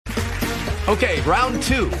Okay, round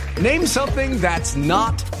two. Name something that's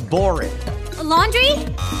not boring. A laundry?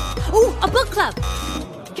 Ooh, a book club.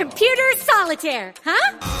 Computer solitaire,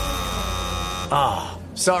 huh? Ah,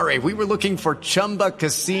 sorry, we were looking for Chumba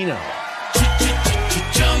Casino.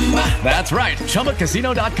 That's right,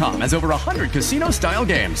 ChumbaCasino.com has over 100 casino-style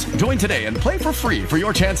games. Join today and play for free for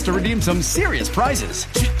your chance to redeem some serious prizes.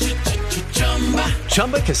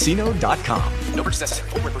 ChumbaCasino.com. No purchase necessary.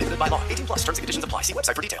 Void where prohibited by law. 18+ terms and conditions apply. See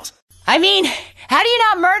website for details. I mean, how do you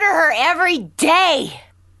not murder her every day?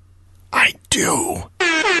 I do.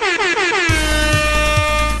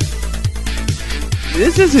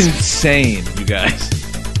 This is insane, you guys.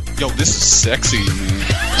 Yo, this is sexy,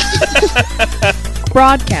 man.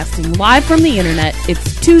 Broadcasting live from the internet,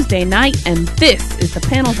 it's Tuesday night, and this is the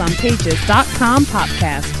panelsonpages.com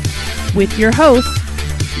podcast with your host,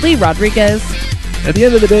 Lee Rodriguez. At the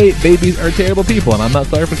end of the day, babies are terrible people, and I'm not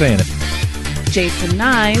sorry for saying it. Jason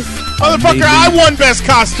Nyes. Motherfucker, I won best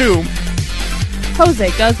costume.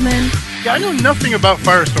 Jose Guzman. Yeah, I know nothing about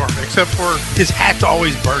Firestorm except for his hat's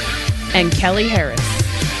always burning. And Kelly Harris.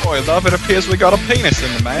 Boy, love, it appears we got a penis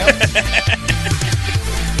in the mail.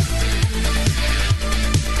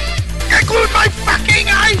 I glued my fucking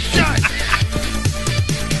eyes shut!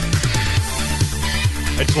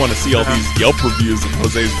 I just want to see all these Yelp reviews of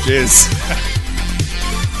Jose's jizz.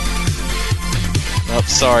 Oh,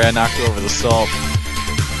 sorry, I knocked over the salt.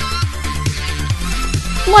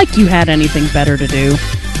 Like you had anything better to do.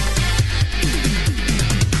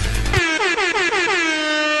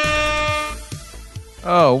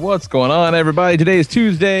 Oh, what's going on, everybody? Today is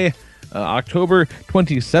Tuesday, October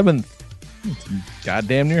 27th. It's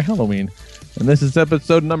goddamn near Halloween. And this is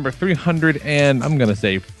episode number 300 and I'm going to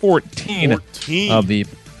say 14 of the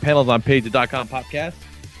panelsonpages.com podcast.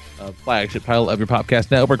 Flagship title of your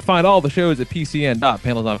podcast network. Find all the shows at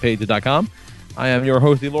pcn.panelsonpages.com. I am your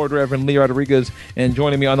host, the Lord Reverend Lee Rodriguez, and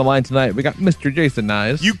joining me on the line tonight, we got Mr. Jason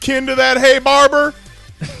Nyes. You kin to that, hey barber?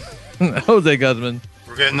 Jose Guzman.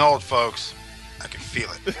 We're getting old, folks. I can feel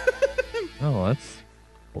it. Oh, that's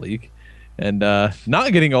bleak. And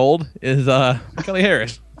not getting old is Kelly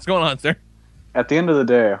Harris. What's going on, sir? At the end of the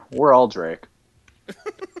day, we're all Drake. I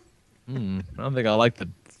don't think I like the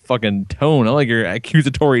fucking tone. I like your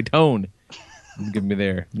accusatory tone. Give me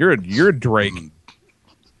there. You're a Drake.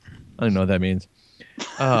 I don't know what that means.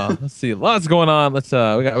 Let's see. Lots going on. Let's we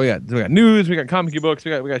got news, we got comic books, we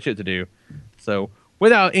got shit to do. So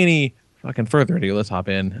without any fucking further ado, let's hop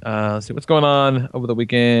in. Let's see what's going on over the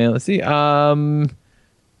weekend. Let's see. What? I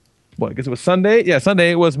guess it was Sunday. Yeah,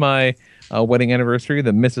 Sunday was my wedding anniversary.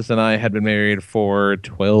 The missus and I had been married for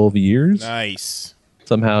 12 years. Nice.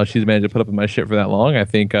 Somehow she's managed to put up with my shit for that long. I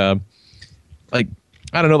think, like,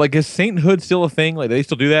 I don't know, like, is sainthood still a thing? Like, they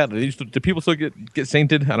still do that? Do people still get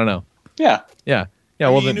sainted? I don't know. Yeah. Yeah. Yeah,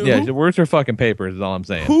 well, then, yeah, where's her fucking papers is all I'm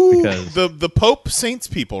saying. Because the Pope saints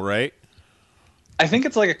people, right? I think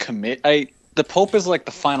it's like a commit. The Pope is like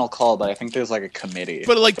the final call, but I think there's like a committee.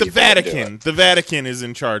 But like the Vatican is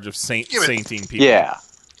in charge of sainting people. Yeah.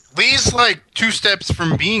 Lee's like 2 steps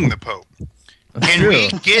from being the Pope. Can we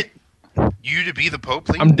get you to be the Pope,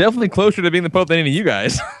 Lee? I'm definitely closer to being the Pope than any of you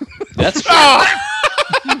guys. That's true.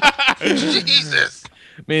 Jesus.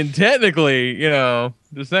 I mean, technically,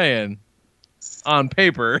 just saying, on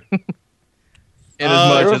paper, in as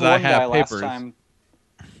much as I have papers.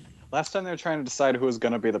 Last time they were trying to decide who was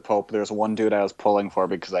going to be the Pope, there was one dude I was pulling for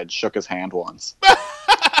because I'd shook his hand once.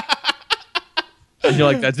 And you're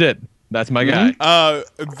like, that's it. That's my guy.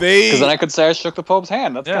 Because then I could say I shook the Pope's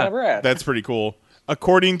hand. That's kind of rad. That's pretty cool.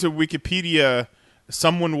 According to Wikipedia,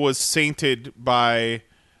 someone was sainted by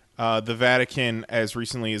the Vatican as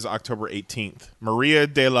recently as October 18th. Maria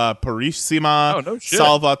de la Purísima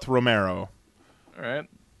Salvat Romero. All right.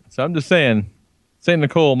 So I'm just saying, St.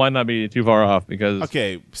 Nicole might not be too far off because...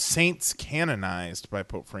 Okay, saints canonized by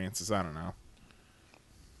Pope Francis. I don't know.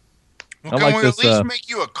 Well, can we at least make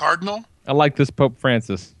you a cardinal? I like this Pope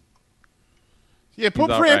Francis. Yeah,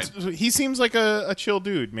 Pope Francis, he seems like a chill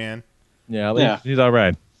dude, man. Yeah, he's all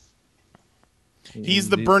right. He's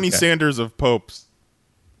the Bernie Sanders of popes.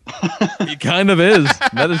 He kind of is.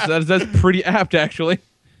 That's pretty apt, actually.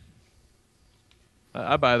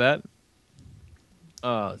 I buy that.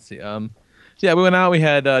 Let's see. Yeah, we went out. We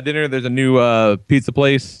had dinner. There's a new pizza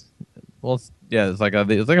place. Well, it's like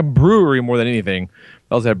a brewery more than anything.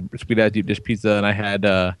 I also had sweet ass deep dish pizza, and I had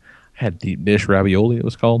deep dish ravioli. It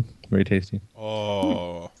was called very tasty.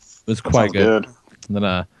 Oh, it was quite good. And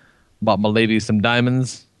then bought my lady some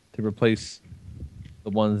diamonds to replace the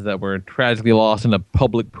ones that were tragically lost in a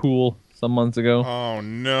public pool some months ago. Oh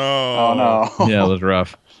no! Oh no! Yeah, it was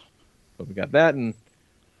rough. But we got that, and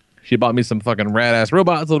She bought me some fucking rad ass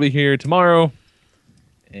robots. That'll be here tomorrow,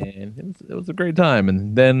 and it was a great time.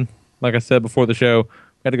 And then, like I said before the show, we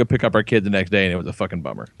had to go pick up our kids the next day, and it was a fucking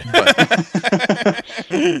bummer.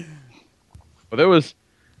 But there was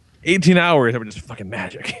 18 hours that were just fucking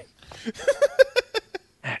magic.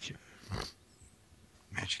 Magic,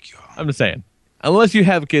 y'all. I'm just saying, unless you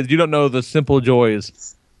have kids, you don't know the simple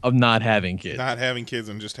joys of not having kids. Not having kids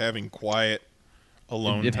and just having quiet,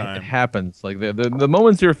 alone time. It happens. Like the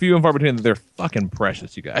moments are few and far between. They're fucking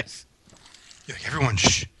precious, you guys. Everyone,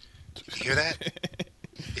 shh. You hear that?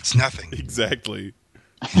 It's nothing. Exactly.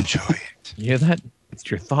 Enjoy it. You hear that? It's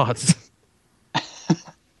your thoughts.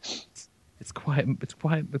 It's quiet. It's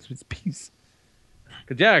quiet. It's peace.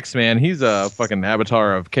 Cause Jax, man, he's a fucking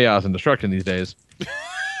avatar of chaos and destruction these days.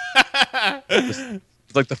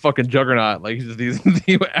 It's like the fucking juggernaut. Like he's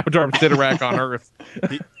the avatar of Sidorak on Earth.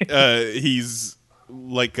 He's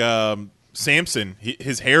like Samson.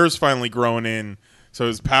 His hair's finally growing in, so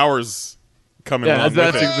his powers coming. Yeah, along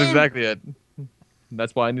that's with it. exactly it.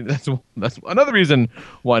 That's why I need. That's another reason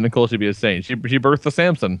why Nicole should be a saint. She birthed the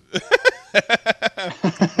Samson.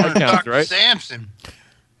 That counts, right? Samson.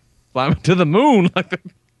 Fly him to the moon. So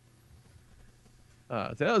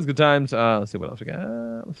that was good times. Let's see what else we got.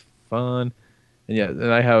 It was fun. And yeah,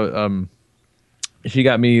 and I have she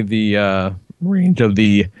got me the range of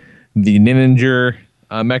the Ninja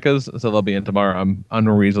mechas, so they'll be in tomorrow. I'm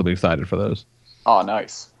unreasonably excited for those. Oh,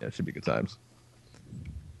 nice. Yeah, it should be good times.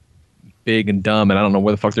 Big and dumb, and I don't know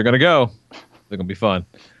where the fuck they're gonna go. They're gonna be fun.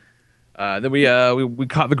 Then we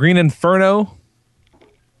caught the Green Inferno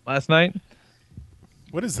last night.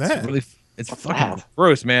 What is that? It's fucking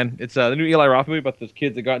gross, man. It's the new Eli Roth movie about those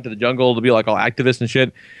kids that got into the jungle to be like all activists and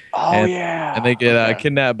shit. Oh, yeah. And they get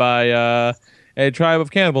kidnapped by a tribe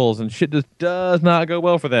of cannibals, and shit just does not go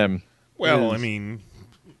well for them. Well, I mean,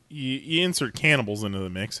 you insert cannibals into the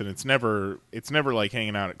mix, and it's never like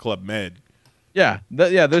hanging out at Club Med. Yeah,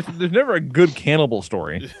 there's never a good cannibal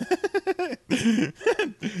story.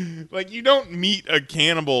 Like, you don't meet a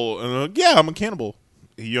cannibal and like, yeah, I'm a cannibal.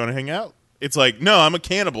 You want to hang out? It's like, no, I'm a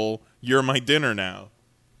cannibal. You're my dinner now.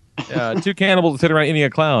 Two cannibals sit around eating a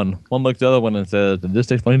clown. One looks at the other one and says, "Did this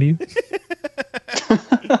taste funny to you?"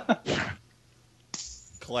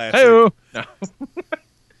 Classic. Hey-o. No.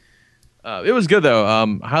 It was good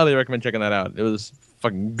though. Highly recommend checking that out. It was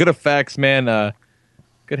fucking good effects, man.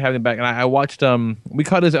 Good having him back. And I watched. We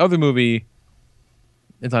caught his other movie.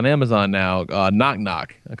 It's on Amazon now. Knock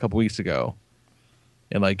Knock a couple weeks ago.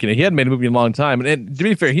 And like, he hadn't made a movie in a long time. And to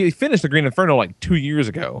be fair, he finished The Green Inferno like 2 years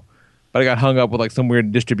ago. But I got hung up with like some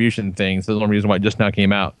weird distribution thing. So that's the only reason why it just now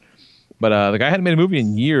came out. But the guy hadn't made a movie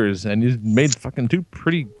in years, and he's made fucking 2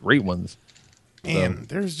 pretty great ones. Man,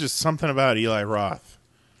 there's just something about Eli Roth.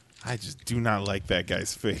 I just do not like that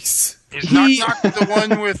guy's face. Is Knock Knock the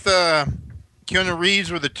one with Keanu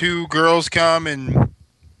Reeves where the 2 girls come and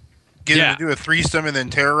get him to do a threesome and then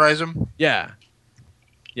terrorize him? Yeah.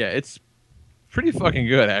 Yeah, it's pretty fucking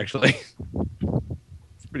good, actually.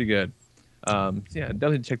 It's pretty good. So yeah,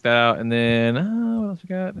 definitely check that out. And then, what else we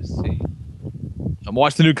got? Let's see. I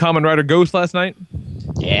watched the new Kamen Rider Ghost last night.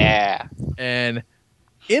 Yeah. And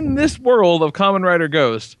in this world of Kamen Rider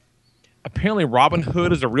Ghost, apparently Robin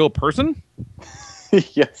Hood is a real person.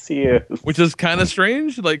 Yes, he is. Which is kind of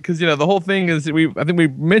strange. Like, because, the whole thing is, I think we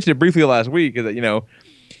mentioned it briefly last week, is that,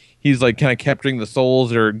 he's like kind of capturing the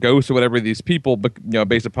souls or ghosts or whatever of these people, but,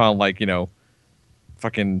 based upon like,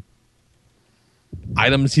 fucking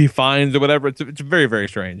items he finds or whatever. It's very, very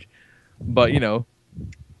strange. But,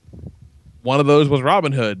 one of those was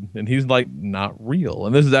Robin Hood, and he's like not real.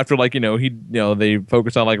 And this is after like, they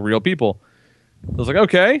focus on like real people. I was like,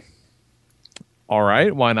 okay, all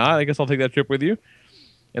right, why not? I guess I'll take that trip with you.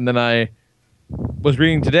 And then I was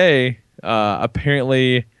reading today,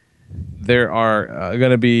 apparently there are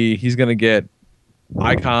he's going to get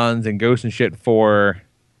icons and ghosts and shit for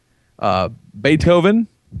Beethoven,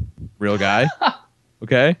 real guy.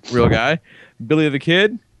 Okay, real guy. Billy the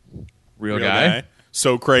Kid, real guy.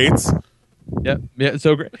 Socrates. Yep. Yeah,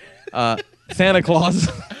 so great. Santa Claus.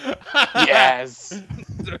 Yes.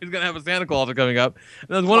 So he's gonna have a Santa Claus coming up. And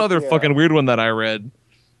there's one other fucking weird one that I read.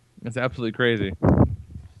 It's absolutely crazy.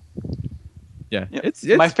 Yeah. It's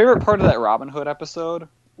my favorite part of that Robin Hood episode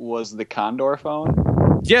was the Condor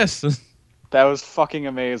phone. Yes. That was fucking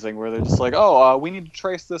amazing. Where they're just like, "Oh, we need to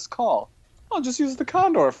trace this call. I'll just use the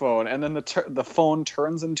Condor phone," and then the phone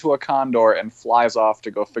turns into a condor and flies off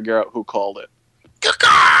to go figure out who called it.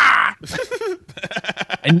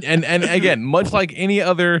 and again, much like any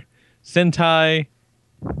other Sentai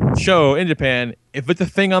show in Japan, if it's a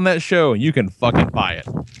thing on that show, you can fucking buy it.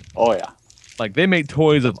 Oh yeah. Like, they make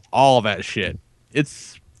toys of all that shit.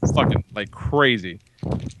 It's fucking like crazy.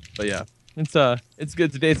 But yeah, it's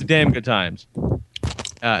good today. It's a damn good times.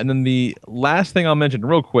 And then the last thing I'll mention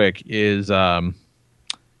real quick is the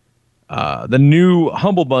new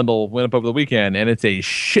Humble Bundle went up over the weekend, and it's a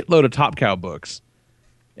shitload of Top Cow books.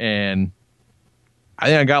 And I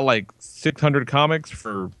think I got like 600 comics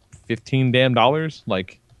for $15 damn.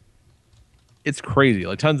 Like, it's crazy.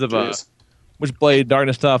 Like tons of Witchblade,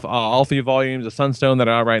 Darkness stuff, all 3 volumes of Sunstone that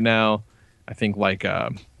are out right now. I think like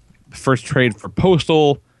the first trade for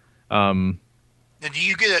Postal. Now, do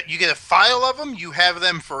you get a file of them? You have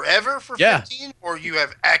them forever for 15, or you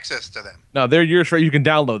have access to them? No, they're yours for. You can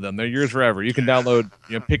download them. They're yours forever. You can download.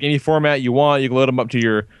 Pick any format you want. You can load them up to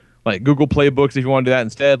your like Google Play Books if you want to do that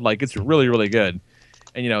instead. Like it's really really good.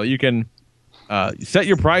 And you can set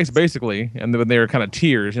your price basically, and then they're kind of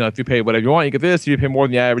tiers. If you pay whatever you want, you get this. If you pay more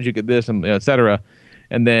than the average, you get this, and etc.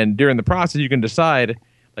 And then during the process, you can decide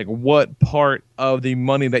like what part of the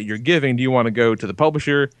money that you're giving do you want to go to the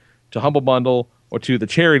publisher, to Humble Bundle, or to the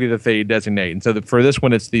charity that they designate. And so for this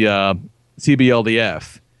one, it's the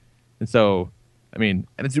CBLDF. And so, I mean,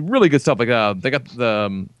 and it's really good stuff. Like they got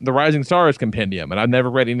the Rising Stars compendium, and I've never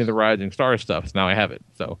read any of the Rising Stars stuff, so now I have it.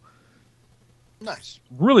 So nice,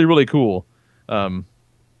 really, really cool.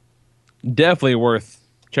 Definitely worth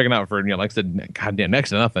checking out for like I said, goddamn next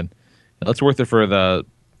to nothing. It's worth it for the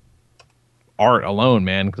art alone,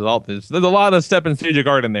 man. Because there's a lot of step and strategic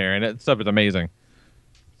art in there, and that stuff is amazing.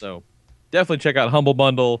 So definitely check out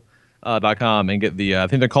humblebundle.com and get the I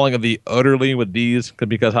think they're calling it the utterly with D's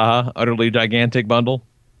because utterly gigantic bundle,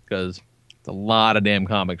 because it's a lot of damn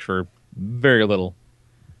comics for very little.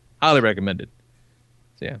 Highly recommended.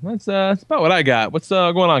 So yeah, that's about what I got. What's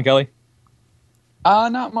going on, Kelly?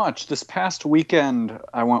 Not much. This past weekend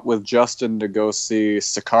I went with Justin to go see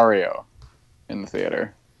Sicario in the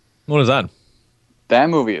theater. What is that? That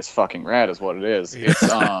movie is fucking rad is what it is. It's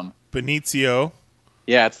Benicio.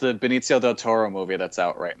 Yeah, it's the Benicio del Toro movie that's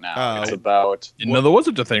out right now. It's about... Didn't know there was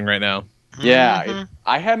such a thing right now. Yeah,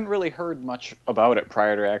 I hadn't really heard much about it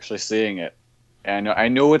prior to actually seeing it. And I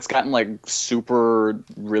know it's gotten like super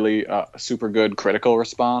good critical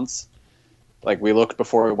response. Like we looked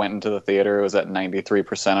before we went into the theater, it was at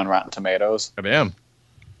 93% on Rotten Tomatoes. Oh, damn.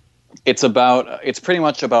 It's pretty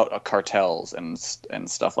much about cartels and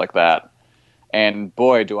stuff like that. And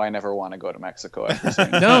boy, do I never want to go to Mexico after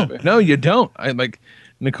seeing this movie. No, you don't.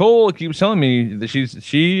 Nicole keeps telling me that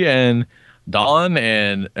she and Dawn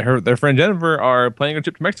and their friend Jennifer are planning a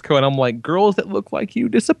trip to Mexico, and I'm like, girls that look like you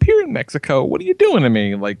disappear in Mexico. What are you doing to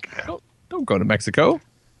me? Like, don't go to Mexico.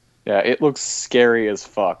 Yeah, it looks scary as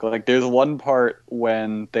fuck. Like, there's one part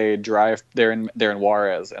when they drive, they're in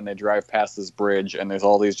Juarez, and they drive past this bridge, and there's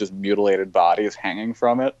all these just mutilated bodies hanging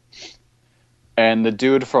from it. And the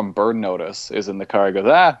dude from Bird Notice is in the car. He goes,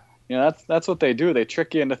 that's what they do. They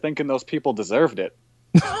trick you into thinking those people deserved it.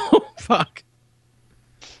 Oh, fuck.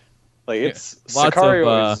 Like, it's... Lots Sicario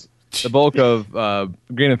of... the bulk of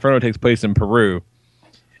Green Inferno takes place in Peru.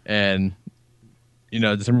 And...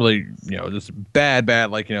 just some really, just bad,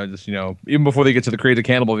 like, even before they get to the crazy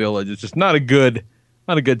cannibal village, it's just not a good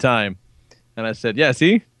time. And I said, yeah,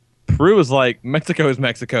 see, Peru is like Mexico is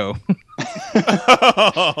Mexico.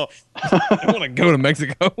 I don't want to go to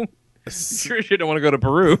Mexico. Sure shit, don't want to go to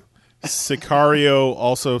Peru. Sicario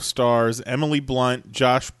also stars Emily Blunt,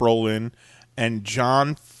 Josh Brolin, and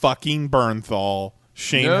John fucking Bernthal,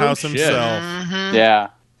 Shane House himself. Mm-hmm.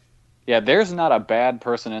 Yeah, there's not a bad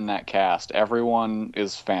person in that cast. Everyone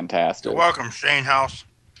is fantastic. You're welcome, Shane House.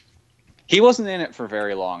 He wasn't in it for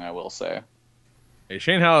very long, I will say. Hey,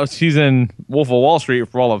 Shane House, he's in Wolf of Wall Street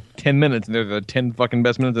for all of 10 minutes, and they're the 10 fucking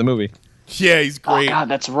best minutes of the movie. Yeah, he's great. Oh, God,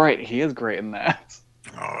 that's right. He is great in that.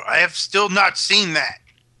 Oh, I have still not seen that.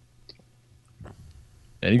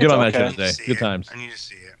 Yeah, you get on that shit today. Good times. I need to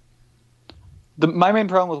see it. My main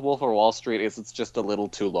problem with Wolf of Wall Street is it's just a little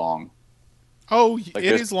too long. Oh, it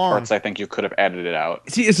is long. Parts I think you could have edited out.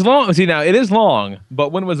 See, it's long. See, now, it is long,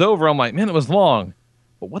 but when it was over, I'm like, man, it was long.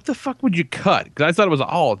 But what the fuck would you cut? Because I thought it was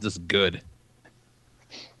all just good.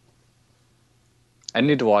 I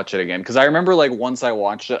need to watch it again, because I remember, like, once I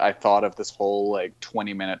watched it, I thought of this whole, like,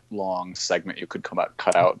 20-minute long segment you could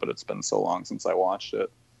cut out, but it's been so long since I watched it.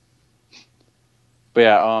 But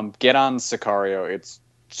yeah, get on Sicario. It's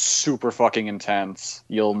super fucking intense.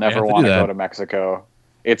 You'll never want to go to Mexico.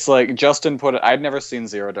 It's like, Justin put it, I'd never seen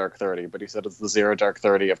Zero Dark 30, but he said it's the Zero Dark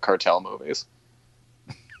 30 of cartel movies.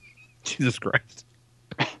 Jesus Christ.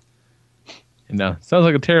 No, sounds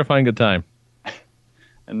like a terrifying good time.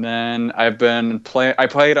 And then I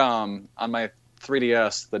played on my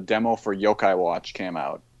 3DS, the demo for Yokai Watch came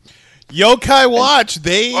out. Yokai Watch.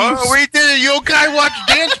 They we did a Yokai Watch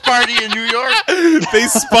dance party in New York. they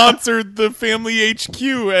sponsored the Family HQ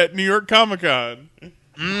at New York Comic Con.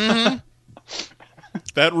 Mm-hmm.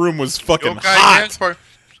 That room was fucking Yokai dance hot. party.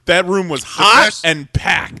 That room was hot best. and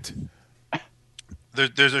packed.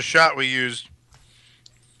 There's a shot we used.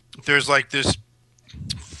 There's like this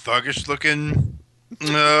thuggish looking,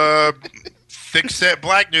 thick set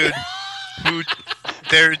black dude who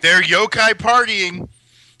they're yokai partying,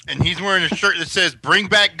 and he's wearing a shirt that says "Bring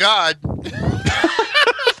Back God."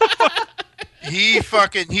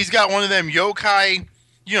 He's got one of them yokai.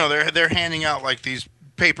 You know, they're handing out like these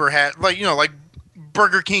paper hat, like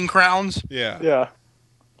Burger King crowns. Yeah.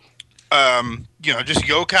 Just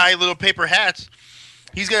yokai little paper hats.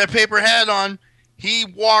 He's got a paper hat on. He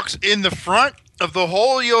walks in the front of the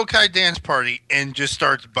whole yokai dance party and just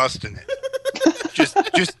starts busting it.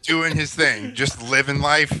 just doing his thing, just living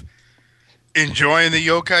life, enjoying the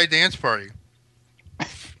yokai dance party.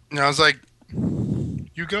 And I was like,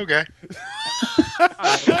 "You go, guy.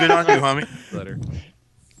 Good on you, homie." Letter.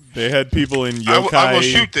 They had people in yokai. I will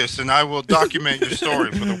shoot this, and I will document your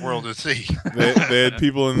story for the world to see. They had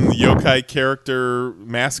people in the yokai character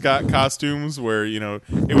mascot costumes where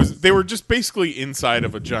they were just basically inside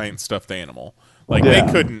of a giant stuffed animal. Like they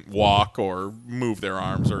couldn't walk or move their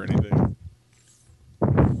arms or anything.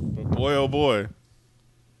 But boy, oh boy,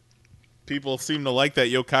 people seem to like that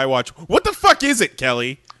Yokai Watch. What the fuck is it,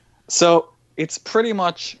 Kelly? So it's pretty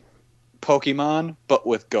much Pokemon, but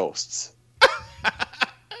with ghosts.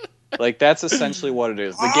 Like, that's essentially what it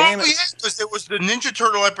is. The game is... because there was the Ninja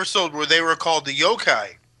Turtle episode where they were called the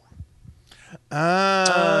yokai.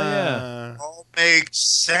 Yeah. All makes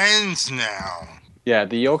sense now. Yeah,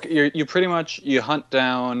 the yokai... You pretty much... You hunt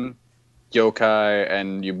down yokai,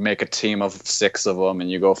 and you make a team of 6 of them, and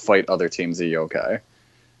you go fight other teams of yokai.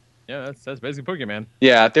 Yeah, that's basically Pokemon.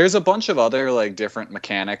 Yeah, there's a bunch of other, like, different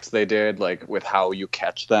mechanics they did, like, with how you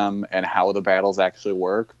catch them and how the battles actually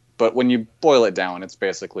work. But when you boil it down, it's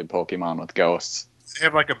basically Pokemon with ghosts. They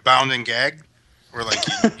have like a bound and gag, where like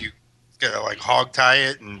you gotta like hog tie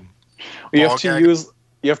it and. You have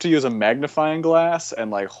to use a magnifying glass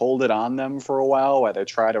and like hold it on them for a while they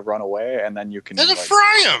try to run away, and then you can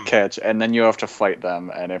fry them. Catch, and then you have to fight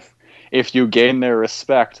them. And if you gain their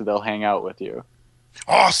respect, they'll hang out with you.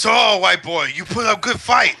 Oh, so white boy, you put up a good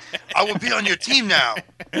fight. I will be on your team now.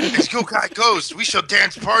 It's Yokai Ghost. We shall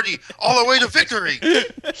dance party all the way to victory.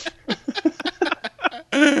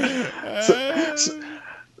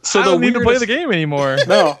 So I don't need to play the game anymore.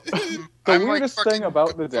 No. The weirdest thing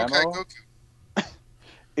about the demo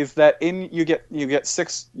is that you get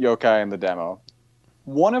 6 yokai in the demo.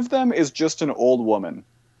 One of them is just an old woman.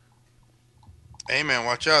 Hey man,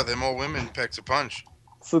 watch out! Them old women packs a punch.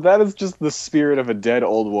 So that is just the spirit of a dead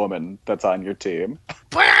old woman that's on your team.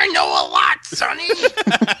 But I know a lot, Sonny.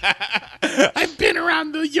 I've been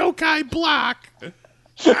around the yokai block.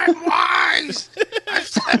 I'm wise. I've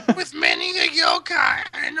slept with many a yokai.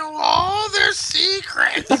 I know all their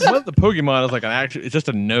secrets. What the Pokemon is like it's just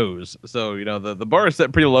a nose. So, the bar is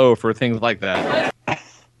set pretty low for things like that. I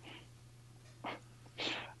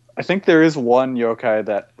think there is one yokai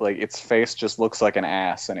that, like, its face just looks like an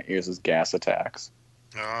ass and it uses gas attacks.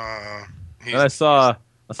 And I saw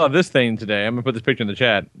this thing today. I'm gonna put this picture in the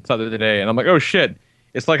chat. I saw it the other day, and I'm like, oh shit!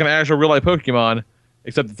 It's like an actual real life Pokemon,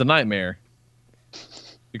 except it's a nightmare.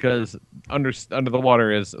 Because under the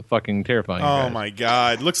water is fucking terrifying. Oh guys. my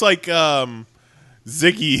god! Looks like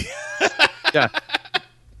Ziggy. Yeah.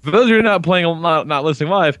 For those of you who are not playing, not listening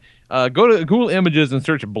live, go to Google Images and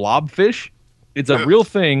search blobfish. It's a real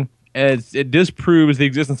thing, and it disproves the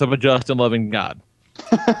existence of a just and loving God.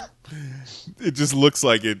 It just looks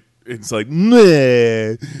like it. It's like,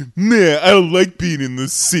 meh, I don't like being in the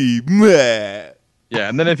sea, meh. Yeah,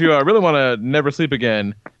 and then if you really want to never sleep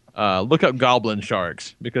again, look up goblin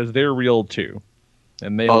sharks, because they're real too.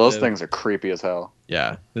 And those things are creepy as hell.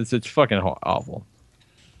 Yeah, it's fucking awful.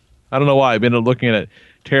 I don't know why. I've been looking at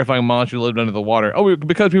terrifying monsters that lived under the water. Oh,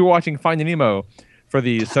 because we were watching Finding Nemo for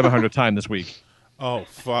the 700th time this week. Oh,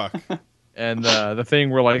 fuck. And the thing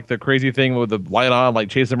where, like, the crazy thing with the light on, like,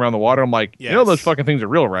 chasing them around the water, I'm like, yes. You know those fucking things are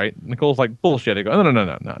real, right? And Nicole's like, bullshit. I go,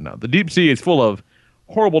 no. The deep sea is full of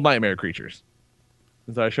horrible nightmare creatures.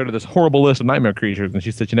 And so I showed her this horrible list of nightmare creatures, and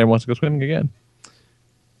she said she never wants to go swimming again.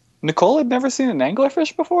 Nicole had never seen an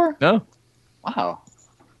anglerfish before? No. Wow. I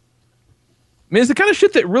mean, it's the kind of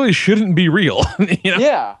shit that really shouldn't be real.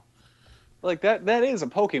 Yeah. Like, that is a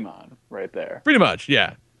Pokemon right there. Pretty much,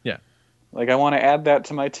 yeah. Like, I want to add that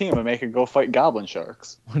to my team and make it go fight goblin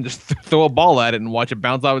sharks. Just throw a ball at it and watch it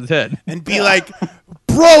bounce off its head. And be like,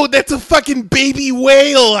 bro, that's a fucking baby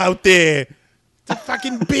whale out there. The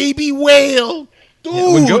fucking baby whale. Dude.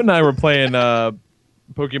 Yeah, when Goat and I were playing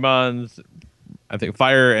Pokemon's, I think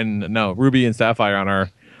Ruby and Sapphire on our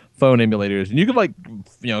phone emulators, and you could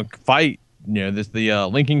fight. The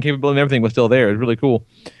linking capability and everything was still there. It was really cool.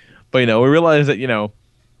 But we realized that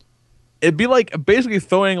it'd be like basically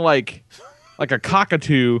throwing like a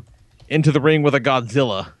cockatoo into the ring with a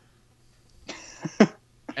Godzilla.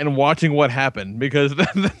 And watching what happened, because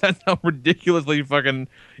that's how ridiculously fucking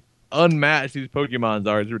unmatched these Pokemons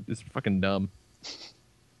are. It's fucking dumb.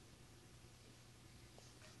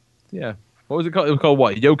 Yeah. What was it called? It was called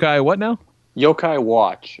what? Yokai what now? Yokai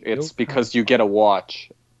Watch. It's Yokai. because you get a watch.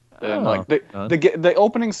 And the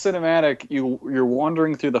opening cinematic, you're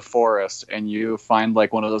wandering through the forest and you find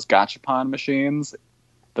like one of those gachapon machines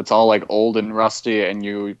that's all like old and rusty, and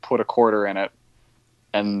you put a quarter in it,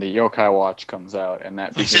 and the Yokai Watch comes out, and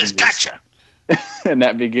that begins. Gotcha. And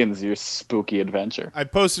that begins your spooky adventure. I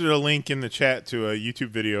posted a link in the chat to a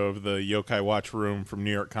YouTube video of the Yokai Watch room from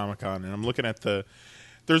New York Comic Con, and I'm looking at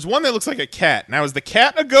there's one that looks like a cat. Now, is the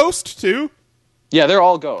cat a ghost too? Yeah, they're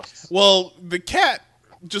all ghosts. Well, the cat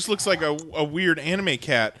just looks like a weird anime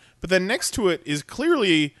cat, but then next to it is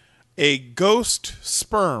clearly a ghost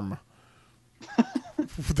sperm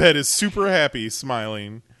that is super happy,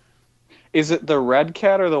 smiling. Is it the red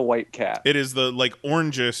cat or the white cat? It is the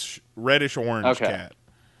reddish orange cat.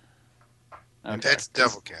 Okay. That's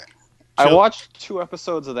Devil Cat. I watched 2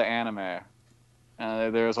 episodes of the anime.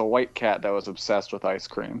 There's a white cat that was obsessed with ice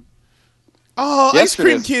cream. Oh, Ice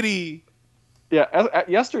Cream Kitty! Yeah,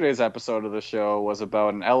 yesterday's episode of the show was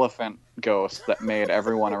about an elephant ghost that made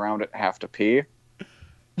everyone around it have to pee.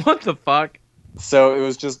 What the fuck? So it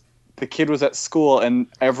was just, the kid was at school and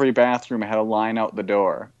every bathroom had a line out the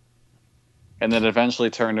door. And then eventually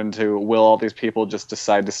turned into, will all these people just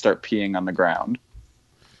decide to start peeing on the ground?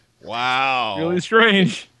 Wow. Really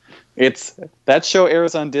strange. That show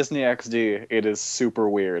airs on Disney XD. It is super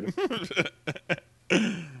weird.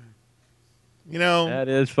 That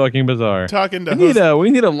is fucking bizarre. Talking to we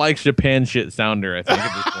need a like Japan shit sounder, I think,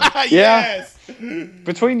 at this point. Yes.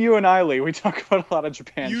 Between you and I, Lee, we talk about a lot of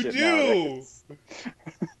Japan You shit do. nowadays.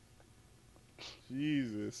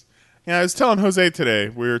 Jesus. Yeah, I was telling Jose today,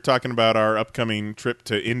 we were talking about our upcoming trip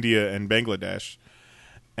to India and Bangladesh.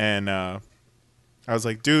 And I was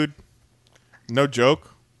like, dude, no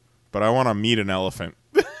joke, but I want to meet an elephant.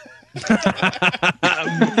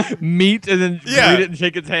 Meet and then greet it and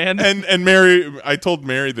shake its hand. And Mary, I told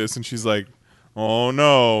Mary this, and she's like, oh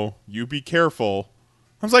no, you be careful.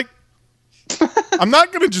 I was like, I'm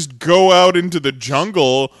not going to just go out into the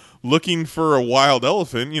jungle looking for a wild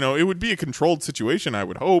elephant. It would be a controlled situation, I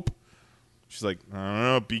would hope. She's like, I don't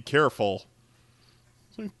know, be careful.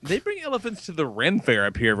 They bring elephants to the Ren Fair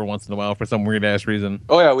up here every once in a while for some weird ass reason.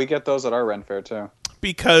 Oh yeah, we get those at our Ren Fair too.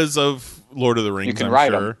 Because of Lord of the Rings, you can I'm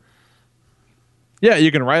ride sure. them. Yeah,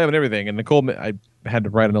 you can ride them and everything. And Nicole, I had to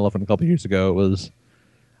ride an elephant a couple years ago.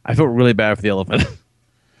 I felt really bad for the elephant.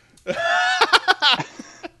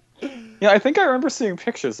 Yeah, I think I remember seeing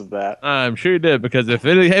pictures of that. I'm sure you did, because if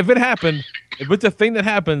it happened, if it's a thing that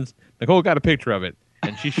happens, Nicole got a picture of it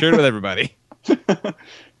and she shared it with everybody.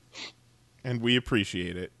 And we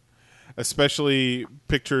appreciate it. Especially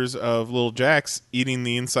pictures of little Jax eating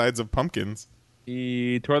the insides of pumpkins.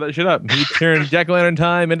 He tore that shit up. He turned jack-o'-lantern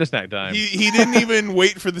time into snack time. He didn't even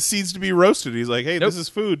wait for the seeds to be roasted. He's like, hey, This is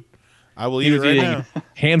food. I will eat it right now.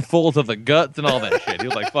 Handfuls of the guts and all that shit. He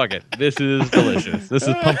was like, fuck it. This is delicious. This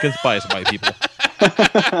is pumpkin spice, white people.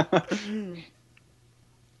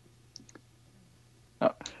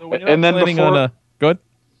 And then go ahead.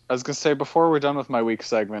 I was going to say, before we're done with my week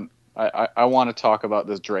segment, I want to talk about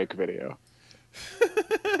this Drake video.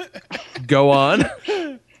 Go on.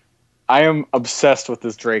 I am obsessed with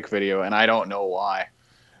this Drake video, and I don't know why.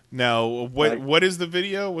 Now, what is the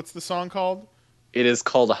video? What's the song called? It is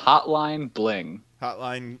called Hotline Bling.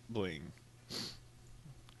 Hotline Bling.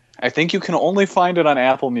 I think you can only find it on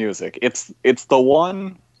Apple Music. It's the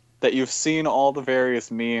one that you've seen all the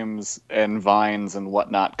various memes and vines and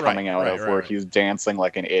whatnot coming out of where he's dancing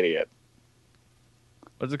like an idiot.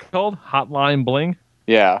 What's it called? Hotline Bling?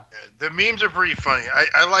 Yeah. The memes are pretty funny.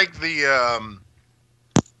 I like the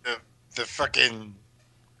fucking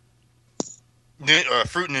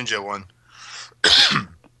Fruit Ninja one.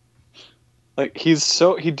 Like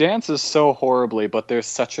he dances so horribly, but there's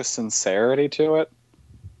such a sincerity to it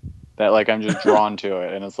that like I'm just drawn to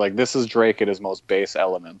it, and it's like this is Drake at his most base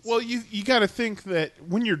elements. Well, you got to think that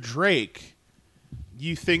when you're Drake,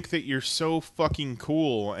 you think that you're so fucking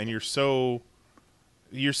cool, and you're such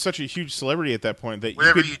a huge celebrity at that point that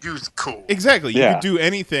whatever you do is cool. Exactly, you could do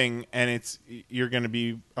anything, and you're going to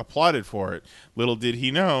be applauded for it. Little did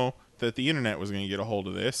he know that the internet was going to get a hold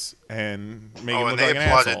of this and make him and look they like an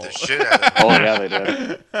applauded asshole. the shit out of him. Oh yeah, they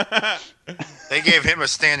did. They gave him a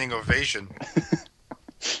standing ovation.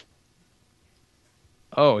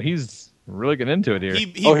 Oh, he's really getting into it here. He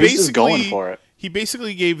he's just going for it. He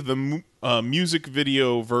basically gave the music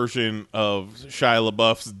video version of Shia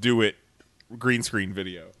LaBeouf's "Do It" green screen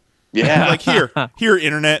video. Yeah, Like here,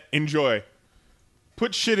 internet, enjoy.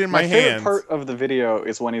 Put shit in my favorite hands. part of the video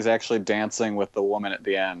is when he's actually dancing with the woman at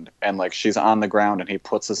the end, and like she's on the ground, and he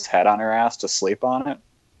puts his head on her ass to sleep on it,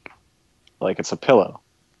 like it's a pillow.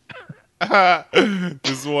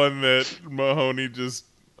 This one that Mahoney just.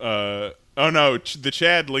 Oh no, the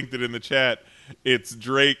Chad linked it in the chat. It's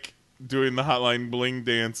Drake doing the Hotline Bling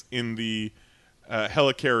dance in the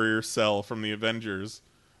helicarrier cell from the Avengers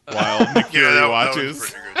while Nick Fury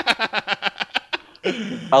watches.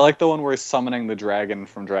 I like the one where he's summoning the dragon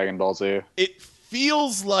from Dragon Ball Z. It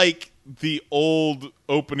feels like the old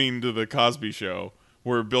opening to the Cosby Show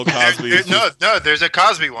where Bill Cosby. No, there's a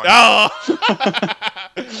Cosby one. Oh,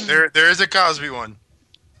 there is a Cosby one.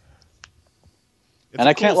 And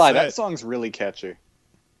I can't lie, that song's really catchy.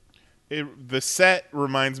 The set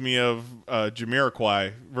reminds me of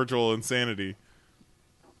Jamiroquai, Virtual Insanity.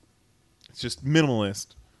 It's just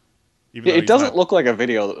minimalist. It doesn't look like a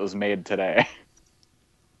video that was made today.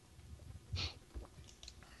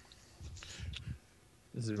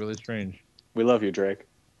 This is really strange. We love you, Drake.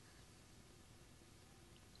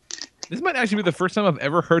 This might actually be the first time I've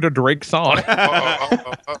ever heard a Drake song.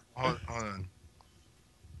 Hold on.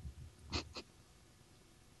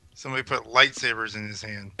 Somebody put lightsabers in his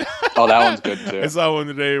hand. Oh, that one's good too. I saw one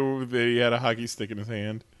today where he had a hockey stick in his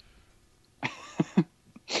hand. I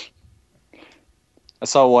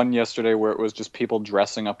saw one yesterday where it was just people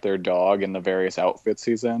dressing up their dog in the various outfits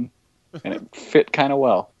he's in, and it fit kind of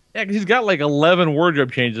well. Yeah, because he's got like 11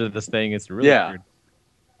 wardrobe changes of this thing. It's really weird.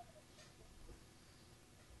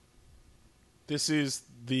 This is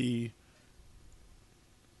the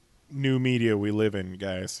new media we live in,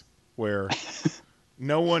 guys, where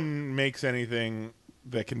no one makes anything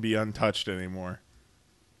that can be untouched anymore.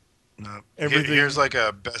 No. Everything. Here's like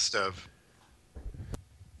a best of.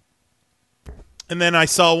 And then I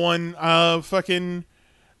saw one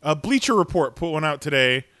Bleacher Report put one out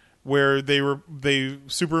today where they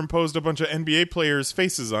superimposed a bunch of NBA players'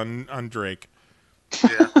 faces on Drake.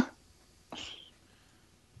 Yeah.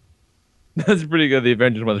 That's pretty good. The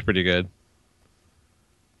Avengers one's pretty good.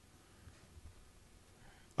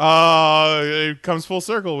 It comes full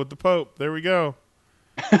circle with the Pope. There we go.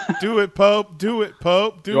 Do it, Pope. Do it,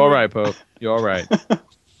 Pope. Do You're all right, Pope. You're all right.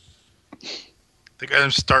 They got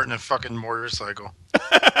him starting a fucking motorcycle.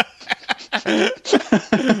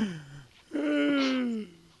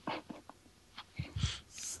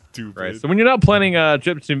 Stupid. Right. So when you're not planning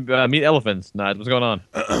trips to meet elephants, Nod, what's going on?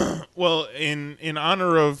 Well, in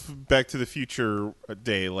honor of Back to the Future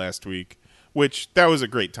Day last week, which that was a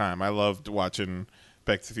great time. I loved watching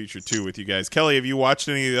Back to the Future 2 with you guys. Kelly, have you watched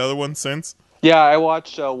any of the other ones since? Yeah, I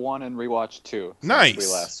watched 1 and rewatched 2 since Nice. we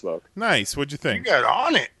last spoke. Nice. What'd you think? You got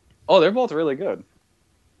on it. Oh, they're both really good.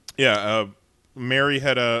 Yeah, Mary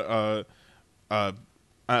had a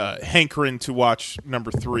hankering to watch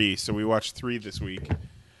number 3, so we watched 3 this week.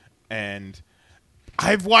 And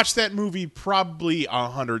I've watched that movie probably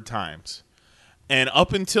 100 times. And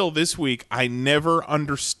up until this week, I never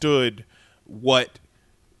understood what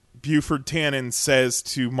Buford Tannen says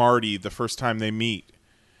to Marty the first time they meet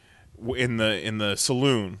in the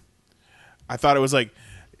saloon. I thought it was like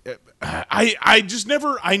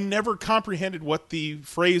I never comprehended what the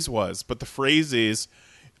phrase was, but the phrase is,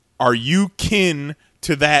 "Are you kin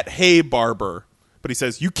to that hay barber?" But he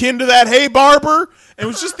says, "You kin to that hay barber?" And it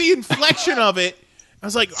was just the inflection of it. I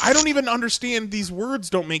was like, I don't even understand. These words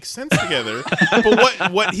don't make sense together.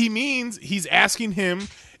 But what he means, he's asking him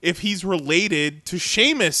if he's related to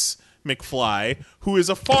Seamus McFly, who is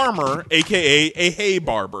a farmer, a.k.a. a hay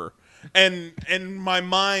barber. And my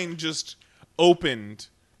mind just opened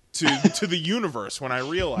to the universe when I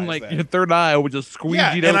realized Like that. your third eye would just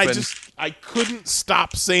squeegeed and open. I couldn't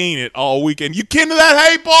stop saying it all weekend. You kin to that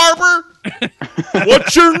hay barber?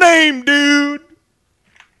 What's your name, dude?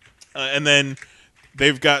 And then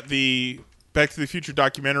they've got the Back to the Future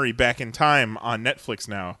documentary Back in Time on Netflix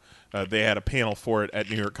now. They had a panel for it at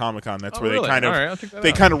New York Comic Con. That's where really? they kind of All right, I'll check that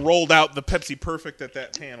they out. kind of rolled out the Pepsi Perfect at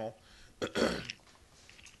that panel.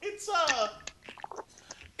 It's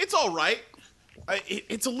all right.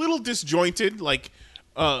 It's a little disjointed. Like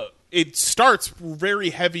it starts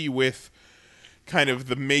very heavy with kind of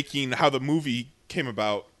the making, how the movie came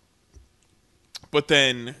about, but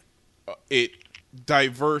then it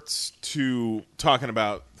diverts to talking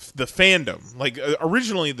about the fandom. Like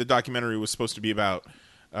originally, the documentary was supposed to be about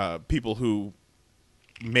people who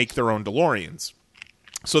make their own DeLoreans.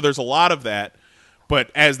 So there's a lot of that.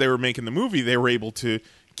 But as they were making the movie, they were able to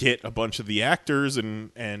get a bunch of the actors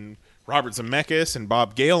and Robert Zemeckis and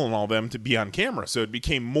Bob Gale and all them to be on camera. So it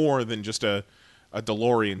became more than just a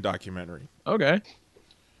DeLorean documentary. Okay.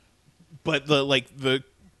 But the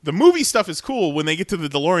movie stuff is cool. When they get to the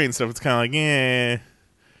DeLorean stuff, it's kind of like,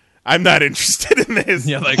 I'm not interested in this.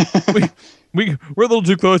 Yeah, like we're a little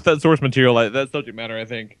too close to that source material, like that subject matter, I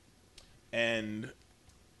think. And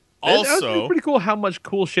also, it was pretty cool how much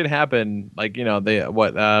cool shit happened. Like, you know,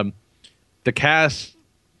 the cast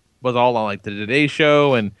was all on like the Today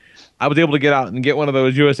Show, and I was able to get out and get one of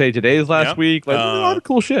those USA Todays last week. Like, a lot of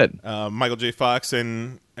cool shit. Michael J. Fox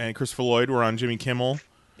and Christopher Lloyd were on Jimmy Kimmel.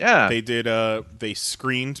 Yeah, they did. They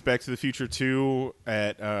screened Back to the Future 2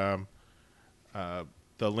 at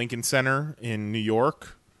the Lincoln Center in New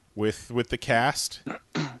York with the cast.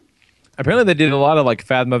 Apparently, they did a lot of like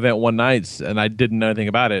Fathom Event one nights, and I didn't know anything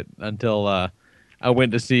about it until I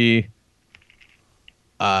went to see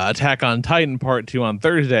Attack on Titan Part 2 on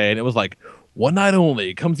Thursday, and it was like one night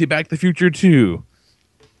only. Come see Back to the Future 2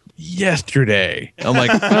 yesterday. I'm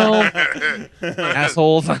like, well,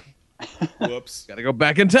 assholes. Whoops. Gotta go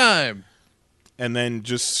back in time. And then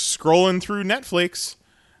just scrolling through Netflix.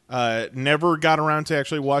 Never got around to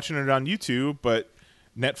actually watching it on YouTube, but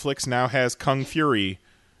Netflix now has Kung Fury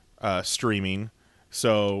streaming.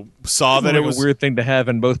 So saw that it was a weird thing to have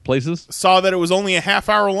in both places. Saw that it was only a half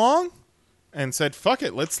hour long, and said, "Fuck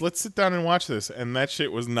it, let's sit down and watch this." And that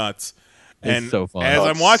shit was nuts. It's so fun. As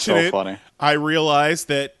I'm watching it, funny. I realized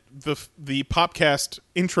that the Popcast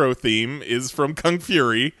intro theme is from Kung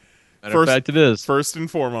Fury. Matter of fact, it is first and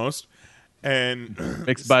foremost, and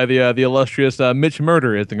mixed by the illustrious Mitch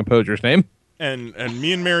Murder is the composer's name. And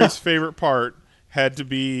me and Mary's favorite part had to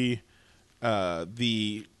be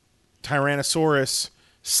the Tyrannosaurus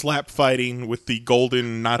slap fighting with the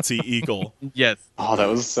golden Nazi eagle. Yes. Oh, that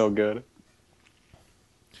was so good.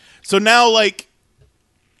 So now, like,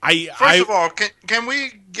 First of all, can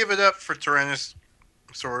we give it up for Tyrannus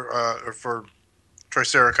or for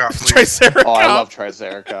Triceratops? Triceratops. Oh, I love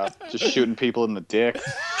Triceratops. Just shooting people in the dick.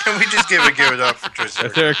 Can we just give it up for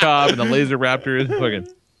Triceratops? Triceratops and the Laser Raptors. Fucking.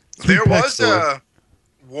 There was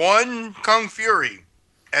one Kung Fury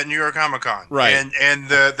at New York Comic Con, right? And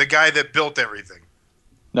the guy that built everything.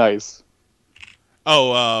 Nice.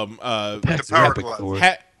 Oh, the Power Glove.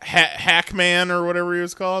 Hackman or whatever he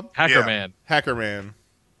was called. Hackerman. Hackerman.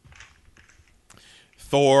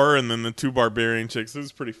 Thor, and then the two barbarian chicks. It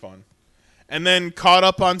was pretty fun. And then caught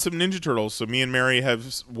up on some Ninja Turtles. So me and Mary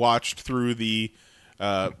have watched through the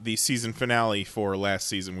season finale for last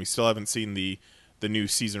season. We still haven't seen the new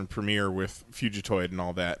season premiere with Fugitoid and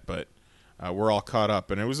all that, but we're all caught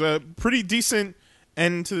up. And it was a pretty decent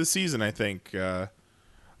end to the season, I think,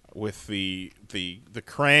 with the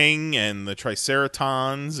Krang and the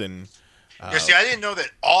Triceratons and. Yeah, see, I didn't know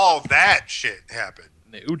that all that shit happened.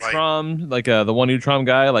 The Utrom, the one Utrom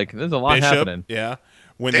guy, like there's a lot Bishop, happening. Yeah.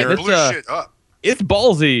 When they blew shit up. It's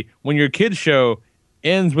ballsy when your kid's show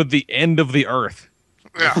ends with the end of the earth.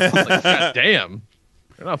 Yeah. Like, God damn.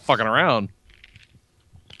 They're not fucking around.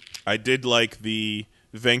 I did like the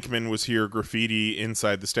Venkman was here graffiti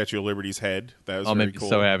inside the Statue of Liberty's head. That was very cool.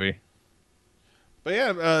 So happy. But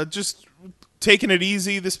yeah, just taking it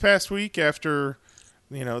easy this past week after,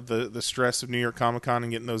 the stress of New York Comic Con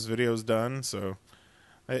and getting those videos done. So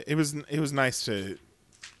it was nice to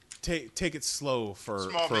take it slow for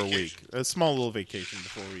a week, a small little vacation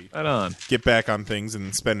before we get back on things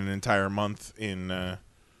and spend an entire month in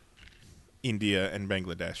India and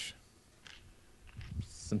Bangladesh.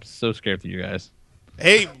 I'm so scared for you guys.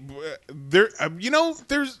 Hey,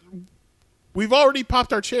 we've already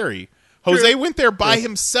popped our cherry. Jose went there by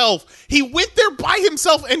himself. He went there by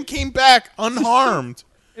himself and came back unharmed.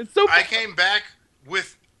 I came back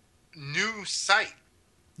with new sight.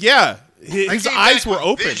 Yeah, his eyes were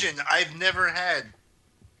open. Vision I've never had.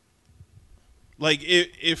 Like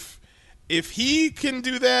if he can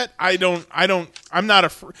do that, I'm not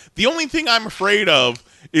afraid. The only thing I'm afraid of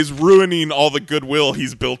is ruining all the goodwill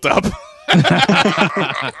he's built up.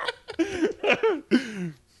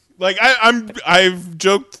 Like I've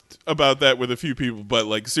joked about that with a few people, but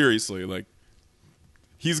like seriously, like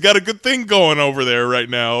he's got a good thing going over there right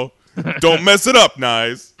now. Don't mess it up,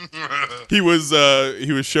 Nice. He was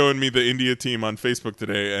showing me the India team on Facebook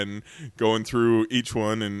today and going through each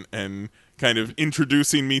one and kind of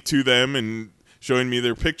introducing me to them and showing me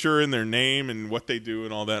their picture and their name and what they do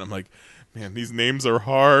and all that. I'm like, man, these names are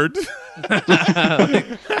hard.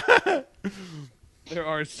 There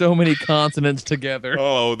are so many consonants together.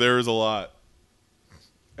 Oh, there's a lot.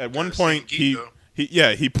 At one point,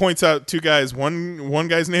 Zangief, he points out two guys. One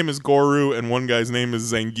guy's name is Goru, and one guy's name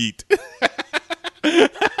is Zangief.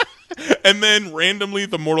 And then randomly,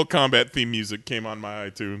 the Mortal Kombat theme music came on my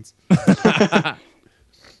iTunes. I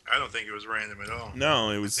don't think it was random at all.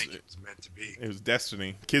 No, I think it was meant to be. It was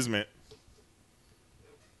destiny, kismet.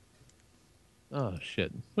 Oh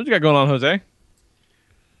shit! What you got going on, Jose?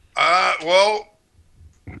 Well,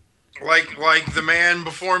 like the man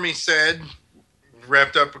before me said,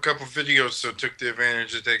 wrapped up a couple videos, so took the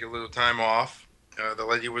advantage to take a little time off. The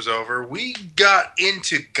lady was over. We got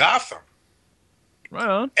into Gotham. Right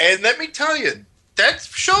on. And let me tell you, that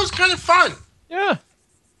show's kind of fun. Yeah.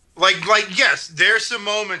 Like, yes, there's some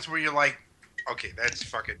moments where you're like, okay, that's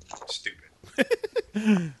fucking stupid.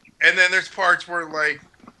 And then there's parts where, like,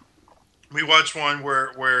 we watched one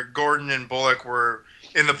where Gordon and Bullock were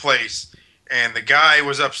in the place, and the guy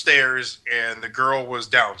was upstairs, and the girl was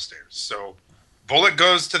downstairs. So Bullock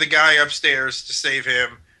goes to the guy upstairs to save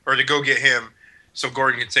him, or to go get him, so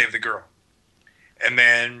Gordon can save the girl. And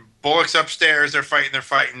then Bullock's upstairs, they're fighting,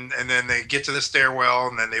 and then they get to the stairwell,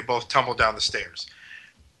 and then they both tumble down the stairs.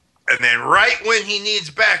 And then right when he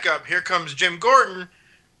needs backup, here comes Jim Gordon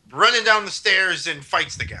running down the stairs and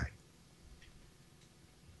fights the guy.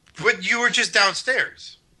 But you were just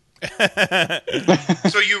downstairs.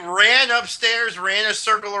 So you ran upstairs, ran a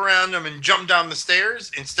circle around him, and jumped down the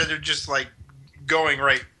stairs instead of just, like, going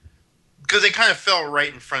right. Because they kind of fell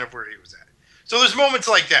right in front of where he was at. So there's moments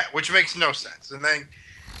like that, which makes no sense. And then,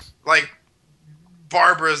 like,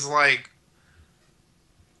 Barbara's like,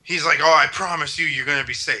 he's like, oh, I promise you're going to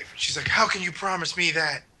be safe. And she's like, how can you promise me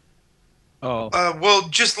that? Oh. Well,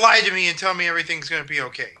 just lie to me and tell me everything's going to be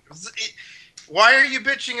okay. Why are you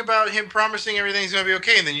bitching about him promising everything's going to be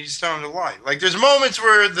okay and then you just tell him to lie? Like, there's moments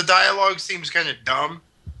where the dialogue seems kind of dumb.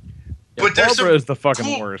 Yeah, but there's Barbara is the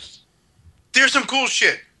fucking worst. There's some cool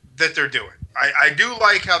shit that they're doing. I do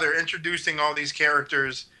like how they're introducing all these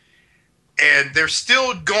characters, and they're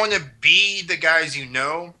still going to be the guys you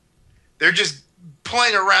know. They're just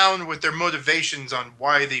playing around with their motivations on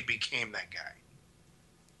why they became that guy.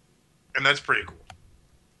 And that's pretty cool.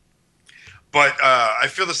 But I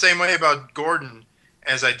feel the same way about Gordon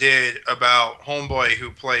as I did about Homeboy,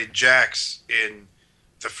 who played Jax in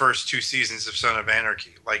the first 2 seasons of Son of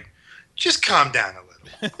Anarchy. Like, just calm down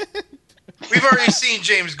a little. We've already seen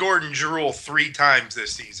James Gordon drool 3 times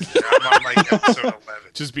this season. I'm on like episode 11.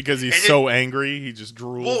 Just because he's so angry, he just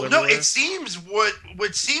drools. Well, everywhere? no, it seems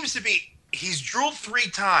what seems to be he's drooled 3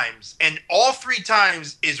 times, and all 3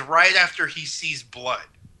 times is right after he sees blood.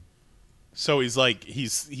 So he's like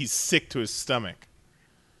he's sick to his stomach.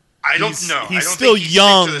 I don't know. He's I don't still think he's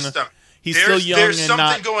young. Sick to the stomach. Still young. There's and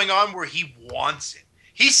something going on where he wants it.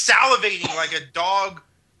 He's salivating like a dog.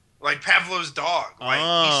 Like Pavlov's dog. Like,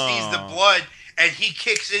 he sees the blood, and he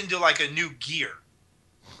kicks into, like, a new gear.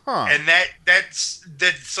 Huh. And that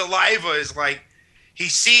saliva is, like, he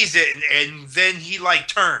sees it, and then he, like,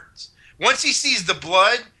 turns. Once he sees the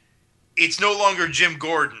blood, it's no longer Jim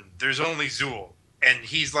Gordon. There's only Zool. And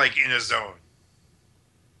he's, like, in a zone.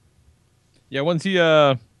 Yeah, once he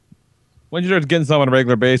starts getting some on a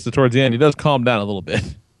regular basis towards the end, he does calm down a little bit.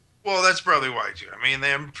 Well, that's probably why, too. I mean,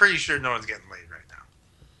 I'm pretty sure no one's getting laid right now.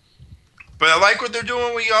 But I like what they're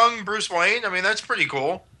doing with young Bruce Wayne. I mean, that's pretty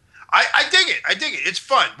cool. I dig it. It's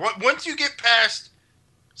fun. Once you get past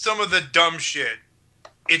some of the dumb shit,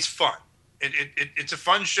 it's fun. It's a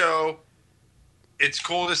fun show. It's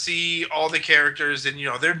cool to see all the characters, and, you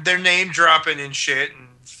know, they're name dropping and shit and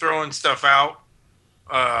throwing stuff out.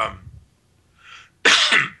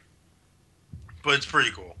 But it's pretty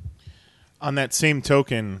cool. On that same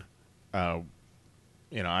token,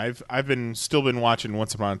 you know, I've still been watching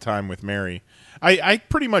Once Upon a Time with Mary. I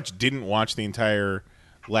pretty much didn't watch the entire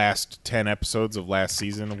last 10 episodes of last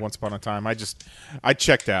season of Once Upon a Time. I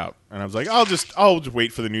checked out, and I was like, I'll just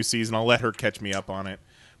wait for the new season. I'll let her catch me up on it.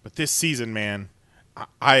 But this season, man,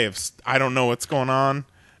 I don't know what's going on,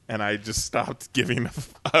 and I just stopped giving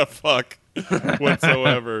a fuck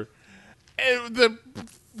whatsoever. And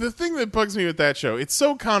the thing that bugs me with that show, it's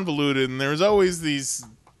so convoluted, and there's always this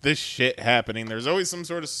shit happening. There's always some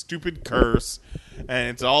sort of stupid curse, and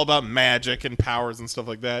it's all about magic and powers and stuff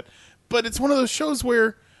like that. But it's one of those shows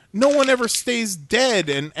where no one ever stays dead,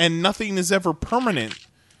 and nothing is ever permanent,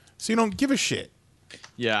 so you don't give a shit.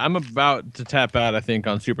 Yeah, I'm about to tap out, I think,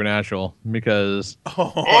 on Supernatural, because...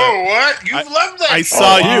 Oh, what? You've loved that I show.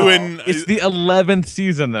 saw you in... It's the 11th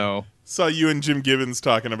season, though. Saw you and Jim Gibbons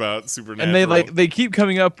talking about Supernatural. And they keep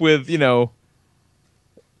coming up with, you know,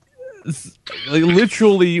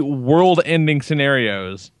 literally world-ending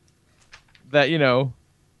scenarios that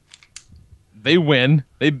they win.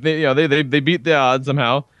 They beat the odds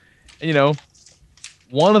somehow. And,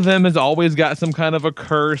 one of them has always got some kind of a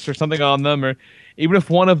curse or something on them, or even if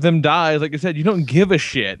one of them dies, like I said, you don't give a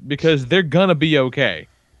shit because they're gonna be okay.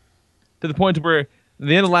 To the point where at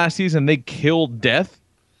the end of last season they killed Death,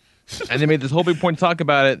 and they made this whole big point to talk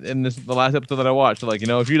about it in the last episode that I watched. So like,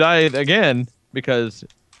 if you die again, because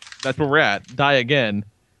that's where we're at, die again,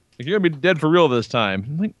 like, you're gonna be dead for real this time.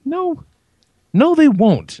 I'm like, no, they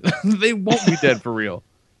won't. They won't be dead for real.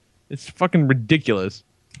 It's fucking ridiculous.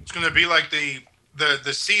 It's gonna be like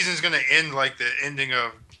the season's gonna end like the ending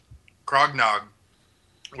of Krognog,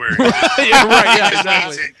 where yeah, right, yeah,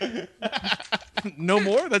 exactly. No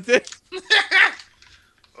more. That's it.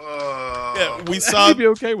 Yeah, we saw. I'd be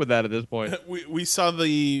okay with that at this point. We saw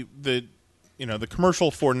the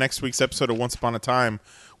commercial for next week's episode of Once Upon a Time,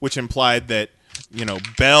 which implied that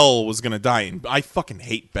Belle was gonna die, and I fucking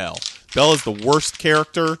hate Belle. Belle is the worst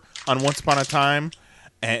character on Once Upon a Time,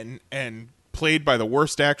 and played by the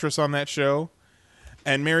worst actress on that show.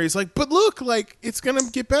 And Mary's like, but look, like, it's going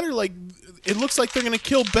to get better. Like, it looks like they're going to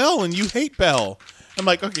kill Belle, and you hate Belle. I'm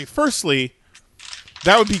like, okay, firstly,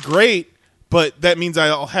 that would be great, but that means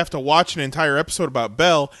I'll have to watch an entire episode about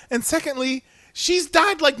Belle. And secondly, she's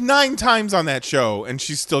died like 9 times on that show, and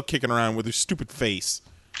she's still kicking around with her stupid face.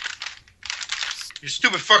 Your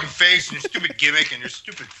stupid fucking face, and your stupid gimmick, and your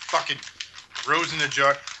stupid fucking rose in the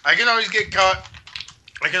jar. I can always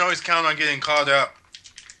count on getting caught up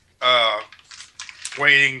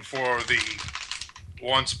waiting for the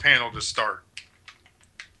Once panel to start.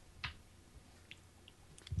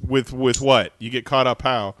 With what? You get caught up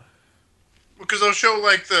how? Because they'll show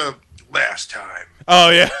like the last time. Oh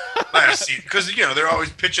yeah. Last season. Because they're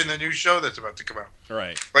always pitching the new show that's about to come out.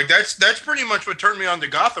 Right. Like that's pretty much what turned me on to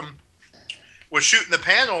Gotham, was shooting the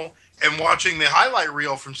panel and watching the highlight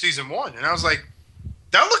reel from season 1. And I was like,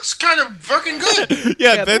 that looks kind of fucking good.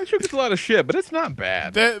 Yeah, that show gets a lot of shit, but it's not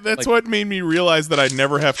bad. That's what made me realize that I'd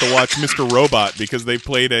never have to watch Mr. Robot, because they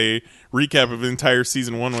played a recap of the entire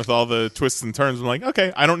season 1 with all the twists and turns. I'm like,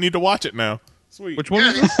 okay, I don't need to watch it now. Sweet. Which one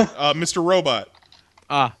is this? Mr. Robot.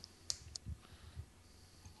 Ah.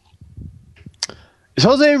 Is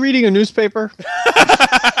Jose reading a newspaper?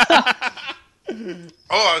 I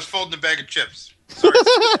was folding a bag of chips. Sorry.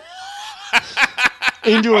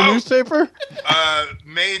 Into a newspaper?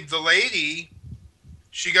 Made the lady,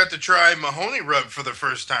 she got to try Mahoney rub for the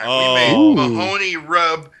first time. Oh. We made Mahoney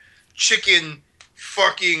rub chicken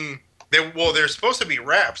fucking... They're supposed to be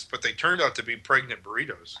wraps, but they turned out to be pregnant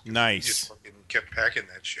burritos. Nice. We just fucking kept packing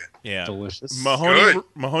that shit. Yeah. Delicious.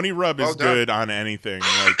 Mahoney rub is Well done. good on anything.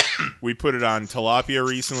 Like, we put it on tilapia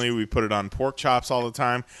recently. We put it on pork chops all the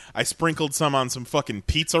time. I sprinkled some on some fucking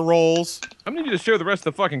pizza rolls. I'm gonna need you to share the rest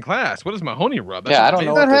of the fucking class. What is Mahoney rub? Yeah, I don't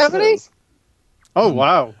know what this is. Oh,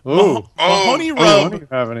 wow. Ooh. Mahoney I rub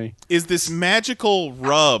don't have any. is this magical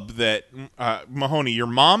rub that Mahoney, your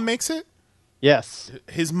mom makes it? Yes.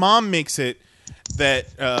 His mom makes it that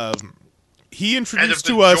he And of introduced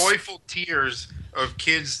the to us joyful tears of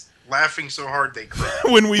kids laughing so hard they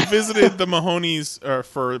cried. when we visited the Mahoney's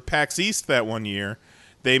for PAX East that one year.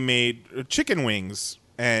 They made chicken wings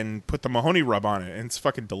and put the Mahoney rub on it, and it's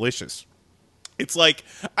fucking delicious. It's like,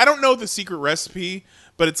 I don't know the secret recipe,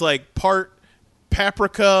 but it's like part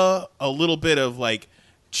paprika, a little bit of like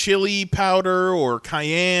chili powder or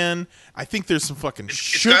cayenne. I think there's some fucking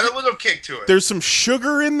sugar. It's got a little kick to it. There's some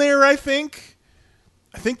sugar in there, I think.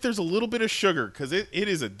 There's a little bit of sugar because it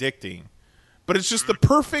is addicting. But it's just the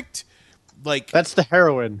perfect, like... That's the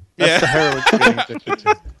heroin. That's the heroin you're getting addicted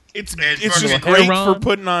to. It's fucking just great heroin. for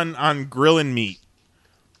putting on grilling meat.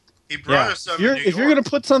 He brought Yeah. us some If you're going to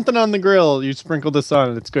put something on the grill, you sprinkle this on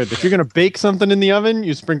and it's good. If you're going to bake something in the oven,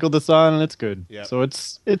 you sprinkle this on and it's good. Yep. So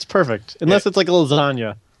it's perfect. Unless it's like a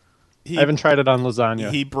lasagna. I haven't tried it on lasagna.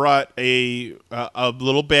 He brought a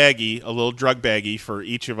little baggie, a little drug baggie for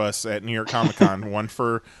each of us at New York Comic Con. One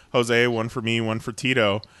for Jose, one for me, one for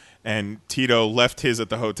Tito. And Tito left his at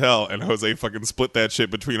the hotel, and Jose fucking split that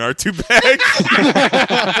shit between our 2 bags.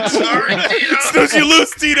 Sorry, Tito. Don't you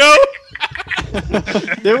lose, Tito?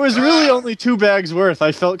 There was really only 2 bags worth.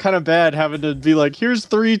 I felt kind of bad having to be like, here's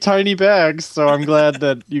 3 tiny bags. So I'm glad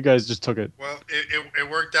that you guys just took it. Well, it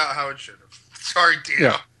worked out how it should have. Sorry, Tito.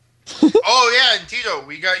 Yeah. Oh, yeah, and Tito,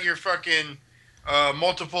 we got your fucking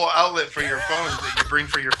multiple outlet for your phones that you bring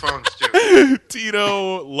for your phones, too.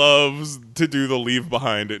 Tito loves to do the leave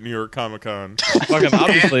behind at New York Comic Con. Fucking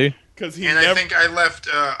obviously. I think I left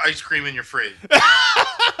ice cream in your fridge.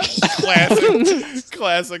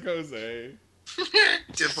 Classic Jose.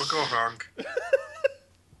 Typical hunk.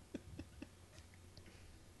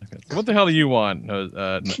 What the hell do you want,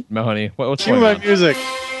 Mahoney? What's Cue going my on? music.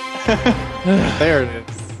 There it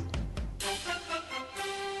is.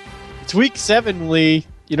 It's week 7, Lee.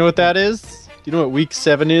 You know what that is? Do you know what week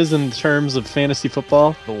 7 is in terms of fantasy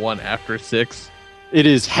football? The one after 6. It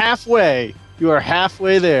is halfway. You are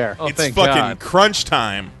halfway there. Oh, It's thank fucking God. crunch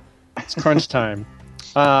time. It's crunch time.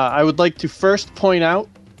 I would like to first point out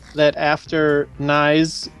that after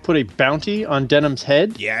Nyes put a bounty on Denham's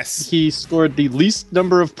head, Yes. he scored the least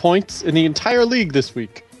number of points in the entire league this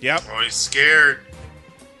week. Yep. Oh, he's scared.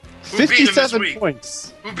 Who beat him this 57 week?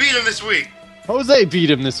 points. Who beat him this week? Jose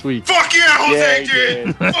beat him this week. Fuck yeah, Jose Yeah, he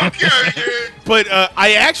did. Fuck yeah, he did. But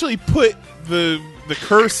I actually put the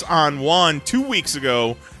curse on Juan 2 weeks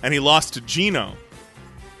ago, and he lost to Gino.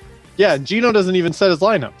 Yeah, Gino doesn't even set his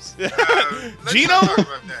lineups. Let's Gino? not talk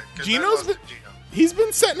about that, 'cause I Gino's lost been- to Gino. He's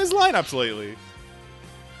been setting his lineups lately.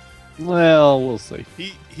 Well, we'll see.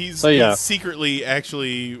 He's yeah. secretly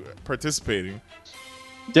actually participating.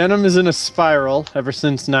 Denham is in a spiral ever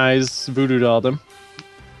since Nyes voodoo dolled him.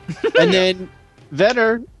 And then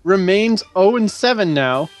Vetter remains 0-7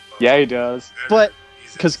 now, Yeah, he does. but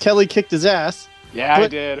He's because Kelly kicked his ass. Yeah, I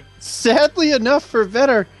But- did. Sadly enough for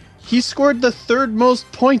Vetter, he scored the third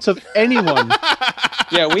most points of anyone.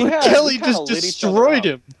 Yeah, we had Kelly we kinda just lit each destroyed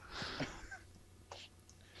other up. him.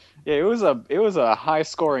 Yeah, it was a high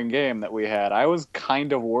scoring game that we had. I was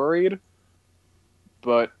kind of worried,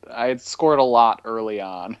 but I had scored a lot early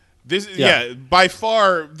on. Yeah, by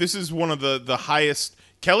far, this is one of the highest.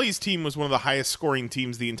 Kelly's team was one of the highest scoring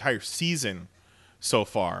teams the entire season so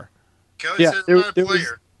far. Kelly Yeah, says there- I'm not a there was-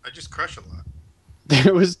 player. I just crush a lot.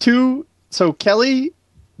 There was two. So Kelly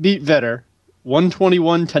beat Vetter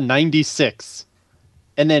 121 to 96.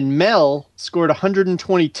 And then Mel scored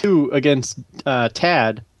 122 against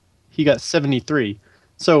Tad. He got 73.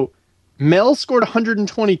 So Mel scored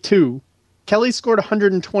 122, Kelly scored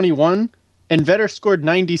 121, and Vetter scored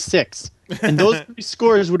 96. And those three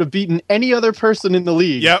scores would have beaten any other person in the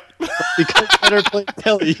league. Yep. Because Vetter played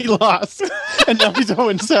Kelly, he lost. And now he's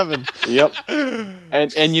 0-7. Yep.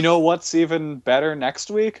 And you know what's even better next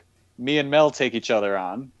week? Me and Mel take each other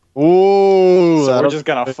on. Ooh. So we're just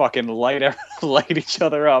gonna fucking light each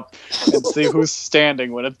other up and see who's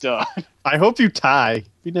standing when it's done. I hope you tie.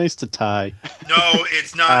 Be nice to tie. No,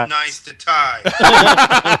 it's not nice to tie.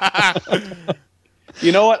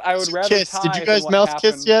 You know what? I would rather Kiss. tie Did you than guys what mouth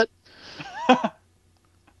happened. kiss yet?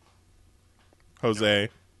 Jose.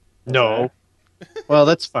 No. Well,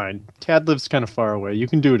 that's fine. Tad lives kind of far away. You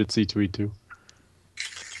can do it at C2E2.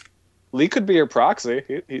 Lee could be your proxy.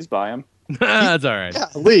 He's by him. That's all right. Yeah,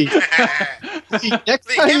 Lee. Next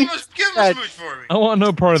Lee, time give you him a smooch for me. I want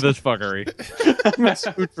no part of this fuckery.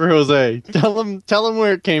 food for Jose. Tell him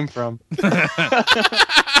where it came from.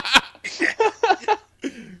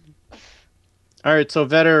 All right, so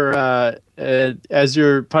Vetter, as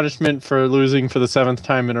your punishment for losing for the 7th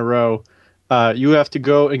time in a row, you have to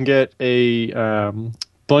go and get a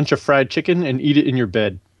bunch of fried chicken and eat it in your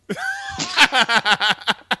bed.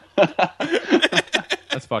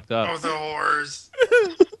 That's fucked up. Oh, the whores.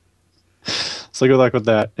 So good luck with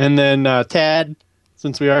that. And then Tad,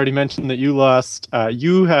 since we already mentioned that you lost,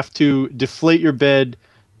 you have to deflate your bed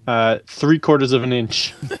 3/4 of an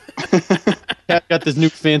inch. Tad got this new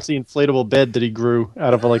fancy inflatable bed that he grew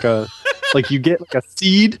out of like you get like a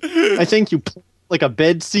seed. I think you plant like a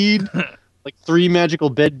bed seed, like 3 magical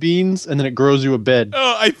bed beans, and then it grows you a bed.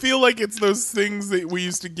 Oh, I feel like it's those things that we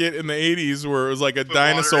used to get in the 80s where it was like a Put water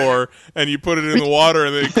in dinosaur and you put it in the water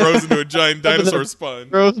and then it grows into a giant dinosaur sponge.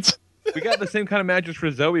 Grows. We got the same kind of mattress for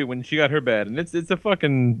Zoe when she got her bed, and it's a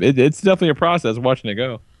fucking it's definitely a process watching it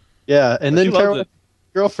go. Yeah, and But then she loves Carol it.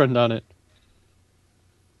 girlfriend on it.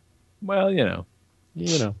 Well, you know.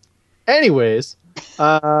 Anyways,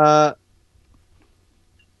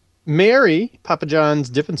 Mary, Papa John's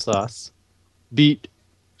Dippin' Sauce, beat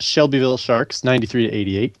Shelbyville Sharks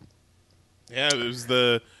 93-88. Yeah, it was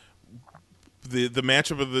the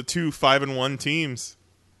matchup of the two 5-1 teams.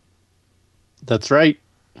 That's right.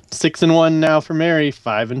 6-1 now for Mary,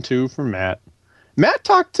 5-2 for Matt. Matt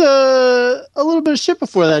talked a little bit of shit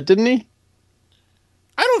before that, didn't he?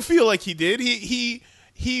 I don't feel like he did. He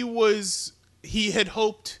had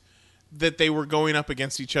hoped that they were going up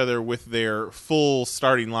against each other with their full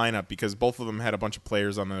starting lineup because both of them had a bunch of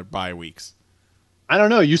players on their bye weeks. I don't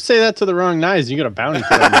know. You say that to the wrong guys, you get a bounty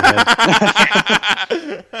put on your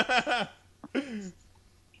head.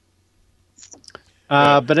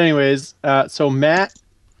 But anyways, so Matt,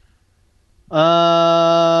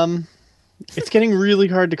 it's getting really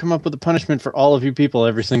hard to come up with a punishment for all of you people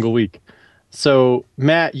every single week. So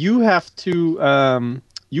Matt, you have to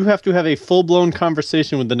you have to have a full-blown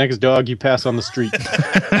conversation with the next dog you pass on the street.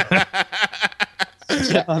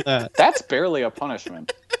 On that. That's barely a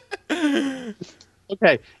punishment.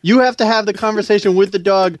 Okay, you have to have the conversation with the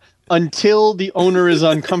dog until the owner is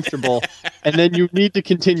uncomfortable, and then you need to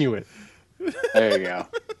continue it. There you go.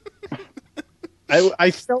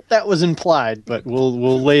 I felt that was implied, but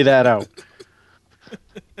we'll lay that out.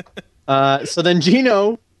 So then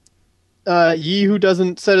Gino, Yi, who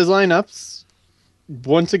doesn't set his lineups,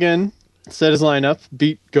 once again set his lineup,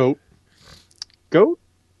 beat Goat. Goat?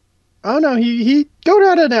 Oh no, he Goat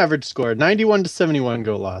had an average score, 91 to 71.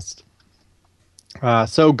 Goat lost.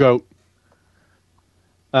 So Goat.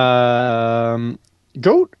 Goat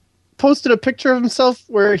posted a picture of himself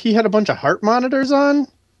where he had a bunch of heart monitors on.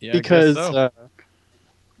 Yeah, because I guess so.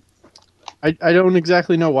 I don't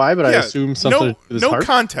exactly know why, but I assume something to do with his heart. No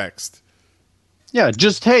context. Yeah,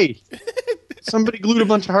 just hey, somebody glued a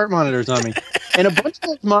bunch of heart monitors on me, and a bunch of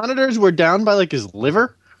those monitors were down by like his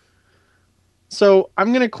liver. So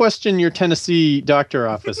I'm gonna question your Tennessee doctor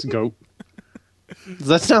office, Goat.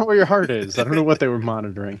 That's not where your heart is. I don't know what they were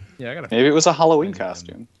monitoring. Yeah, I gotta. Maybe it was a Halloween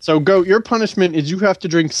costume. So Goat, your punishment is you have to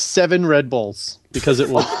drink 7 Red Bulls because it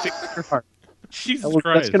will fix your heart. Jesus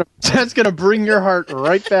Christ. That's gonna bring your heart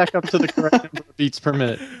right back up to the correct number of beats per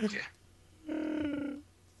minute.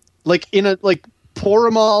 Like pour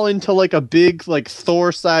them all into like a big like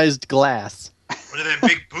Thor-sized glass. What are them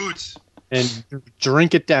big boots? And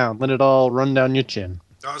drink it down. Let it all run down your chin.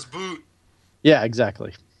 Das Boot. Yeah,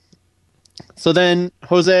 exactly. So then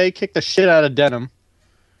Jose kicked the shit out of Denim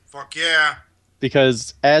Fuck yeah.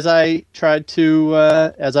 because as I tried to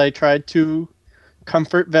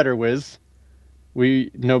comfort Vetter with,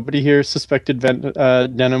 nobody here suspected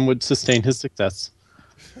Denim would sustain his success.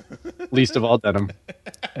 Least of all Denim.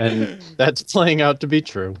 And that's playing out to be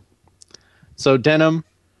true. So Denim,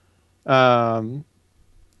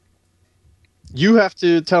 you have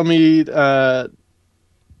to tell me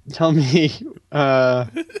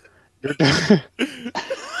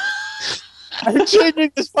I'm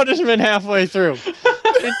changing this punishment halfway through.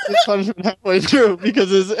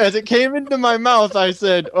 Because as it came into my mouth, I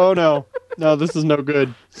said, "Oh no, this is no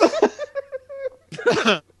good."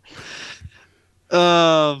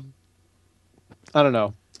 I don't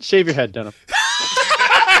know. Shave your head, Denim.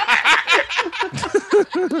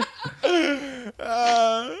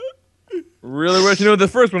 Really wish you knew what the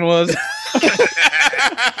first one was.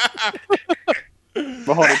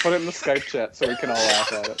 Mahoney, put it in the Skype chat so we can all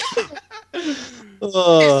laugh at it. He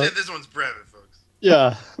said this one's private, folks.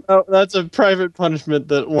 Yeah, that's a private punishment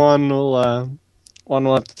that Juan will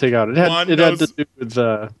have to take out. It had to do with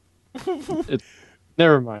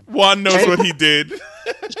never mind. Juan knows what he did.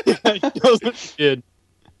 Yeah, he knows what he did.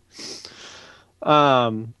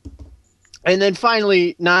 And then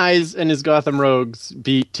finally, Nyes and his Gotham Rogues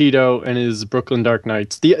beat Tito and his Brooklyn Dark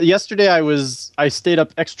Knights. Yesterday, I stayed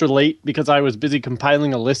up extra late because I was busy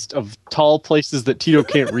compiling a list of tall places that Tito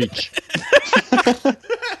can't reach.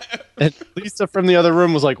 And Lisa from the other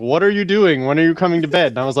room was like, "What are you doing? When are you coming to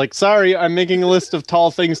bed?" And I was like, "Sorry, I'm making a list of tall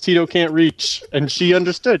things Tito can't reach." And she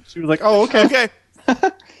understood. She was like, "Oh, okay. Okay.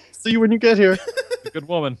 See you when you get here." Good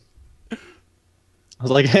woman. I was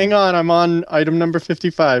like, "Hang on, I'm on item number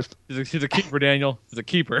 55." She's a keeper, Daniel. She's a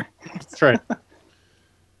keeper. That's right.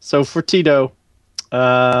 So for Tito,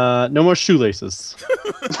 no more shoelaces.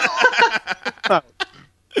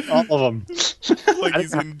 All of them. Like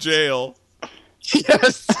he's in jail.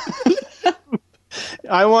 Yes.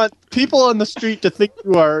 I want people on the street to think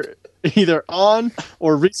you are either on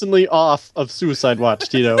or recently off of Suicide Watch,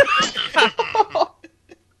 Tito.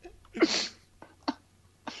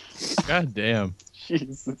 God damn.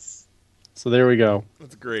 Jesus. So there we go.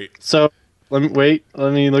 That's great. So let me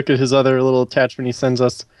look at his other little attachment he sends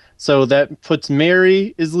us. So that puts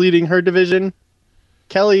Mary is leading her division.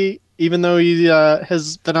 Kelly, even though he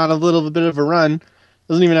has been on a little bit of a run,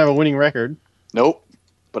 doesn't even have a winning record. Nope.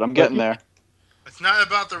 But I'm getting there. It's not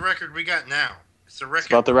about the record we got now. It's the record. It's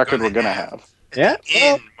about the record we're gonna have. Yeah.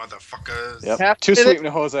 In, motherfuckers. Yep. Too sweet,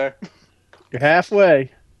 Jose. You're halfway.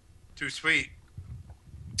 Too sweet.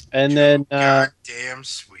 And then goddamn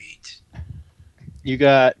sweet. You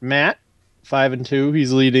got Matt, 5-2.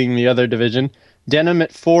 He's leading the other division. Denim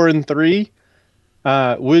at 4-3.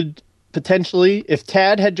 Would potentially, if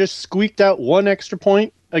Tad had just squeaked out one extra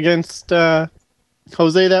point against Jose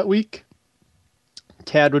that week,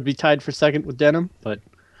 Tad would be tied for second with Denim. But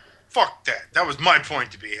fuck that. That was my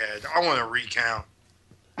point to be had. I want to recount.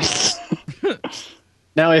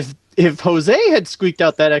 Now, if Jose had squeaked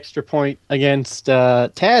out that extra point against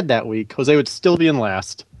Tad that week, Jose would still be in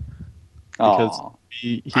last. Because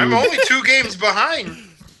I'm only 2 games behind.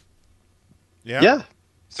 Yeah.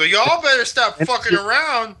 So y'all better stop fucking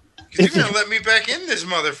around, because you're gonna let me back in this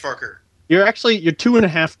motherfucker. You're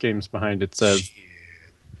 2.5 games behind. It says.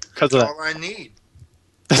 That's all I need.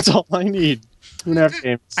 That's all I need. 2.5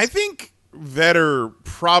 games. I think Vetter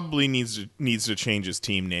probably needs to change his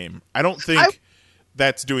team name. I don't think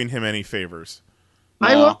that's doing him any favors. No.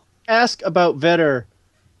 I will ask about Vetter.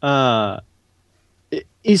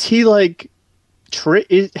 Is he like?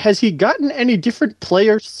 Has he gotten any different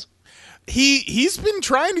players? He's been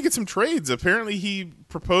trying to get some trades. Apparently, he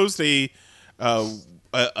proposed a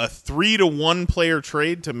 3-to-1 player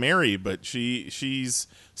trade to Mary, but she's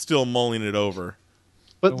still mulling it over.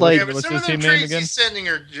 But like, yeah, but some of them trades he's sending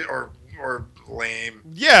are lame.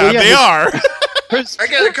 Yeah, they are. I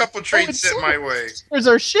got a couple trades sent my way. Spurs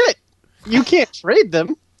are shit. You can't trade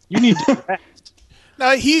them. You need to draft.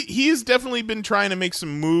 Now he has definitely been trying to make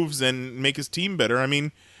some moves and make his team better. I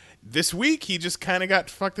mean, this week he just kind of got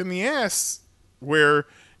fucked in the ass, where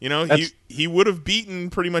he would have beaten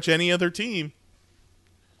pretty much any other team.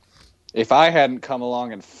 If I hadn't come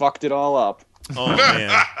along and fucked it all up. Oh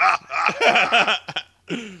man.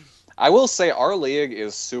 I will say our league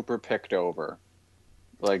is super picked over.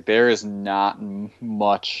 Like, there is not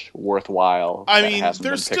much worthwhile. I mean,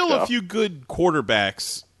 there's still a few good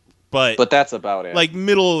quarterbacks, but that's about it. Like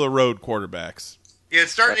middle of the road quarterbacks. Yeah,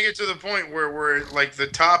 it's starting to get to the point where we're like the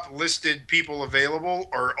top listed people available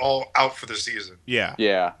are all out for the season. Yeah.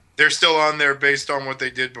 Yeah. They're still on there based on what they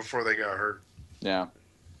did before they got hurt. Yeah.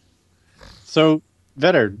 So,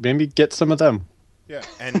 Vetter, maybe get some of them. Yeah,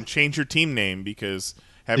 and change your team name, because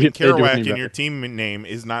having Kerouac in your team name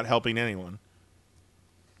is not helping anyone.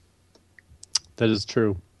 That is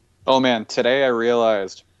true. Oh man, today I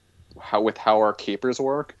realized how our keepers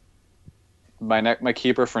work. My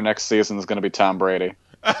keeper for next season is going to be Tom Brady.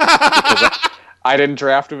 I didn't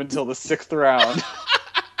draft him until the 6th round.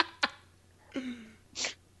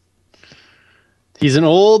 He's an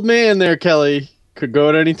old man there, Kelly. Could go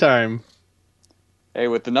at any time. Hey,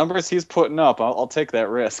 with the numbers he's putting up, I'll take that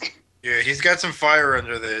risk. Yeah, he's got some fire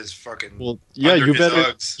under his fucking. Well, yeah,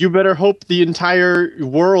 you better hope the entire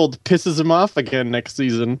world pisses him off again next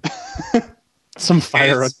season. Some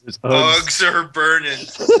fire under his Uggs are burning.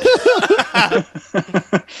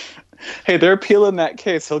 Hey, they're appealing that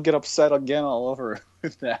case. He'll get upset again all over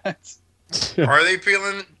with that. Are they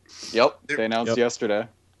appealing? Yep, they announced yesterday.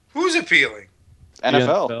 Who's appealing?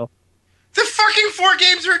 NFL. The fucking 4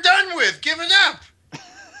 games are done with. Give it up.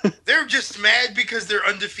 They're just mad because they're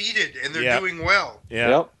undefeated and they're doing well. Yeah.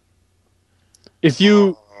 Yep. If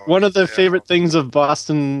you, one of the favorite things of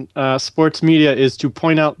Boston sports media is to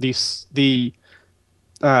point out the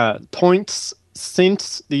points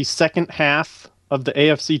since the second half of the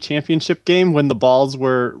AFC Championship game, when the balls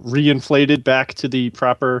were reinflated back to the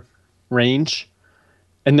proper range,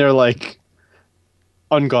 and they're like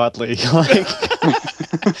ungodly. Like,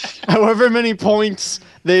 however many points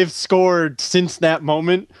they've scored since that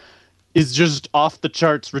moment is just off the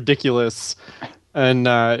charts ridiculous. And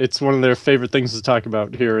it's one of their favorite things to talk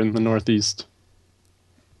about here in the Northeast.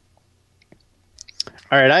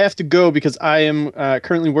 All right, I have to go because I am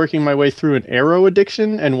currently working my way through an Arrow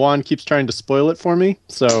addiction, and Juan keeps trying to spoil it for me.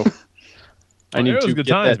 So I need to good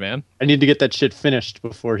times, man. I need to get that shit finished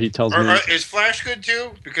before he tells me. Is Flash good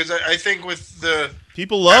too? Because I think with the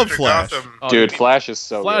people love Flash. Gotham, dude, Flash is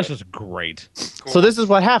so Flash good. is great. Cool. So this is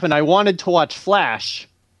what happened. I wanted to watch Flash,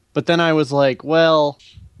 but then I was like, well,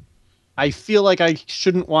 I feel like I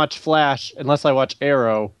shouldn't watch Flash unless I watch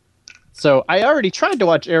Arrow. So I already tried to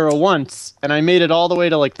watch Arrow once, and I made it all the way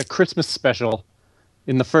to like the Christmas special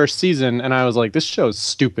in the first season, and I was like, this show's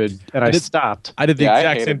stupid, and I stopped. I did the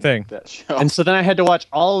exact same thing. And so then I had to watch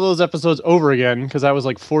all of those episodes over again, because I was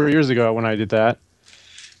like 4 years ago when I did that.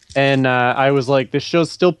 And I was like, this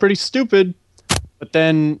show's still pretty stupid, but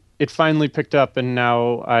then it finally picked up, and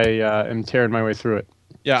now I am tearing my way through it.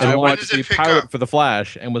 Yeah, I watched the pilot for The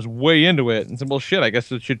Flash and was way into it, and said, well, shit, I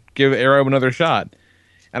guess it should give Arrow another shot.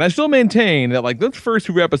 And I still maintain that, like, those first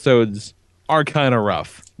 2 episodes are kind of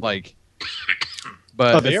rough. Like,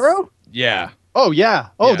 but of Arrow? Yeah. Oh, yeah.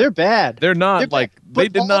 Oh, yeah. They're bad. They're not, like, they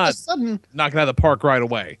did not sudden, knock it out of the park right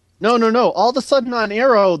away. No. All of a sudden on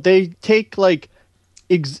Arrow, they take, like,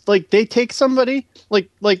 they take somebody, like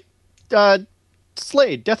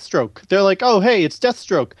Slade, Deathstroke. They're like, oh, hey, it's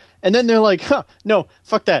Deathstroke. And then they're like, no,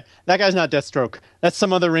 fuck that. That guy's not Deathstroke. That's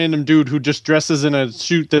some other random dude who just dresses in a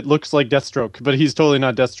suit that looks like Deathstroke, but he's totally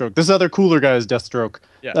not Deathstroke. This other cooler guy is Deathstroke.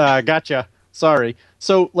 Yeah. Gotcha. Sorry.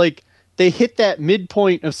 So, like, they hit that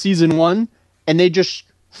midpoint of season 1, and they just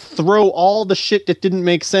throw all the shit that didn't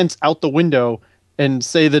make sense out the window, and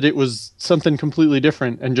say that it was something completely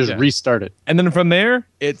different and just restart it. And then from there,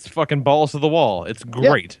 it's fucking balls to the wall. It's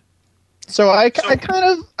great. So I kind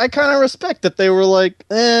of respect that they were like,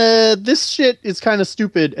 this shit is kind of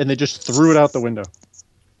stupid, and they just threw it out the window.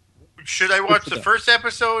 Should I watch the first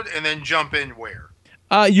episode and then jump in where?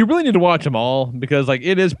 You really need to watch them all because like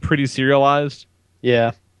it is pretty serialized.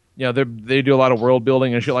 Yeah. You know, they do a lot of world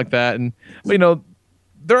building and shit like that, and you know,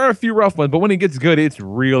 there are a few rough ones, but when it gets good, it's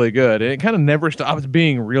really good, and it kind of never stops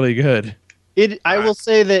being really good. I will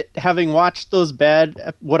say that having watched those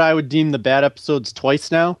what I would deem the bad episodes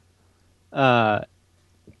twice now,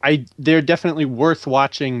 they're definitely worth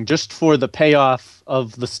watching just for the payoff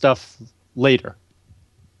of the stuff later.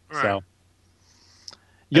 Right. So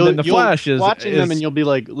the Flash is watching them, and you'll be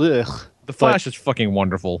like, ugh. The Flash is fucking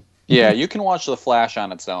wonderful. Yeah, you can watch The Flash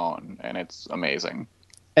on its own, and it's amazing.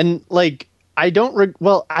 And like, I don't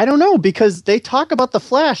know, because they talk about the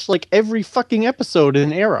Flash like every fucking episode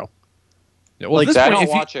in Arrow. Yeah, well, like,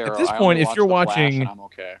 at this point, if you're watching,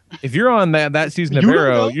 okay. If you're on that season of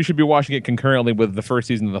Arrow, you should be watching it concurrently with the first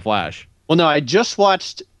season of The Flash. Well, no, I just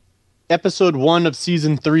watched episode 1 of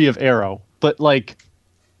season 3 of Arrow, but like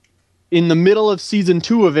in the middle of season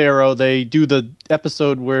 2 of Arrow, they do the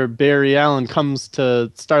episode where Barry Allen comes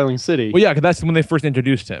to Starling City. Well, yeah, because that's when they first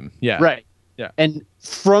introduced him. Yeah, right. Yeah, and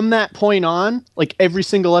from that point on, like every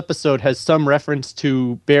single episode has some reference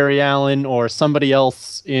to Barry Allen or somebody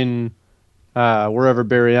else in wherever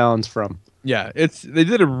Barry Allen's from. Yeah, they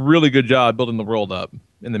did a really good job building the world up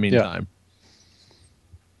in the meantime. Yeah.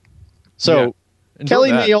 So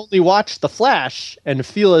Kelly may only watch The Flash and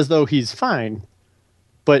feel as though he's fine,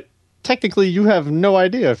 but technically you have no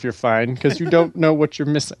idea if you're fine because you don't know what you're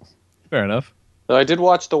missing. Fair enough. So I did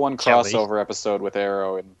watch the one crossover episode with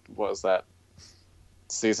Arrow, and what was that?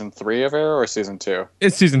 Season 3 of Arrow or season 2?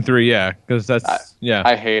 It's season 3, yeah, because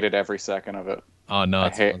I hated every second of it. Oh no,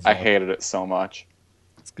 I hated it so much.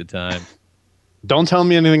 It's a good time. Don't tell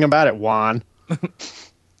me anything about it, Juan.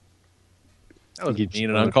 That was mean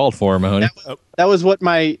and uncalled for, Mahoney. That was what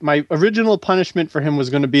my original punishment for him was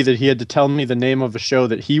going to be, that he had to tell me the name of a show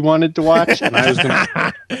that he wanted to watch, and I was going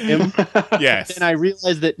to him. Yes. And I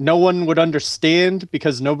realized that no one would understand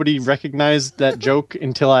because nobody recognized that joke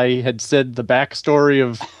until I had said the backstory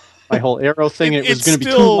of my whole Arrow thing. It was going to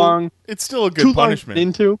be too long. It's still a good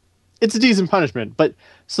punishment. It's a decent punishment, but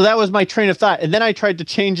so that was my train of thought, and then I tried to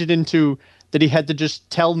change it into that he had to just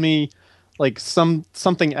tell me like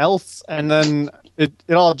something else, and then it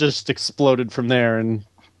all just exploded from there. And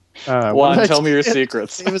Juan, tell me your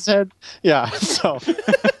secrets. Save his head. Yeah, so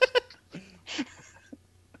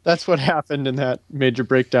that's what happened in that major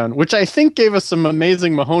breakdown, which I think gave us some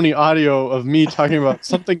amazing Mahoney audio of me talking about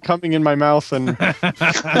something coming in my mouth and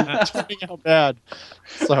turning out bad.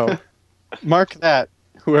 So mark that,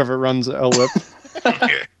 whoever runs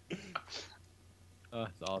LWIP.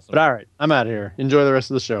 That's awesome. But all right, I'm out of here. Enjoy the rest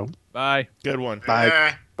of the show. Bye. Good one.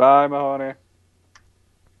 Bye. Bye, Mahoney.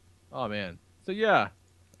 Oh man. So yeah,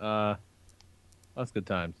 that's good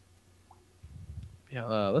times. Yeah,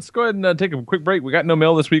 let's go ahead and take a quick break. We got no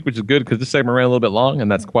mail this week, which is good because this segment ran a little bit long, and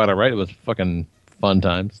that's quite all right. It was fucking fun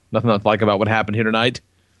times. Nothing to like about what happened here tonight.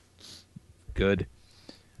 Good.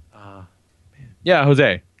 Yeah,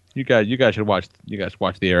 Jose, you guys should watch. You guys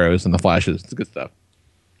watch the Arrows and the Flashes. It's good stuff.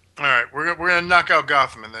 All right, we're gonna knock out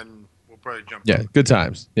Gotham, and then we'll probably jump. Yeah, good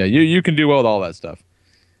times. Yeah, you can do well with all that stuff.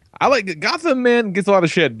 I like Gotham, man, gets a lot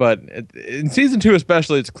of shit, but in season 2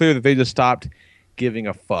 especially, it's clear that they just stopped giving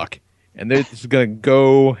a fuck, and they're just gonna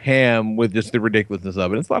go ham with just the ridiculousness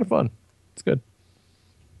of it. It's a lot of fun. It's good.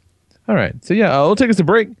 All right, so yeah, we'll take us a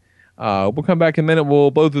break. We'll come back in a minute.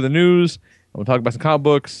 We'll blow through the news. And we'll talk about some comic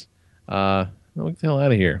books. We'll get the hell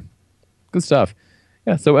out of here. Good stuff.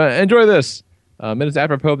 Yeah, so enjoy this. Minutes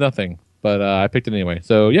apropos of nothing, but I picked it anyway.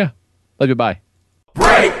 So yeah, love you. Bye.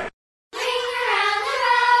 Break.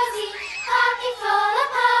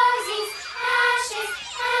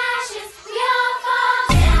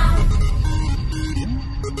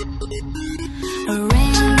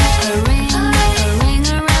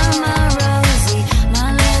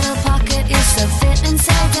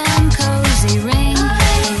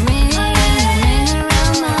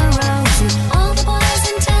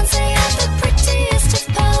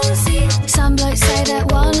 Say that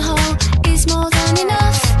one hole is more than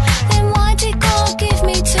enough.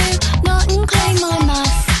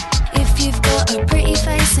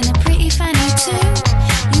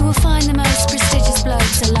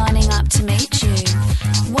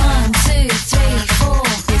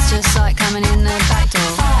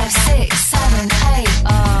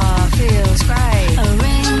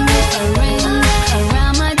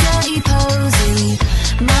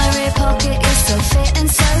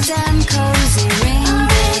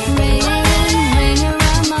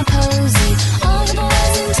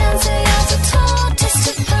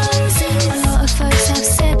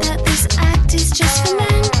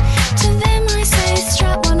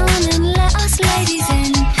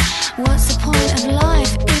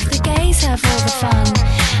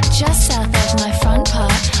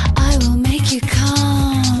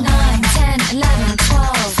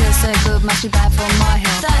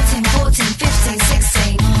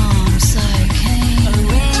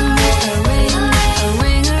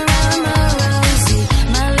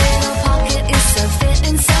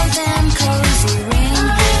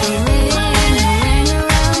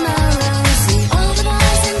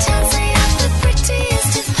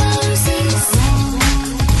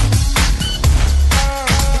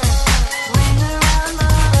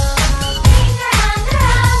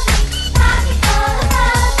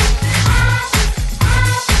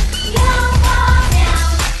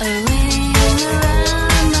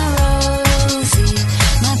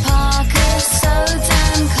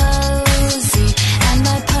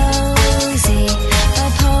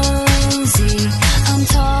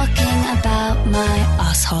 my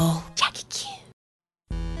asshole. Jackie Q.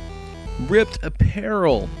 Ripped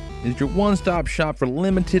Apparel is your one-stop shop for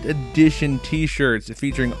limited edition t-shirts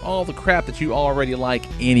featuring all the crap that you already like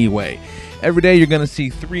anyway. Every day you're going to see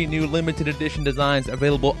 3 new limited edition designs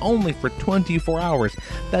available only for 24 hours.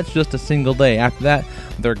 That's just a single day. After that,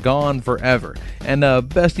 they're gone forever. And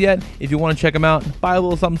best yet, if you want to check them out, buy a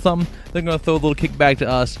little something, they're going to throw a little kickback to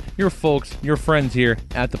us, your folks, your friends here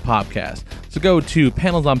at the Popcast. So go to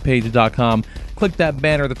panelsonpages.com, click that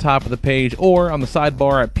banner at the top of the page, or on the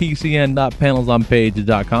sidebar at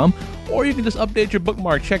pcn.panelsonpages.com, or you can just update your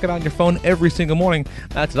bookmark, check it out on your phone every single morning.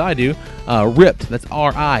 That's what I do. Ripped, that's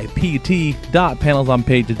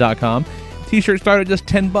RIPT.panelsonpages.com. T-shirts start at just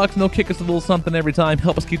 $10, and they'll kick us a little something every time.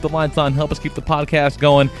 Help us keep the lights on, help us keep the podcast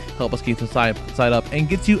going, help us keep the site up, and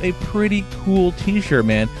gets you a pretty cool T-shirt,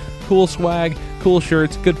 man. Cool swag, cool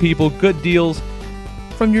shirts, good people, good deals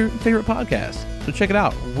from your favorite podcast. So check it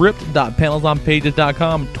out,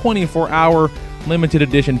 ripped.panelsonpages.com, 24-hour limited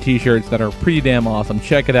edition T-shirts that are pretty damn awesome.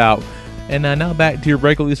 Check it out. And now back to your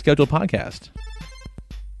regularly scheduled podcast.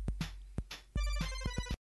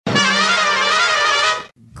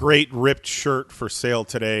 Great ripped shirt for sale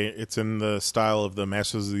today. It's in the style of the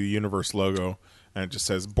Masters of the Universe logo, and it just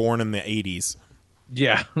says "Born in the '80s."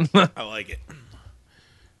 Yeah, I like it.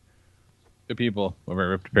 Good people over at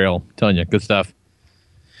Ripped Apparel. I'm telling you, good stuff.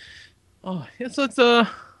 Oh, yeah, so it's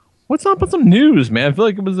what's up with some news, man? I feel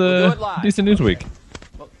like it was a decent news week.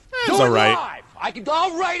 It's all right.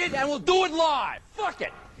 I'll write it and we'll do it live. Fuck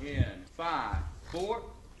it. In 5, 4,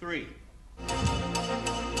 3.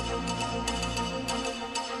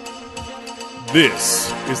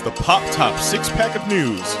 This is the Pop Top 6-pack of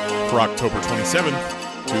news for October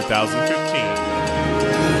 27th,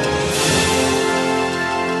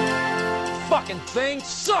 2015. Fucking thing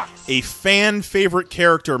sucks. A fan favorite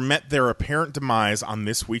character met their apparent demise on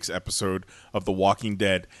this week's episode of The Walking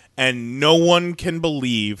Dead, and no one can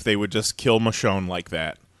believe they would just kill Michonne like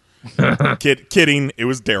that. Kidding, it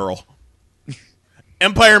was Daryl.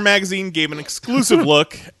 Empire Magazine gave an exclusive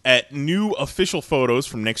look at new official photos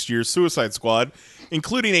from next year's Suicide Squad,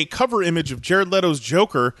 including a cover image of Jared Leto's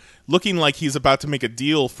Joker looking like he's about to make a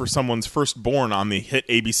deal for someone's firstborn on the hit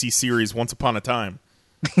ABC series Once Upon a Time.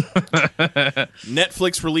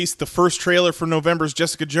 Netflix released the first trailer for November's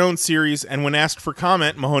Jessica Jones series, and when asked for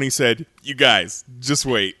comment, Mahoney said, "You guys, just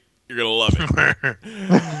wait. You're going to love it."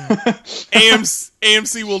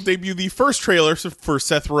 AMC will debut the first trailer for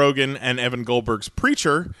Seth Rogen and Evan Goldberg's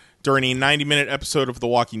Preacher during a 90-minute episode of The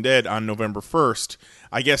Walking Dead on November 1st.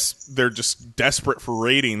 I guess they're just desperate for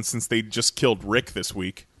ratings since they just killed Rick this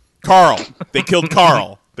week. Carl. They killed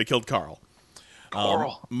Carl.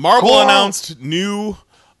 Marvel announced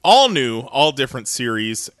all different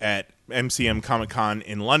series at MCM Comic-Con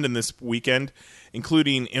in London this weekend,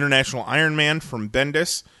 including International Iron Man from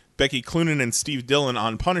Bendis, Becky Cloonan and Steve Dillon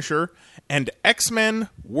on Punisher, and X-Men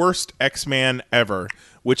Worst X-Man Ever,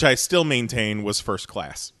 which I still maintain was first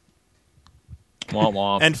class. Womp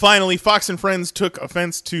womp. And finally, Fox and Friends took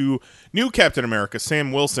offense to new Captain America,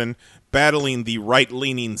 Sam Wilson, battling the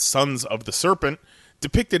right-leaning Sons of the Serpent,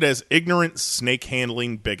 depicted as ignorant,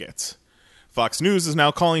 snake-handling bigots. Fox News is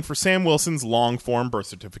now calling for Sam Wilson's long-form birth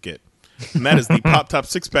certificate. And that is the Pop Top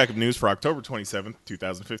 6-pack of news for October 27th,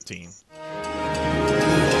 2015.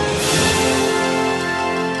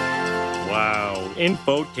 Wow.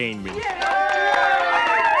 Infotainment.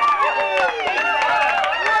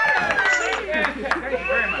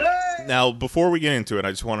 Now, before we get into it,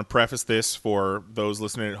 I just want to preface this for those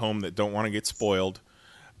listening at home that don't want to get spoiled.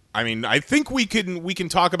 I mean, I think we can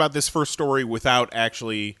talk about this first story without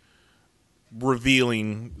actually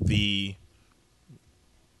revealing the...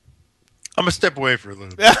 I'm going to step away for a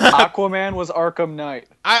little bit. Aquaman was Arkham Knight.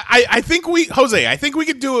 I think we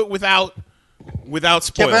could do it without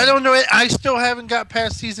spoiling. Yeah, but I don't know. I still haven't got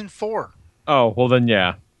past season 4. Oh, well then,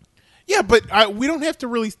 yeah. Yeah, but we don't have to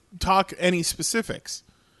really talk any specifics.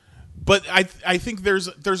 But I think there's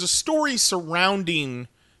a story surrounding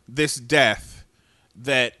this death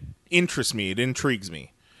that interests me. It intrigues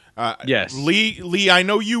me. Yes. Lee, I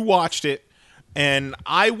know you watched it, and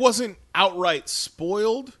I wasn't outright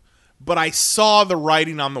spoiled, but I saw the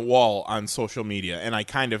writing on the wall on social media, and I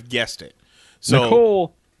kind of guessed it. So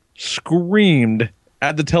Nicole screamed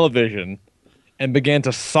at the television and began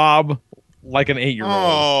to sob like an 8-year-old.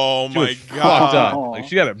 Oh she my god! Like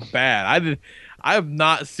she got it bad. I have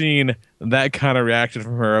not seen that kind of reaction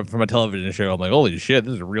from her from a television show. I'm like, holy shit,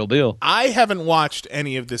 this is a real deal. I haven't watched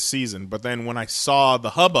any of this season, but then when I saw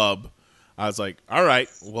the hubbub, I was like, all right,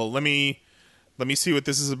 well, let me see what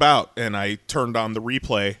this is about. And I turned on the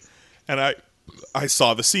replay, and I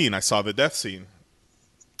saw the scene. I saw the death scene.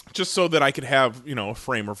 just so that I could have, a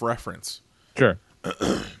frame of reference. Sure.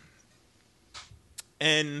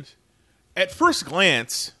 And at first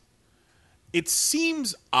glance, it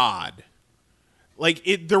seems odd. Like,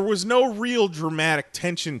 there was no real dramatic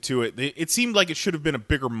tension to it. It seemed like it should have been a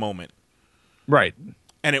bigger moment. Right.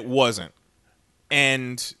 And it wasn't.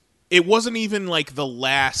 And it wasn't even like the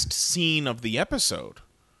last scene of the episode.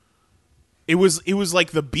 It was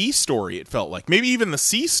like the B story, it felt like. Maybe even the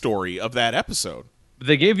C story of that episode.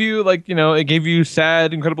 They gave you, it gave you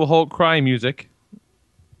sad Incredible Hulk cry music.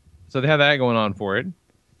 So they had that going on for it.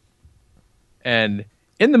 And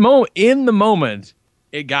in the moment,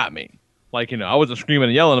 it got me. I wasn't screaming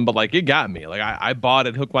and yelling, but it got me. I bought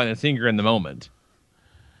it hook, line, and sinker in the moment.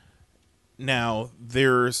 Now,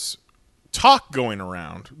 there's talk going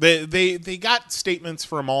around. They got statements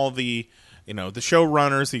from all the the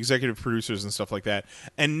showrunners, the executive producers, and stuff like that,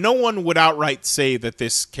 and no one would outright say that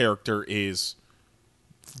this character is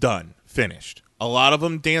done, finished. A lot of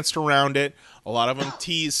them danced around it. A lot of them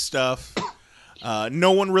teased stuff.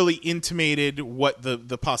 No one really intimated what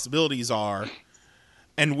the possibilities are,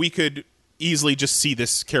 and we could easily just see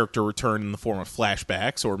this character return in the form of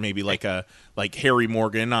flashbacks, or maybe like Harry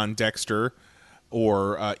Morgan on Dexter,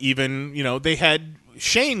 or even they had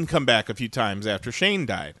Shane come back a few times after Shane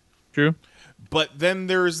died. True. But then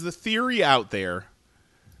there's the theory out there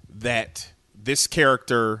that this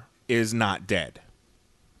character is not dead.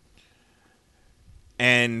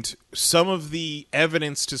 And some of the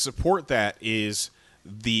evidence to support that is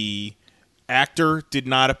the actor did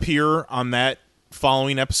not appear on that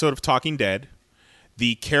following episode of Talking Dead.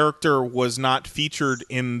 The character was not featured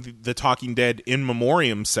in the Talking Dead In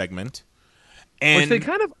Memoriam segment. And which they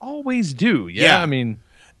kind of always do. Yeah. I mean,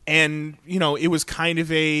 and it was kind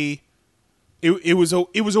of it was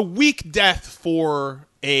a weak death for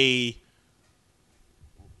a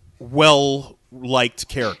well-liked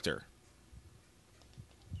character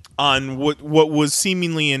on what was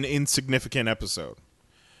seemingly an insignificant episode.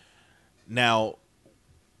 Now,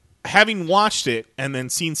 having watched it and then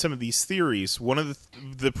seen some of these theories, one of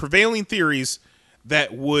the prevailing theories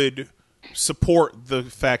that would support the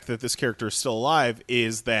fact that this character is still alive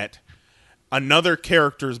is that another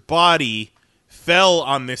character's body fell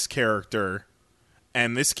on this character,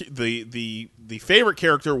 and the favorite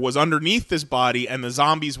character was underneath this body, and the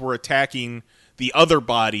zombies were attacking the other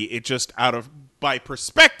body. It just by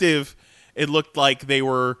perspective, it looked like they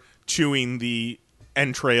were chewing the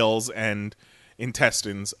entrails and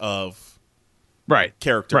intestines of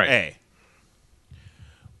character A,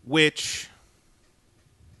 which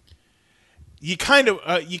you kind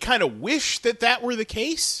of wish that were the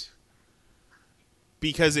case,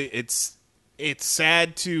 because it's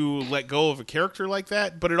sad to let go of a character like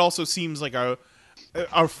that, but it also seems like a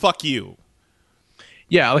fuck you.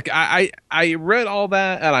 Yeah, I read all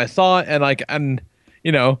that and I saw it and I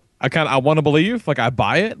want to believe, I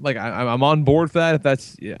buy it, I'm on board for that. If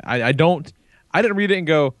that's I didn't read it and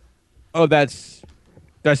go, oh, that's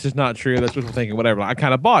just not true. That's what I'm thinking. Whatever. I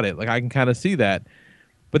kind of bought it. I can kind of see that.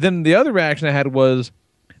 But then the other reaction I had was,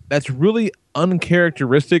 that's really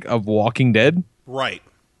uncharacteristic of Walking Dead. Right.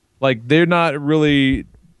 They're not really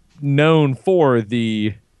known for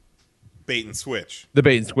the bait and switch. The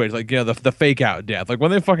bait and switch. The fake out death.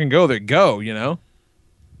 When they fucking go, they go,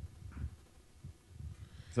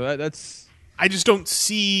 So that's... I just don't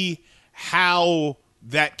see how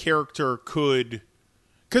that character could...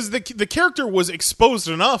 Because the character was exposed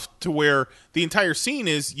enough to where the entire scene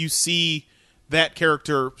is you see that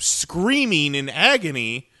character screaming in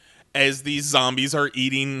agony as these zombies are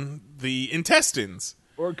eating the intestines.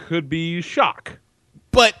 Or it could be shock.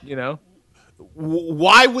 But,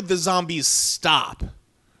 why would the zombies stop?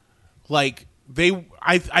 I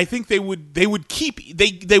think they would keep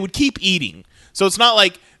eating. So it's not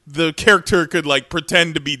like the character could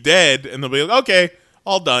pretend to be dead and they'll be like, okay,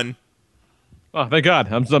 all done. Oh, thank God.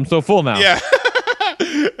 I'm so full now. Yeah.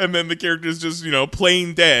 And then the character's just,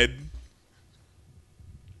 plain dead.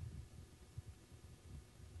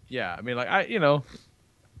 Yeah, I mean,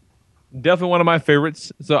 definitely one of my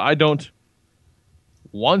favorites. So I don't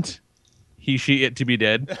want he, she, it to be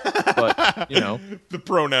dead, but the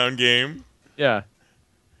pronoun game. Yeah,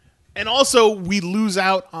 and also we lose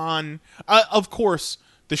out on. Of course,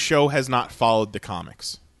 the show has not followed the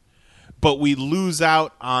comics, but we lose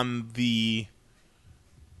out on the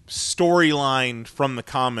storyline from the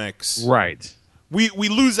comics. Right. We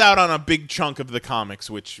lose out on a big chunk of the comics,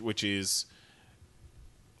 which is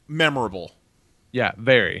memorable. Yeah,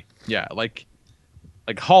 very. Yeah, like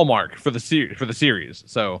Hallmark for the series.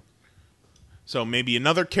 So maybe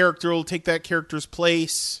another character will take that character's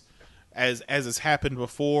place, as has happened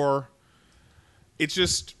before. It's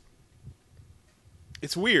just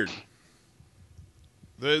It's weird.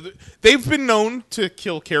 They've been known to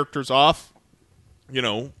kill characters off,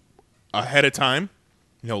 ahead of time.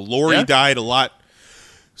 Lori died a lot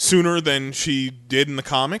sooner than she did in the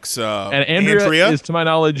comics. And Andrea is, to my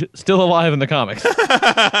knowledge, still alive in the comics.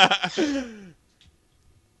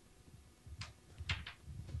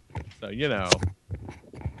 So,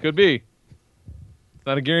 could be. It's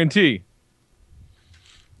not a guarantee.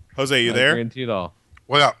 Jose, you Not there? A guarantee at all.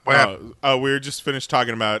 What up? What up? We were just finished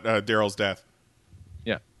talking about Daryl's death.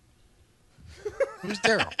 Yeah. Who's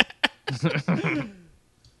Daryl?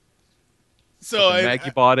 So Maggie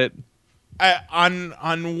bought it.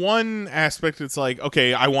 On one aspect, it's like,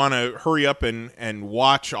 okay, I want to hurry up and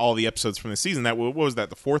watch all the episodes from the season. What was that?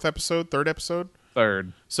 The third episode?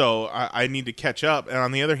 Third. So I need to catch up. And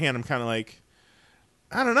on the other hand, I'm kind of like,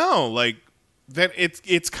 I don't know, like that.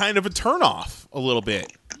 It's kind of a turnoff a little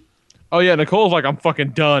bit. Oh yeah, Nicole's like, I'm fucking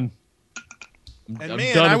done. And I'm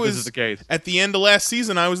man, done I if was this is the case. at the end of last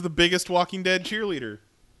season. I was the biggest Walking Dead cheerleader.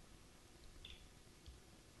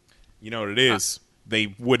 You know what it is?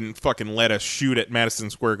 They wouldn't fucking let us shoot at Madison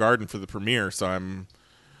Square Garden for the premiere, so I'm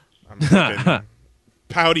fucking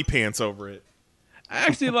pouty pants over it.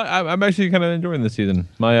 I'm actually kind of enjoying this season.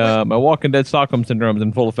 My Walking Dead Stockholm syndrome's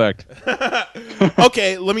in full effect.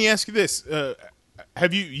 Okay, let me ask you this: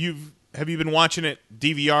 Have you been watching it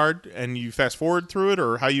DVR'd and you fast forward through it,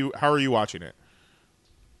 or how are you watching it?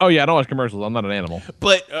 Oh yeah, I don't watch commercials. I'm not an animal.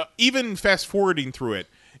 But even fast forwarding through it,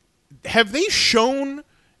 have they shown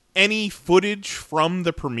any footage from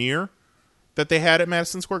the premiere that they had at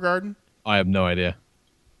Madison Square Garden? I have no idea.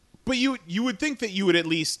 But you would think that you would at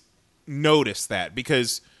least notice that,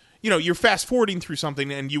 because you're fast forwarding through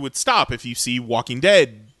something and you would stop if you see Walking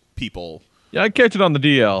Dead people. Yeah, I catch it on the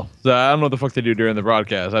DL. So I don't know what the fuck they do during the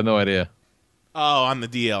broadcast. I have no idea. Oh, on the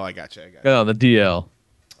DL, I gotcha. Yeah, on the DL.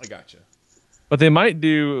 I gotcha. But they might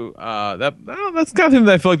do that. That's the kind of thing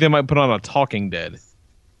that I feel like they might put on a Talking Dead.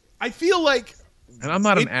 I feel like, and I'm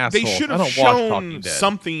not an asshole. They should have shown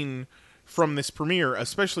something from this premiere,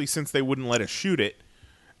 especially since they wouldn't let us shoot it,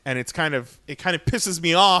 and it kind of pisses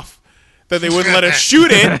me off that they wouldn't let us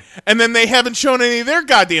shoot it, and then they haven't shown any of their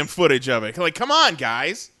goddamn footage of it. Like, come on,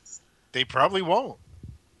 guys. They probably won't.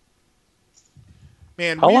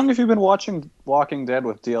 Man, how long have you been watching Walking Dead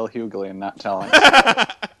with D.L. Hughley and not telling?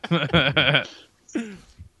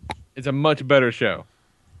 It's a much better show.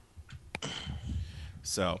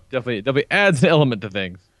 So definitely adds an element to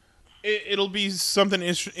things. It'll be something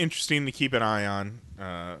interesting to keep an eye on.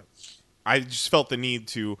 I just felt the need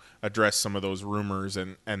to address some of those rumors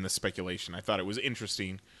and the speculation. I thought it was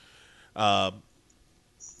interesting. Now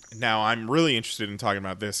I'm really interested in talking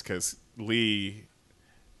about this because Lee's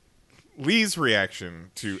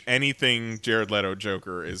reaction to anything Jared Leto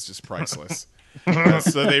Joker is just priceless.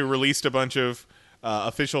 So they released a bunch of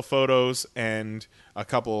official photos and a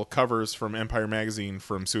couple covers from Empire Magazine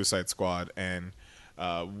from Suicide Squad, and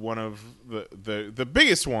one of the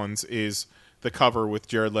biggest ones is the cover with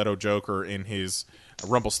Jared Leto Joker in his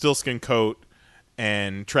Rumpelstiltskin coat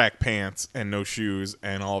and track pants and no shoes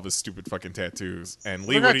and all of his stupid fucking tattoos. And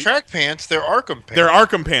Lee, they're not track pants, they're Arkham pants. They're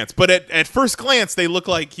Arkham pants, but at first glance they look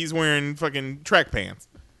like he's wearing fucking track pants.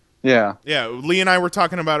 Yeah. Yeah, Lee and I were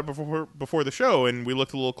talking about it before the show, and we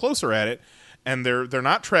looked a little closer at it, and they're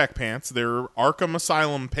not track pants, they're Arkham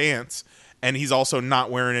Asylum pants, and he's also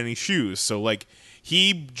not wearing any shoes. So like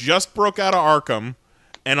he just broke out of Arkham,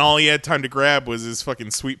 and all he had time to grab was his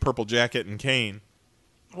fucking sweet purple jacket and cane.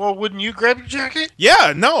 Well, wouldn't you grab your jacket?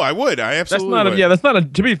 Yeah, no, I would. I absolutely would. That's not a.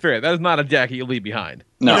 To be fair, that is not a jacket you leave behind.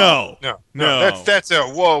 No. That's a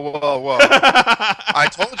whoa. I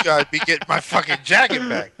told you I'd be getting my fucking jacket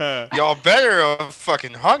back. Y'all better have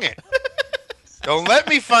fucking hung it. Don't let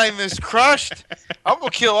me find this crushed. I'm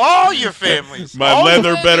gonna kill all your families. My all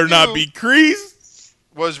leather better not be creased.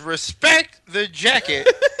 Was respect the jacket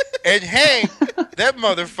and hang that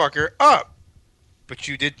motherfucker up, but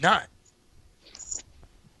you did not.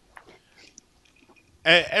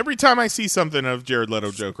 Every time I see something of Jared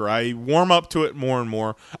Leto Joker, I warm up to it more and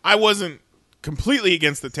more. I wasn't completely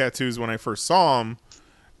against the tattoos when I first saw him.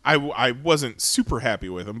 I wasn't super happy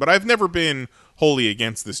with him, but I've never been wholly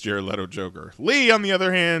against this Jared Leto Joker. Lee, on the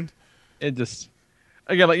other hand, it just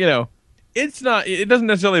again, like it's not. It doesn't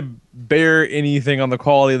necessarily bear anything on the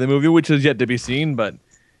quality of the movie, which is yet to be seen. But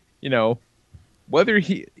whether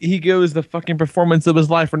he goes the fucking performance of his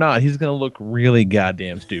life or not, he's gonna look really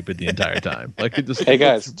goddamn stupid the entire time. Like it just. Hey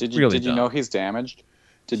guys, did you know he's damaged?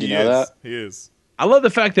 Did you know that? He is. I love the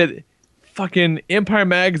fact that fucking Empire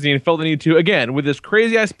Magazine felt the need to, again, with this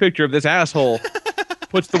crazy ass picture of this asshole,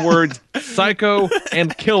 puts the words psycho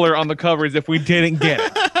and killer on the cover as if we didn't get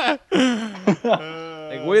it.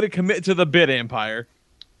 Way to commit to the bit, Empire.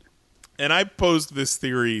 And I posed this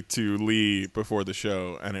theory to Lee before the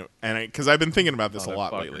show, and because I've been thinking about this a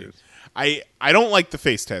lot lately. I don't like the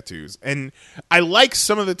face tattoos, and I like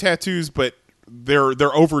some of the tattoos, but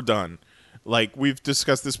they're overdone. Like we've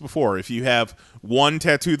discussed this before. If you have one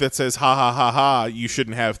tattoo that says ha ha ha ha, you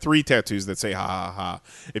shouldn't have 3 tattoos that say ha ha ha.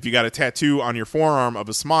 If you got a tattoo on your forearm of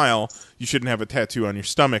a smile, you shouldn't have a tattoo on your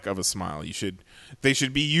stomach of a smile. They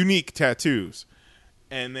should be unique tattoos.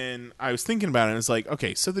 And then I was thinking about it, and it's like,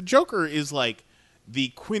 okay, so the Joker is like the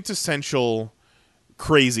quintessential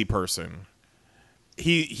crazy person.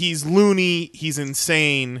 He's loony, he's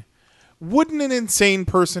insane. Wouldn't an insane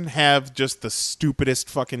person have just the stupidest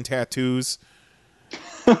fucking tattoos?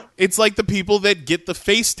 It's like the people that get the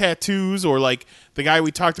face tattoos, or like the guy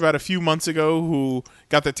we talked about a few months ago who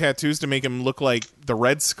got the tattoos to make him look like the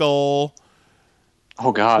Red Skull.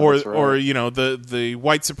 Oh God! Or that's right. or the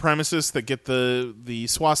white supremacists that get the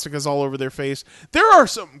swastikas all over their face. There are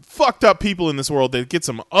some fucked up people in this world that get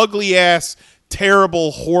some ugly ass,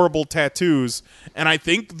 terrible, horrible tattoos, and I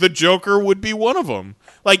think the Joker would be one of them.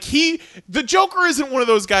 Like the Joker isn't one of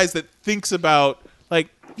those guys that thinks about like,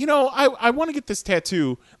 I want to get this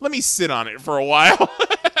tattoo. Let me sit on it for a while.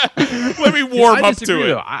 Let me warm up to it.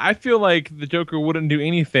 Though. I feel like the Joker wouldn't do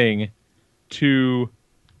anything to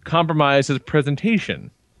compromise his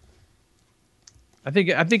presentation. I think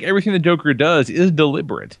everything the Joker does is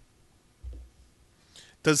deliberate.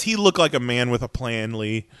 Does he look like a man with a plan,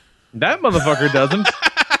 Lee? That motherfucker doesn't.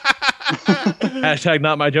 Hashtag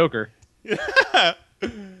not my Joker.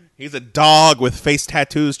 He's a dog with face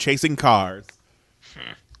tattoos chasing cars.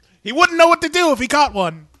 He wouldn't know what to do if he caught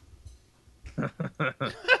one.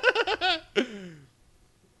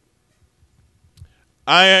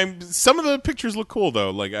 Some of the pictures look cool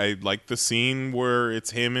though. Like I like the scene where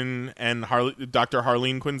it's him and Dr.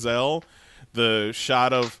 Harleen Quinzel. The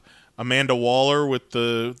shot of Amanda Waller with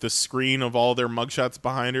the screen of all their mugshots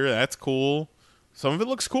behind her. That's cool. Some of it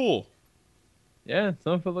looks cool. Yeah,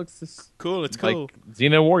 some of it looks just cool. It's like cool.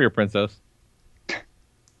 Xena Warrior Princess.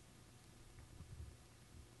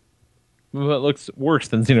 Some of it looks worse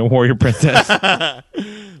than Xena Warrior Princess.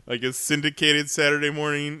 Like a syndicated Saturday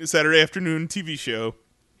afternoon TV show.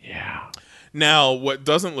 Yeah. Now, what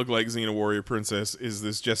doesn't look like Xena Warrior Princess is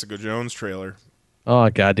this Jessica Jones trailer. Oh,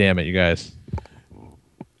 God damn it, you guys.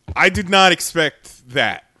 I did not expect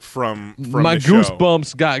that from my the show.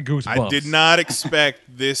 goosebumps got goosebumps. I did not expect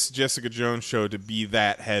this Jessica Jones show to be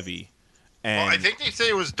that heavy. And I think they said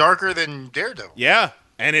it was darker than Daredevil. Yeah,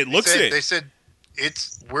 and it looks it. They said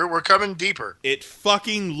we're coming deeper. It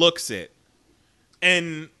fucking looks it.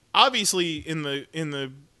 And obviously in the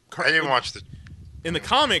I didn't watch in the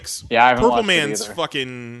comics, Yeah, I haven't Purple watched it Man's either.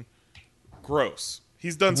 fucking gross.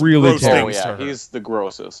 He's done some Really gross terrible. things to her. He's the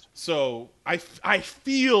grossest. So I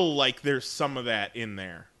feel like there's some of that in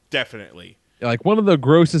there, definitely. Like one of the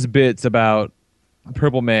grossest bits about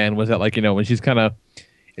Purple Man was that, like, when she's kind of,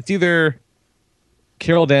 it's either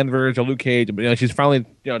Carol Danvers or Luke Cage, but she's finally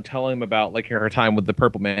telling him about like her time with the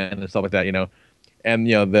Purple Man and stuff like that, and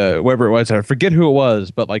the whoever it was, I forget who it was,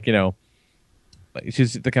 but like like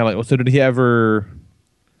she's the kind of like, well, so did he ever,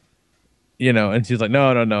 and she's like,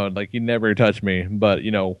 no, like he never touched me, but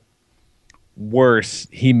worse,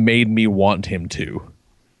 he made me want him to.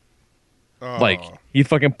 Oh. Like he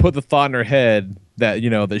fucking put the thought in her head that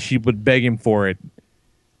that she would beg him for it,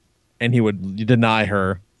 and he would deny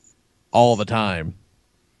her all the time,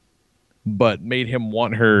 but made him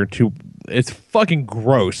want her to. It's fucking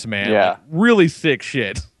gross, man. Yeah. Like, really sick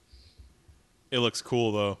shit. It looks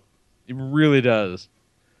cool though. It really does.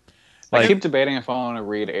 I keep debating if I want to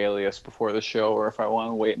read Alias before the show or if I want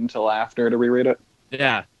to wait until after to reread it.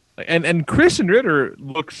 Yeah, and Kristen Ritter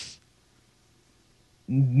looks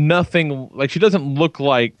nothing like, she doesn't look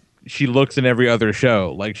like she looks in every other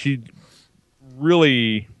show. Like she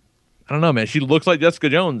really, I don't know, man. She looks like Jessica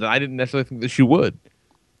Jones, and I didn't necessarily think that she would.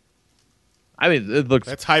 I mean, it looks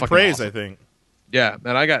That's high fucking praise, awesome. I think. Yeah,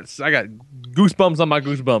 and I got goosebumps on my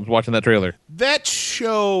goosebumps watching that trailer. That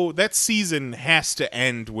season has to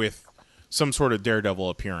end with some sort of Daredevil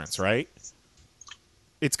appearance, right?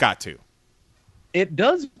 It's got to. It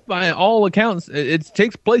does, by all accounts. It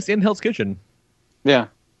takes place in Hell's Kitchen. Yeah.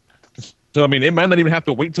 So I mean, it might not even have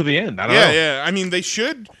to wait till the end. I don't know. Yeah. I mean, they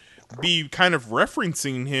should be kind of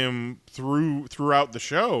referencing him throughout the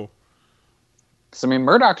show. Because, I mean,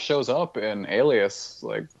 Murdoch shows up in Alias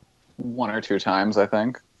like 1 or 2 times, I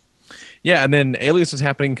think. Yeah, and then Alias is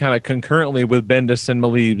happening kind of concurrently with Bendis and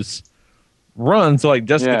Maleev's run. So, like,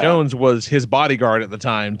 Jessica Jones was his bodyguard at the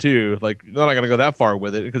time, too. Like, they're not going to go that far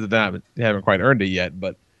with it because they haven't quite earned it yet.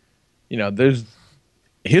 But, there's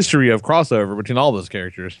history of crossover between all those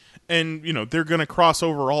characters. And, they're going to cross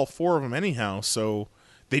over all 4 of them anyhow, so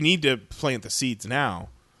they need to plant the seeds now.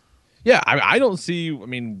 Yeah, I don't see,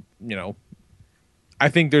 I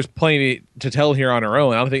think there's plenty to tell here on our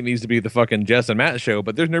own. I don't think it needs to be the fucking Jess and Matt show,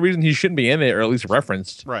 but there's no reason he shouldn't be in it or at least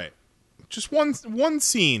referenced. Right. Just one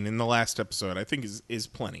scene in the last episode, I think, is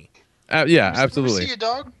plenty. Yeah, absolutely. See a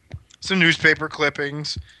dog? Some newspaper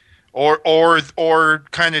clippings, or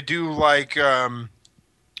kind of do like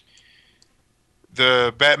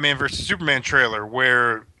the Batman versus Superman trailer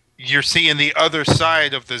where you're seeing the other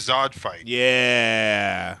side of the Zod fight.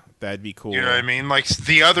 Yeah, that'd be cool. You know what I mean? Like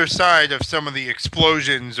the other side of some of the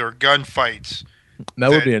explosions or gunfights. That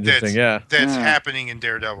would be interesting. That's happening in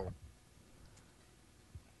Daredevil.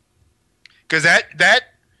 Because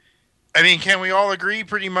can we all agree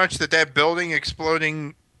pretty much that building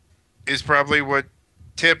exploding is probably what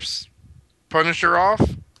tips Punisher off?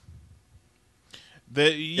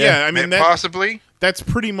 Possibly. That's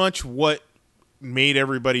pretty much what made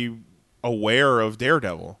everybody aware of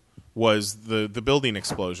Daredevil was the building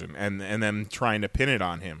explosion and them trying to pin it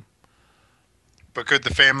on him. But could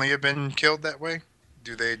the family have been killed that way?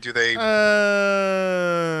 Do they?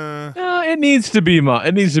 It needs to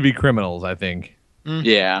be criminals, I think.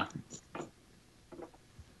 Yeah.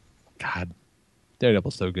 God,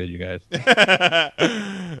 Daredevil's so good, you guys.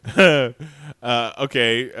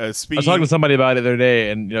 Okay. I was talking to somebody about it the other day,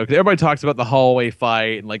 and 'cause everybody talks about the hallway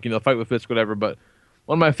fight and fight with Fisk, whatever. But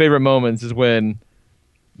one of my favorite moments is when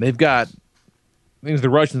they've got, I think it's the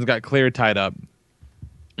Russians got Claire tied up,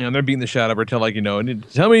 and they're beating the shit out of her.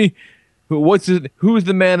 And tell me, who's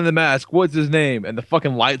the man in the mask? What's his name? And the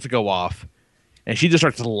fucking lights go off, and she just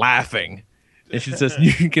starts laughing, and she says,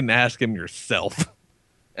 "You can ask him yourself."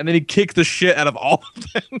 And then he kicks the shit out of all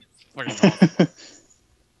of them. It's fucking awesome.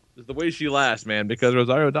 It's the way she laughs, man, because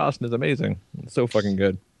Rosario Dawson is amazing. It's so fucking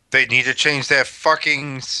good. They need to change that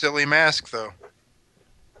fucking silly mask, though.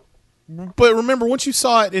 But remember, once you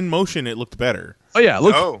saw it in motion, it looked better. Oh yeah, it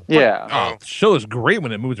looks. Yeah. The show is great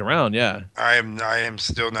when it moves around. Yeah. I am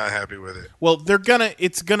still not happy with it. Well,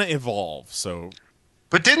 it's gonna evolve. So.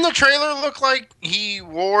 But didn't the trailer look like he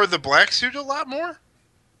wore the black suit a lot more?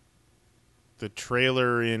 The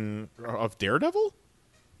trailer of Daredevil?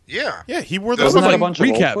 Yeah. Yeah, he wore the Wasn't that a bunch of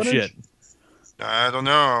recap old shit. I don't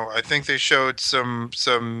know. I think they showed some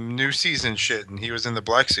new season shit, and he was in the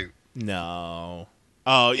black suit. No.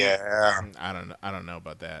 Oh yeah. I don't know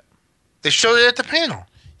about that. They showed it at the panel.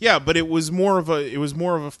 Yeah, but it was more of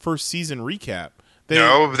a first season recap.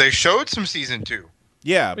 They showed some season 2.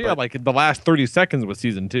 Yeah, but like the last 30 seconds was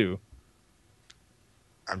season 2.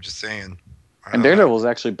 I'm just saying. And Daredevil was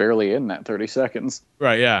actually barely in that 30 seconds.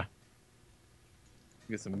 Right, yeah.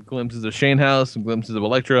 Get some glimpses of Shane House, some glimpses of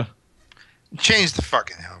Elektra. Change the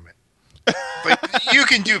fucking helmet. But you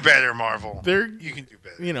can do better, Marvel. You can do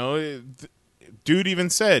better.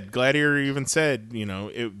 Gladiator even said,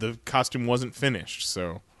 the costume wasn't finished,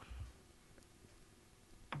 so.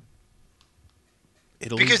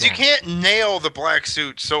 Because you can't nail the black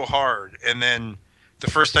suit so hard, and then the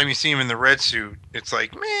first time you see him in the red suit, it's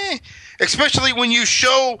like, meh. Especially when you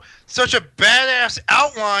show such a badass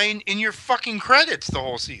outline in your fucking credits the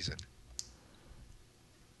whole season.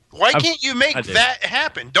 Why can't you make that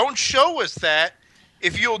happen? Don't show us that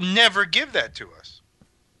if you'll never give that to us.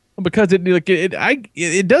 Because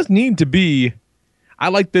it does need to be. I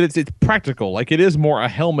like that it's practical. Like it is more a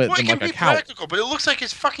helmet than like a couch. It can be practical, but it looks like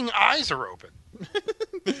his fucking eyes are open.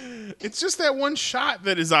 It's just that one shot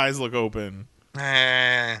that his eyes look open.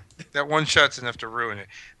 That one shot's enough to ruin it.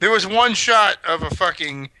 There was one shot of a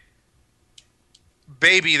fucking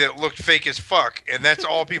baby that looked fake as fuck, and that's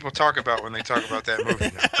all people talk about when they talk about that movie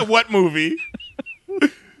now. What movie?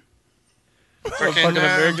 Fucking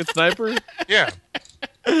American Sniper? Yeah.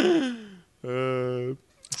 It's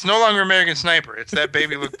no longer American Sniper. It's that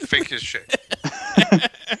baby looked fake as shit.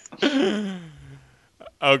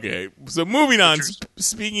 Okay, so moving on.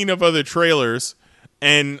 Speaking of other trailers,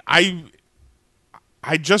 and I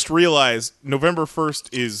just realized November 1st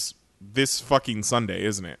is this fucking Sunday,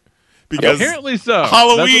 isn't it? Because apparently so.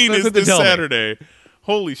 Halloween is this Saturday.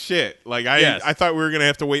 Holy shit! Like I thought we were gonna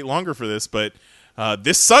have to wait longer for this, but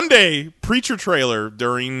this Sunday, Preacher trailer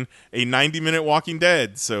during a 90-minute Walking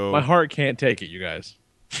Dead. So my heart can't take it, you guys.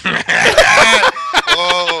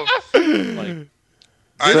 Oh, I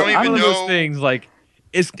don't even know those things. Like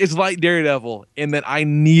it's like Daredevil in that I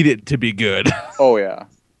need it to be good. Oh yeah.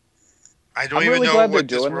 I don't even know what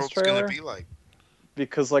this world's going to be like.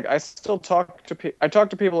 Because like I still talk to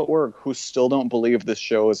people at work who still don't believe this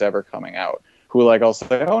show is ever coming out. who like I'll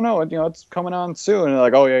say, oh no, it's coming on soon, and they're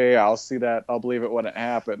like, oh yeah, I'll see that, I'll believe it when it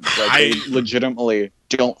happens. Like they legitimately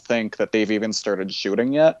don't think that they've even started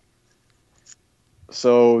shooting yet.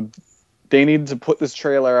 So they need to put this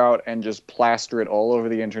trailer out and just plaster it all over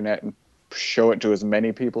the internet and show it to as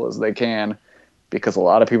many people as they can, because a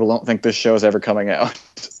lot of people don't think this show is ever coming out.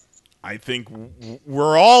 I think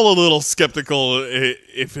we're all a little skeptical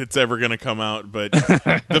if it's ever going to come out, but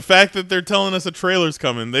the fact that they're telling us a trailer's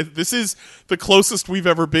coming, this is the closest we've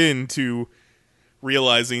ever been to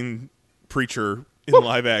realizing Preacher in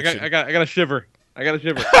live action. I got a shiver. I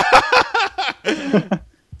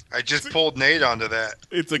just pulled Nate onto that.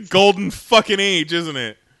 It's a golden fucking age, isn't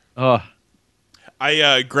it?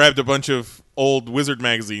 I grabbed a bunch of old Wizard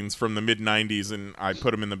magazines from the mid-'90s, and I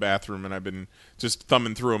put them in the bathroom, and I've been just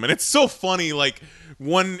thumbing through them. And it's so funny, like,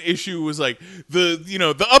 one issue was like,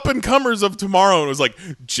 the up-and-comers of tomorrow, and it was like,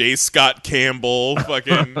 J. Scott Campbell,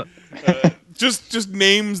 fucking, just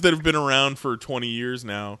names that have been around for 20 years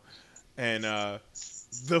now. And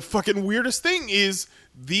the fucking weirdest thing is,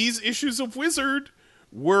 these issues of Wizard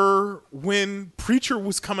were when Preacher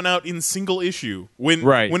was coming out in single issue. When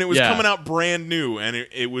it was coming out brand new, and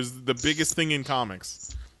it was the biggest thing in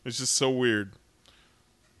comics. It's just so weird.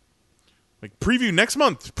 Like, preview next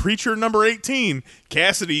month, Preacher number 18.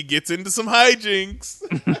 Cassidy gets into some hijinks.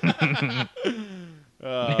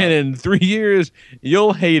 And in 3 years,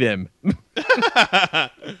 you'll hate him.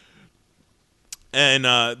 And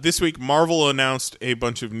this week, Marvel announced a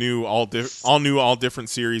bunch of new, all different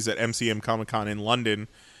series at MCM Comic-Con in London,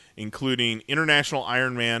 including International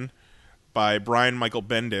Iron Man by Brian Michael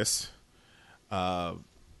Bendis,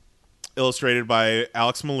 illustrated by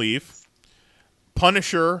Alex Maleev,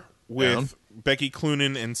 Punisher with Becky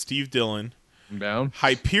Cloonan and Steve Dillon,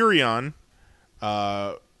 Hyperion,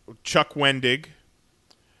 Chuck Wendig,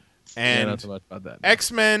 and not so much about that.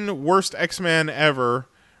 X-Men, Worst X-Men Ever,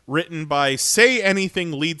 written by Say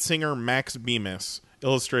Anything lead singer Max Bemis,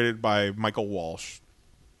 illustrated by Michael Walsh.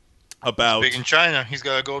 About big in China, he's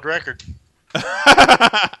got a gold record.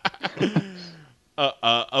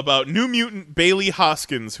 About New Mutant Bailey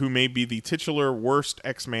Hoskins, who may be the titular worst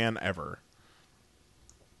X-Man ever.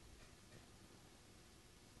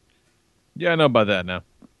 Yeah, I know about that now.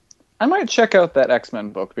 I might check out that X-Men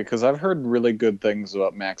book, because I've heard really good things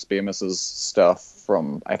about Max Bemis's stuff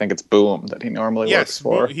from, I think it's Boom, that he normally works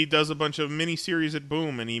for. He does a bunch of miniseries at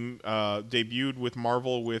Boom, and he debuted with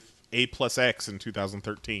Marvel with A+X in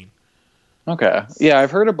 2013. Okay. Yeah, I've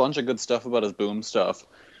heard a bunch of good stuff about his Boom stuff,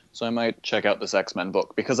 so I might check out this X-Men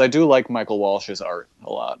book, because I do like Michael Walsh's art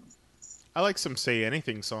a lot. I like some Say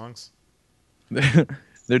Anything songs.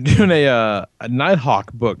 They're doing a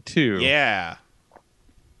Nighthawk book, too. Yeah.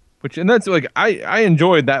 And that's like, I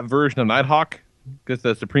enjoyed that version of Nighthawk, because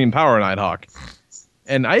the Supreme Power Nighthawk.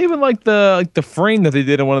 And I even like the frame that they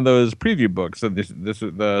did in one of those preview books, so this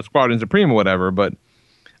the Squadron Supreme or whatever. But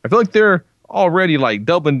I feel like they're already like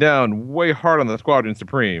doubling down way hard on the Squadron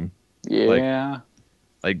Supreme. Yeah.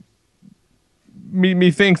 Like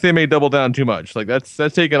me thinks they may double down too much. Like that's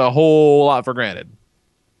taking a whole lot for granted.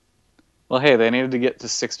 Well, hey, they needed to get to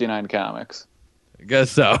 69 comics. I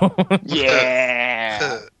guess so.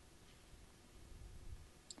 Yeah.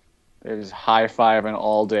 They're just high-fiving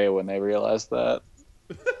all day when they realized that.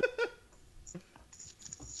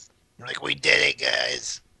 Like, we did it,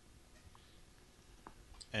 guys.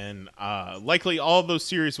 And likely all of those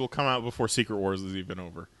series will come out before Secret Wars is even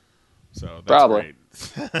over. So that's probably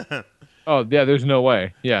great. Oh, yeah, there's no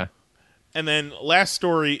way. Yeah. And then last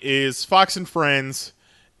story is Fox and Friends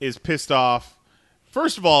is pissed off.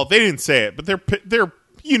 First of all, they didn't say it, but they're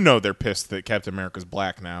they're pissed that Captain America's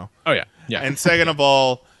black now. Oh, yeah. Yeah. And second of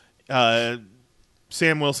all,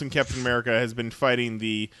 Sam Wilson, Captain America, has been fighting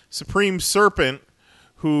the Supreme Serpent,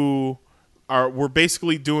 who were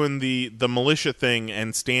basically doing the militia thing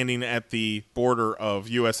and standing at the border of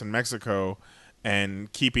U.S. and Mexico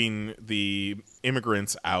and keeping the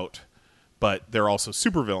immigrants out. But they're also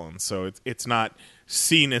supervillains, so it's not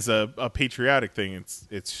seen as a patriotic thing.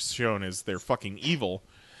 It's shown as they're fucking evil.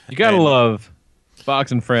 You gotta love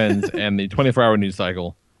Fox and Friends and the 24-hour news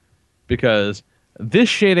cycle, because this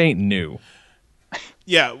shit ain't new.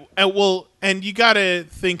 Yeah, well, and you gotta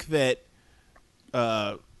think that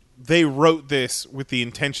they wrote this with the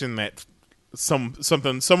intention that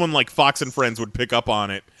someone like Fox and Friends would pick up on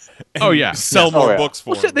it. And sell more books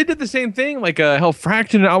for them. Shit, they did the same thing. Like hell,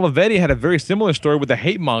 Fraction and Olivetti had a very similar story with the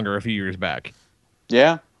Hate Monger a few years back.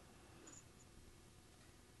 Yeah.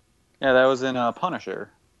 Yeah, that was in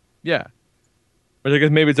Punisher. Yeah. But I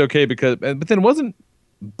guess maybe it's okay because... But then wasn't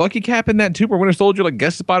Bucky Cap in that too, or Winter Soldier like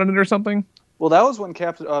guest spotted it or something? Well, that was when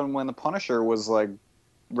when the Punisher was like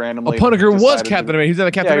randomly. Punisher was decided Captain to- America. He's in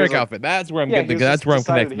a Captain Yeah, he was America outfit. That's where I'm Yeah, getting. he was That's just where I'm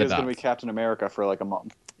decided connecting he the was going to dots. be Captain America for like a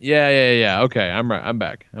month. Yeah. Okay, I'm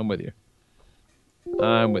back. I'm with you.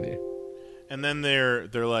 I'm with you. And then they're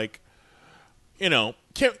like,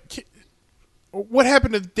 what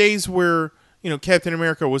happened to the days where Captain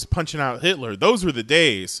America was punching out Hitler? Those were the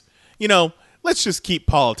days. Let's just keep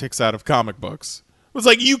politics out of comic books. It was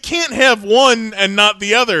like, you can't have one and not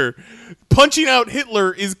the other. Punching out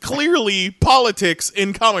Hitler is clearly politics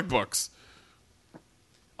in comic books.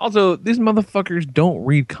 Also, these motherfuckers don't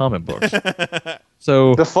read comic books.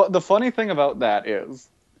 So the funny thing about that is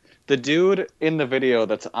the dude in the video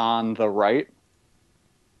that's on the right,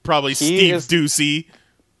 probably Steve Ducey.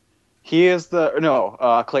 He is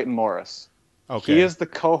Clayton Morris. Okay. He is the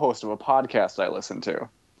co-host of a podcast I listen to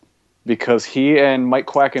because he and Mike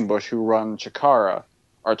Quackenbush, who run Chikara,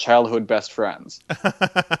 are childhood best friends.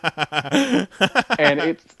 And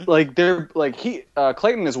it's like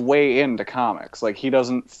Clayton is way into comics. Like, he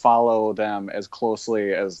doesn't follow them as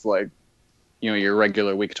closely as your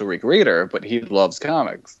regular week-to-week reader, but he loves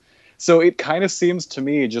comics. So it kind of seems to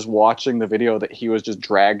me, just watching the video, that he was just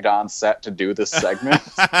dragged on set to do this segment.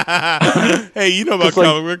 Hey, you know about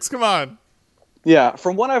comic books. Come on. Yeah,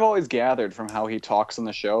 from what I've always gathered from how he talks on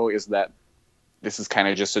the show is that this is kind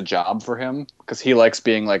of just a job for him, because he likes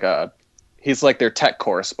being he's like their tech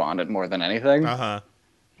correspondent more than anything. Uh-huh.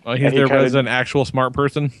 Oh, he's their resident actual smart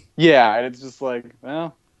person? Yeah, and it's just like,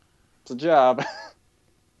 well, it's a job.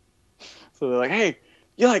 So they're like, hey,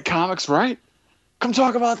 you like comics, right? Come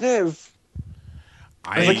talk about this.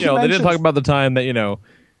 They didn't talk about the time that,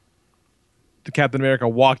 the Captain America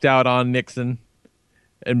walked out on Nixon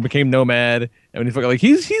and became Nomad. And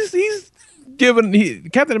he's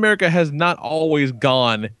Captain America has not always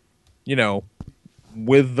gone,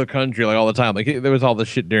 with the country all the time. There was all this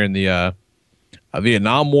shit during the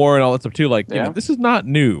Vietnam War and all that stuff too. This is not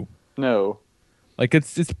new. No.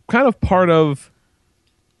 It's kind of part of.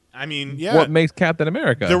 I mean, yeah. What makes Captain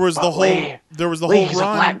America? There was the whole run. He's a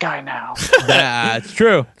black guy now. That's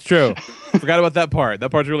true. It's true. Forgot about that part. That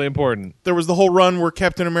part's really important. There was the whole run where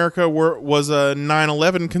Captain America was a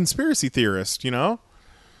 9/11 conspiracy theorist. Of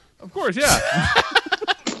course, yeah.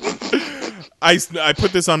 I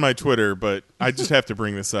put this on my Twitter, but I just have to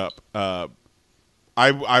bring this up.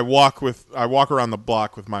 I walk around the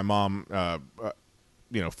block with my mom,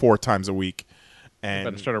 4 times a week, and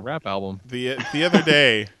better start a rap album. The other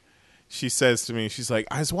day, she says to me, she's like,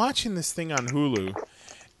 I was watching this thing on Hulu.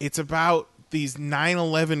 It's about these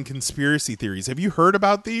 9/11 conspiracy theories. Have you heard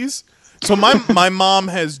about these? So my mom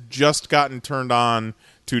has just gotten turned on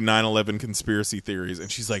to 9/11 conspiracy theories,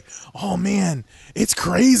 and she's like, oh man, it's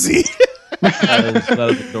crazy. That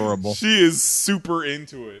is adorable. She is super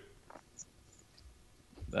into it.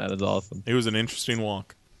 That is awesome. It was an interesting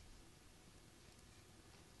walk.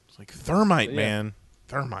 It's like thermite, man.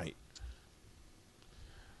 Thermite.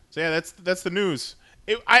 So yeah, that's the news.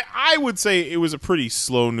 I would say it was a pretty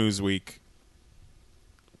slow news week.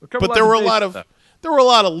 But there were a lot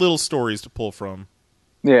of little stories to pull from.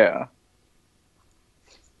 Yeah.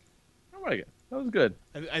 I like it. That was good.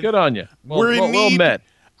 Good on you. Well met.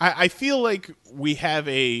 I feel like we have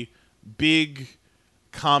a big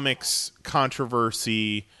comics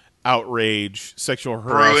controversy, outrage, sexual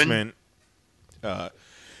harassment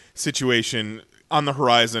situation on the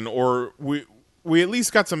horizon, or we at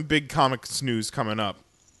least got some big comics news coming up.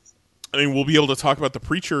 I mean, we'll be able to talk about the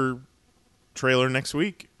Preacher trailer next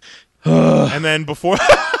week. And then before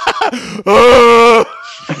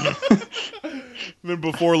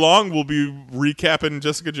long, we'll be recapping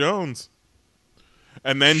Jessica Jones.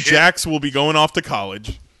 And then Jax will be going off to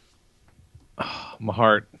college. Oh, my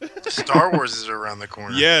heart. Star Wars is around the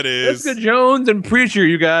corner. Yeah, it is. Jessica Jones and Preacher,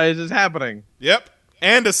 you guys, is happening. Yep.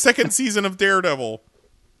 And a second season of Daredevil.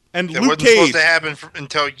 And That Luke wasn't Cage. supposed to happen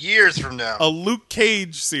until years from now. A Luke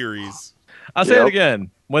Cage series. I'll say it again.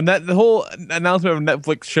 When the whole announcement of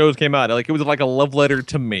Netflix shows came out, it was like a love letter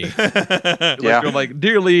to me. You're like,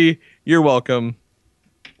 dearly, you're welcome.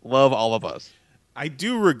 Love all of us. I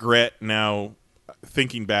do regret now,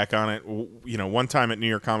 thinking back on it. One time at New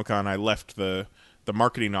York Comic Con, I left the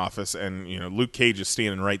marketing office, and Luke Cage is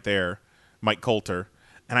standing right there, Mike Coulter,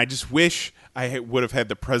 and I just wish I would have had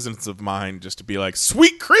the presence of mind just to be like,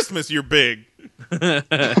 "Sweet Christmas, you're big,"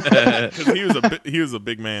 because he was a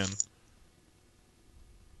big man.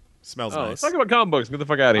 Smells nice. Let's talk about comic books. Get the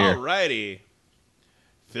fuck out of here. Alrighty,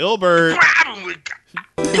 Filbert.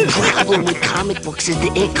 The problem with comic books is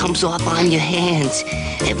the ink comes off on your hands.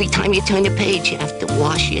 Every time you turn a page, you have to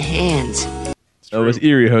wash your hands. It was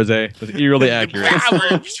eerie, Jose. It was eerily accurate.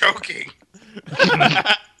 I'm joking.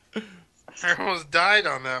 I almost died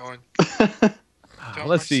on that one.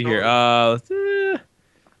 Let's see here.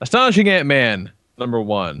 Astonishing Ant-Man,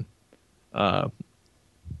 #1.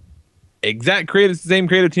 Same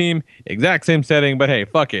creative team, exact same setting, but hey,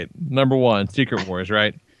 fuck it. #1, Secret Wars,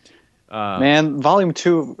 right? Man, Volume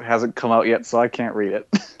 2 hasn't come out yet, so I can't read it.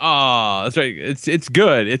 That's right. It's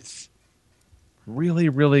good. It's really,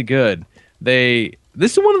 really good. This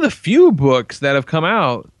is one of the few books that have come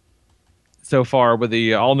out so far with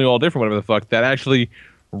the all new, all different, whatever the fuck, that actually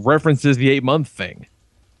references the 8-month thing.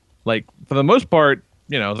 Like, for the most part,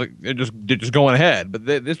 it's like they're just going ahead, but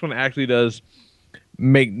this one actually does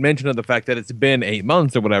make mention of the fact that it's been 8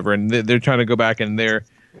 months or whatever, and they're trying to go back and they're,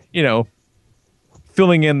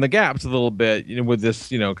 filling in the gaps a little bit, with this,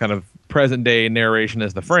 kind of present day narration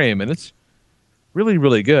as the frame, and it's really,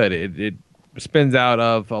 really good. It spins out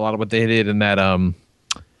of a lot of what they did in that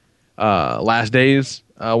Last Days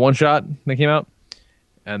one shot that came out,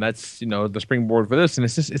 and that's the springboard for this, and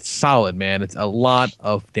it's solid, man. It's a lot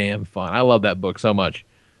of damn fun. I love that book so much.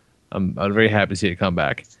 I'm very happy to see it come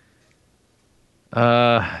back.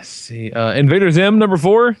 Let's see, Invader Zim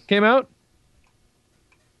 #4 came out.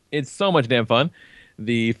 It's so much damn fun.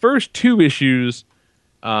 The first 2 issues,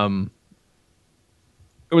 it was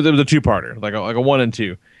a 2-parter, like a 1 and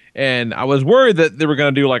 2, and I was worried that they were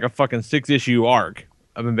gonna do like a fucking 6-issue arc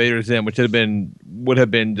of Invader Zim, which would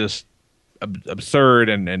have been just absurd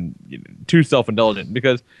and too self-indulgent,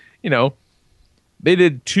 because they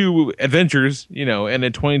did 2 adventures, in a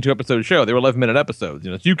 22-episode show. They were 11-minute episodes,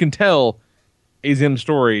 so you can tell a Zim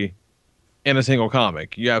story in a single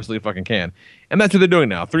comic. You absolutely fucking can. And that's what they're doing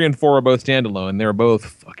now. 3 and 4 are both standalone. They're both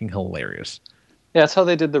fucking hilarious. Yeah, that's how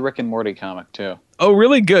they did the Rick and Morty comic, too. Oh,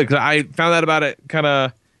 really? Good, because I found out about it kind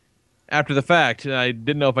of after the fact. I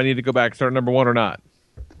didn't know if I needed to go back and start #1 or not.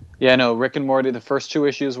 Yeah, no, Rick and Morty, the first 2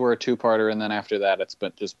 issues were a 2-parter, and then after that, it's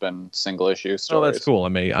just been single-issue stories. Oh, that's cool. I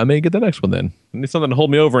may get the next one then. I need something to hold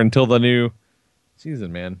me over until the new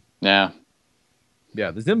season, man. Yeah.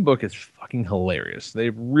 Yeah, the Zim book is fucking hilarious.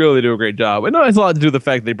 They really do a great job. And it has a lot to do with the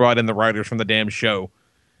fact they brought in the writers from the damn show.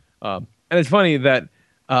 And it's funny that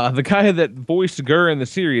the guy that voiced Gur in the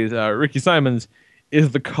series, Ricky Simons,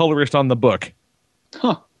 is the colorist on the book.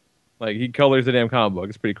 Huh. Like, he colors the damn comic book.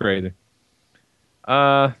 It's pretty crazy.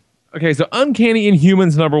 Okay, so Uncanny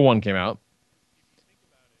Inhumans #1 came out.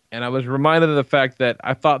 And I was reminded of the fact that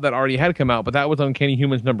I thought that already had come out, but that was Uncanny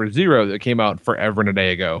Humans #0 that came out forever and a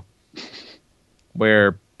day ago.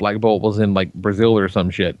 Where Black Bolt was in like Brazil or some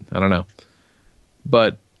shit. I don't know.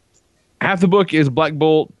 But half the book is Black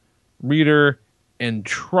Bolt, Reader, and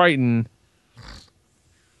Triton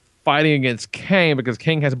fighting against Kang, because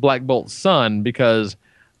Kang has Black Bolt's son, because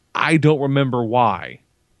I don't remember why.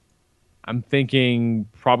 I'm thinking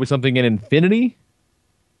probably something in Infinity,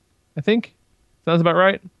 I think. Sounds about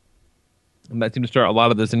right. And that seemed to start a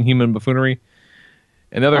lot of this Inhuman buffoonery.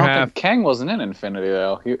 And the other half, Kang wasn't in Infinity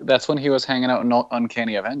though. That's when he was hanging out in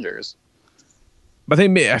Uncanny Avengers. But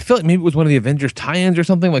I feel like maybe it was one of the Avengers tie-ins or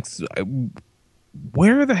something. Like,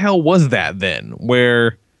 where the hell was that then?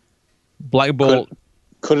 Where Black Bolt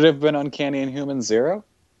could it have been Uncanny Inhumans 0?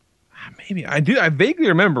 Maybe I do. I vaguely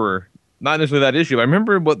remember, not necessarily that issue, but I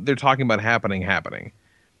remember what they're talking about happening. Hell,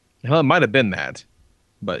 it might have been that,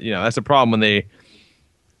 but that's the problem when they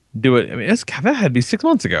do it. I mean, that had to be 6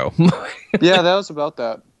 months ago. Yeah, that was about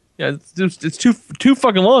that. Yeah, it's too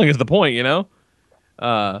fucking long is the point, The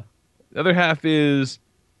other half is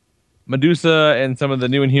Medusa and some of the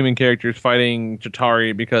new Inhuman characters fighting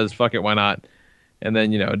Chitauri because fuck it, why not? And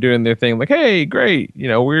then, doing their thing like, hey, great,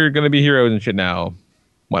 we're going to be heroes and shit now.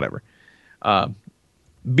 Whatever.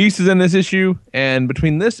 Beast is in this issue, and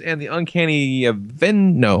between this and the Uncanny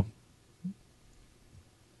Avengers,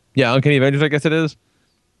 I guess it is.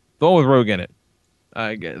 The one with Rogue in it.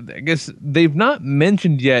 I guess they've not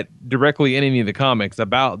mentioned yet directly in any of the comics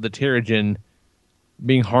about the Terrigen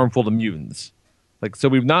being harmful to mutants. Like, so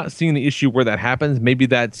we've not seen the issue where that happens. Maybe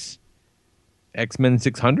that's X-Men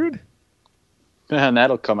 600? And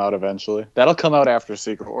that'll come out eventually. That'll come out after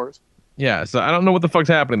Secret Wars. Yeah, so I don't know what the fuck's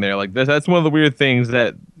happening there. Like, that's one of the weird things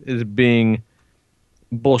that is being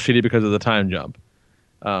bullshitty because of the time jump.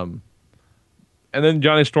 And then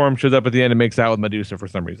Johnny Storm shows up at the end and makes out with Medusa for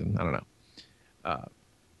some reason. I don't know.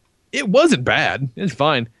 It wasn't bad. It's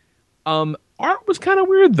fine. Art was kind of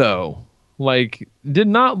weird, though. Like, did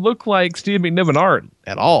not look like Steve McNiven art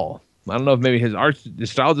at all. I don't know if maybe his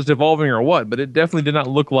style is just evolving or what, but it definitely did not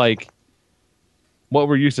look like what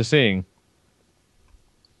we're used to seeing.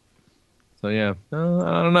 So, yeah.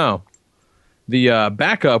 I don't know. The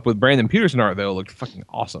backup with Brandon Peterson art, though, looked fucking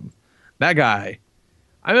awesome. That guy...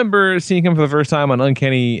 I remember seeing him for the first time on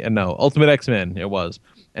Ultimate X-Men, it was.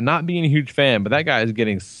 And not being a huge fan, but that guy is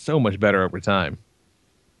getting so much better over time.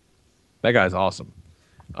 That guy's awesome.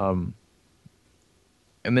 And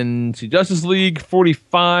then see Justice League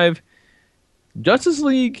 45. Justice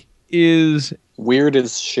League is weird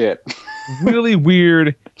as shit. Really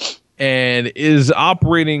weird and is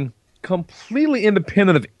operating completely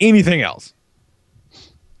independent of anything else.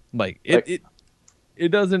 Like it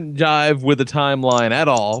doesn't jive with the timeline at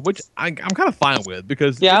all, which I'm kind of fine with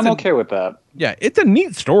because I'm okay with that. Yeah, it's a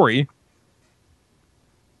neat story.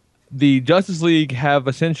 The Justice League have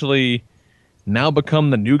essentially now become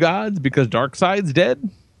the new gods because Darkseid's dead.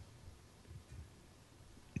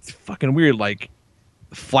 It's fucking weird. Like,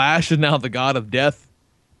 Flash is now the god of death,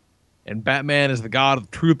 and Batman is the god of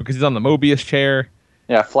truth because he's on the Mobius chair.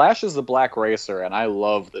 Yeah, Flash is the Black Racer, and I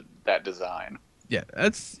love that design. Yeah,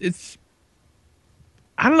 it's.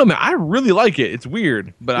 I don't know, man. I really like it. It's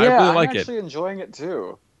weird, but I really like it. I'm actually enjoying it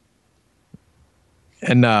too.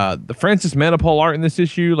 And the Francis Manipul art in this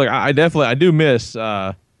issue, like I do miss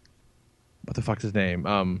what the fuck's his name?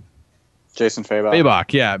 Jason Fabok.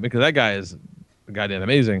 Fabok, yeah, because that guy is goddamn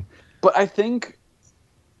amazing. But I think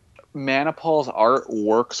Manipul's art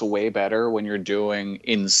works way better when you're doing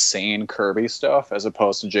insane Kirby stuff as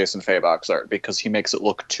opposed to Jason Fabok's art because he makes it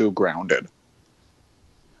look too grounded.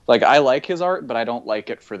 Like, I like his art, but I don't like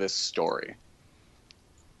it for this story.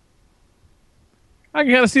 I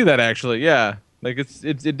can kind of see that, actually, yeah. Like,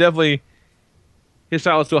 it definitely... His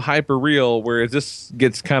style is still hyper-real, whereas this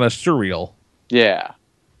gets kind of surreal. Yeah.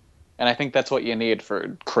 And I think that's what you need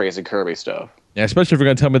for crazy Kirby stuff. Yeah, especially if you're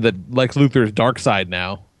going to tell me that Lex Luthor is Darkseid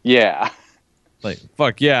now. Yeah. Like,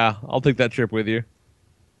 fuck yeah, I'll take that trip with you.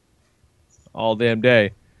 All damn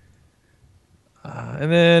day.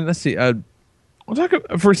 And then, let's see. I'll talk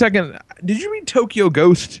for a second. Did you read Tokyo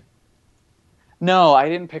Ghost? No, I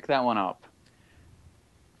didn't pick that one up.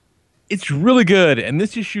 It's really good, and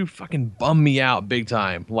this issue fucking bummed me out big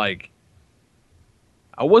time. Like,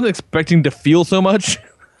 I wasn't expecting to feel so much.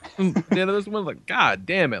 The end of this one, like, god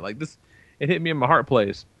damn it. Like, this, it hit me in my heart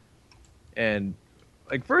place. And,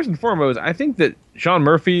 like, first and foremost, I think that Sean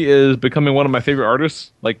Murphy is becoming one of my favorite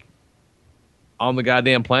artists, like, on the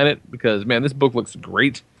goddamn planet, because, man, this book looks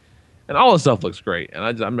great. And all the stuff looks great.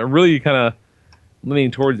 And I'm really kind of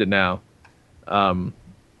leaning towards it now.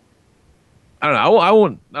 I don't know. I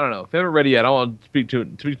don't know. If I haven't read it yet, I won't speak too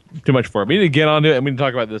much for it. We need to get onto it, and we need to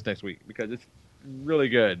talk about this next week because it's really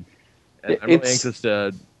good. And I'm really anxious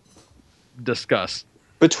to discuss.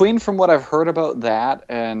 From what I've heard about that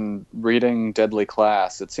and reading Deadly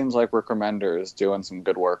Class, it seems like Rick Remender is doing some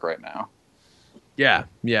good work right now. Yeah,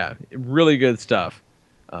 really good stuff.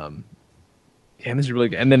 Yeah, this is really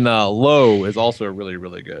good. And then Low is also really,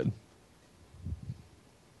 really good.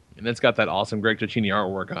 And it's got that awesome Greg Cicchini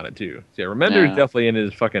artwork on it, too. So, yeah, Remender is definitely in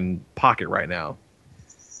his fucking pocket right now.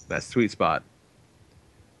 That sweet spot.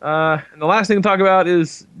 And the last thing to talk about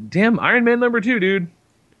is, damn, Iron Man #2, dude.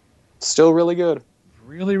 Still really good.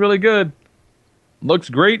 Really, really good.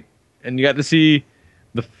 Looks great. And you got to see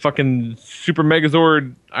the fucking Super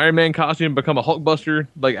Megazord Iron Man costume become a Hulkbuster,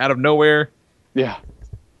 like, out of nowhere. Yeah.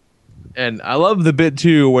 And I love the bit,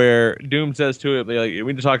 too, where Doom says to it, like, we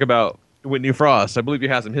need to talk about Whitney Frost. I believe you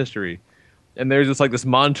have some history. And there's just like this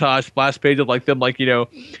montage splash page of like them, like, you know,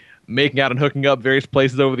 making out and hooking up various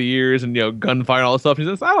places over the years and, you know, gunfire and all this stuff. He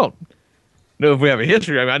says, I don't know if we have a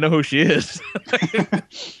history. I mean, I know who she is.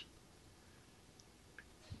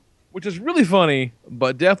 Which is really funny,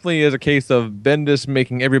 but definitely is a case of Bendis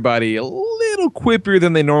making everybody a little quippier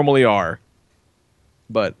than they normally are.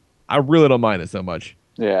 But I really don't mind it so much.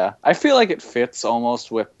 Yeah. I feel like it fits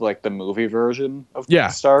almost with like the movie version of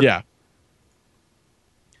Stark. Yeah.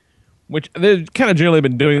 Which they've kind of generally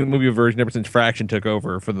been doing the movie version ever since Fraction took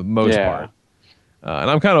over for the most part.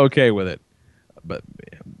 And I'm kind of okay with it. But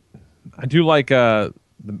I do like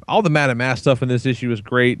all the Madame Mass stuff in this issue is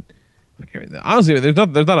great. Honestly, there's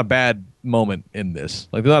not a bad moment in this.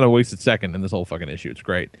 Like, there's not a wasted second in this whole fucking issue. It's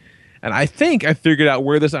great. And I think I figured out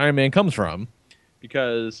where this Iron Man comes from.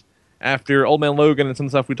 Because after Old Man Logan and some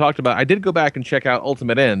stuff we talked about, I did go back and check out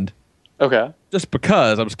Ultimate End. Okay. Just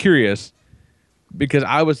because I was curious. Because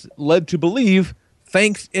I was led to believe,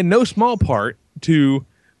 thanks in no small part to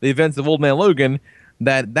the events of Old Man Logan,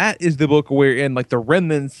 that is the book wherein like the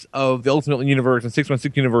remnants of the Ultimate Universe and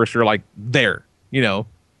 616 Universe are like there, you know,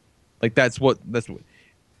 like that's what.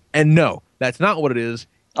 And no, that's not what it is.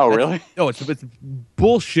 Oh, really? No, it's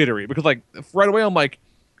bullshittery because like right away I'm like,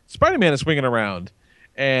 Spider-Man is swinging around,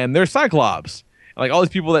 and there's Cyclops, and, like all these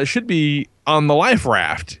people that should be on the life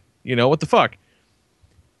raft, you know, what the fuck,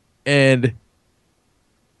 and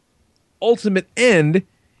Ultimate End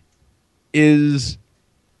it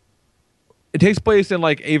takes place in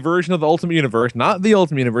like a version of the Ultimate Universe, not the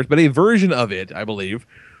Ultimate Universe, but a version of it, I believe,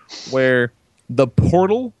 where the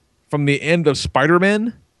portal from the end of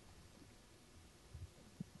Spider-Man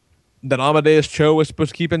that Amadeus Cho was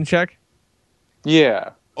supposed to keep in check,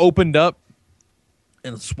 opened up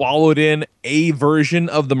and swallowed in a version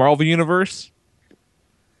of the Marvel Universe.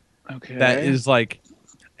 Okay. That is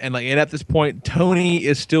and at this point, Tony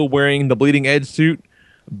is still wearing the Bleeding Edge suit,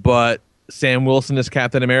 but Sam Wilson is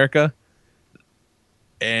Captain America,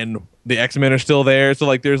 and the X-Men are still there.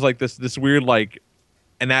 So there's this weird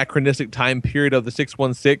anachronistic time period of the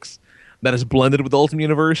 616 that is blended with the Ultimate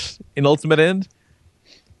Universe in Ultimate End.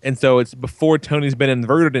 And so it's before Tony's been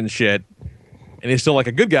inverted and shit, and he's still a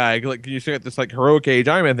good guy. You see this heroic age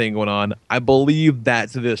Iron Man thing going on. I believe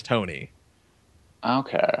that's this Tony.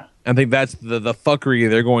 Okay. I think that's the fuckery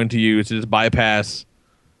they're going to use to just bypass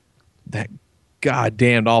that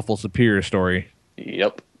goddamn awful Superior story.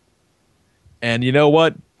 Yep. And you know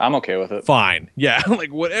what? I'm okay with it. Fine. Yeah,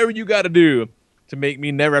 whatever you got to do to make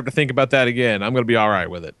me never have to think about that again, I'm going to be all right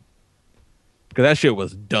with it. Because that shit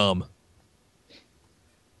was dumb.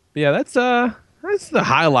 But yeah, that's the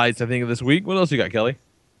highlights, I think, of this week. What else you got, Kelly?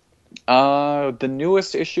 The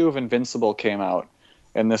newest issue of Invincible came out,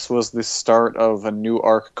 and this was the start of a new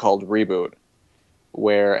arc called Reboot,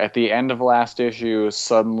 where at the end of last issue,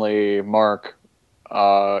 suddenly Mark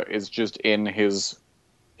is just in his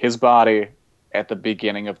body at the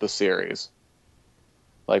beginning of the series.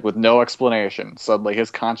 With no explanation. Suddenly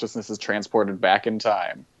his consciousness is transported back in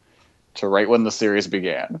time to right when the series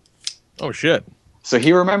began. Oh, shit. So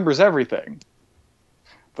he remembers everything.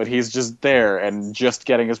 But he's just there and just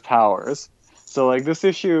getting his powers. So, this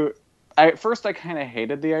issue... At first, I kind of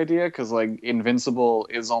hated the idea, because, Invincible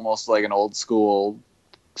is almost like an old-school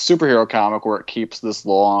superhero comic where it keeps this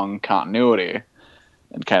long continuity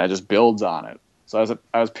and kind of just builds on it. So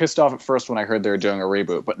I was pissed off at first when I heard they were doing a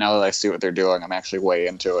reboot, but now that I see what they're doing, I'm actually way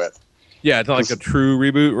into it. Yeah, it's not a true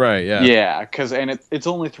reboot, right? Yeah. Yeah, because it's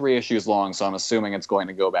only 3 issues long, so I'm assuming it's going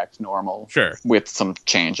to go back to normal. Sure. With some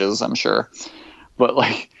changes, I'm sure. But,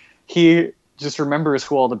 he just remembers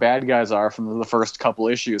who all the bad guys are from the first couple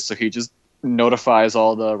issues, so he just notifies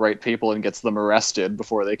all the right people and gets them arrested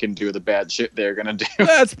before they can do the bad shit they're going to do.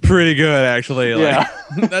 That's pretty good, actually. Yeah.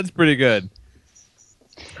 That's pretty good.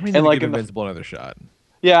 I mean, give Invincible another shot.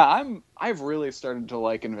 Yeah, I've really started to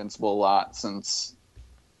like Invincible a lot since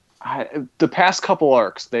the past couple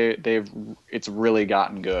arcs. It's really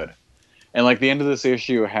gotten good, and the end of this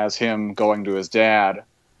issue has him going to his dad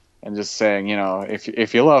and just saying,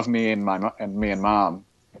 if you love me and me and mom,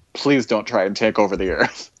 please don't try and take over the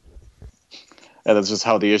earth. And that's just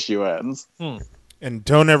how the issue ends. And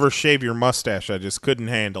don't ever shave your mustache. I just couldn't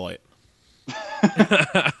handle it.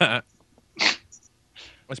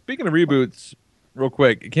 Well, speaking of reboots, real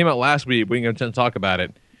quick, it came out last week. We didn't get a chance to talk about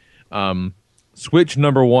it. Switch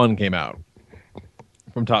 #1 came out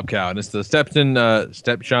from Top Cow, and it's the Stepson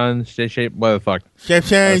Shape. What the fuck?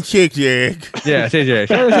 Stepson Shake. Yeah, Shake.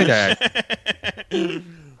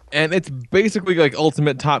 And it's basically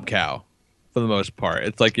Ultimate Top Cow for the most part.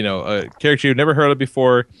 It's a character you've never heard of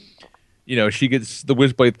before. She gets the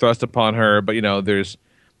Wizblade thrust upon her, but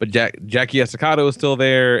Jackie Estacado is still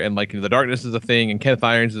there, and the Darkness is a thing, and Kenneth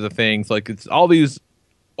Irons is a thing. So it's all these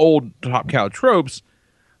old Top Cow tropes,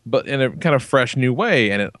 but in a kind of fresh new way,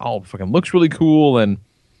 and it all fucking looks really cool, and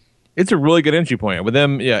it's a really good entry point with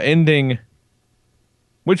them. Yeah, ending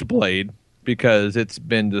Witchblade because it's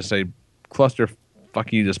been just a cluster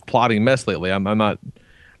fucky just plotting mess lately. I'm not.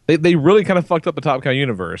 They really kind of fucked up the Top Cow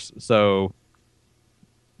universe, so.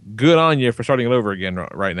 Good on you for starting it over again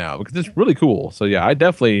right now because it's really cool. So yeah, I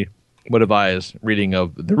definitely would advise reading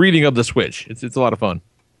of the Switch. It's a lot of fun.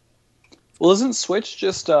 Well, isn't Switch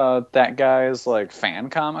just that guy's fan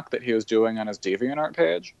comic that he was doing on his DeviantArt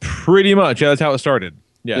page? Pretty much, yeah. That's how it started.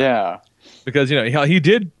 Yeah, yeah. Because he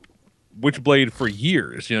did Witchblade for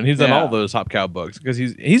years. He's done all those Top Cow books because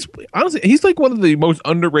he's honestly he's one of the most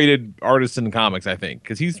underrated artists in comics. I think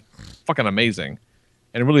because he's fucking amazing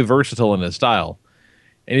and really versatile in his style.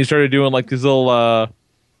 And he started doing these little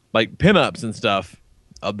pinups and stuff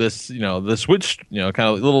of this, the Switch, kind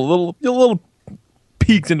of little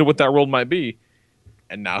peeks into what that world might be.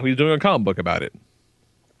 And now he's doing a comic book about it.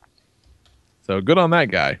 So good on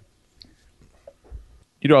that guy.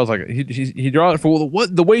 He draws he draws for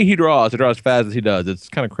the way he draws. To draw as fast as he does, it's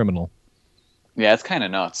kind of criminal. Yeah, it's kind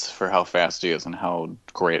of nuts for how fast he is and how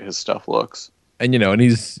great his stuff looks. And and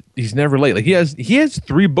he's never late. He has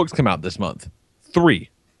 3 books come out this month. 3.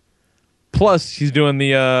 Plus, he's doing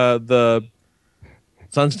the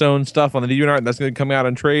Sunstone stuff on the DeviantArt, and that's going to come out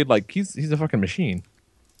on trade. He's a fucking machine.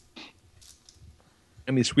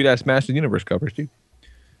 And these sweet ass Master of the Universe covers too.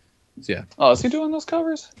 So, yeah. Oh, is he doing those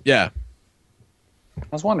covers? Yeah.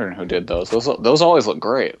 was wondering who did those. Those always look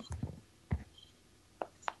great.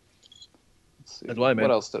 Let's see. That's why, man.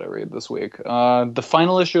 What else did I read this week? The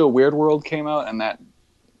final issue of Weird World came out, and that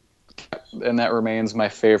remains my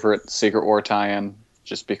favorite Secret War tie-in,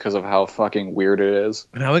 just because of how fucking weird it is.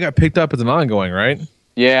 And how it got picked up as an ongoing, right?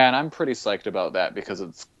 Yeah, and I'm pretty psyched about that because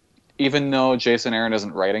it's, even though Jason Aaron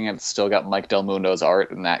isn't writing it, it's still got Mike Del Mundo's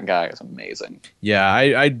art, and that guy is amazing. Yeah,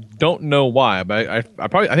 I don't know why, but I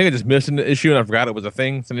think I just missed an issue and I forgot it was a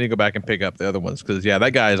thing, so I need to go back and pick up the other ones because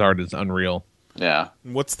that guy's art is unreal. Yeah.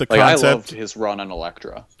 What's the concept? I loved concept? his run on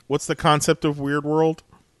Elektra. What's the concept of Weird World?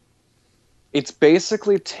 It's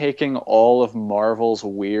basically taking all of Marvel's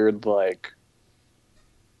weird, like,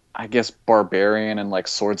 I guess, barbarian and like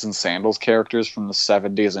swords and sandals characters from the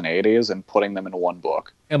 70s and 80s and putting them in one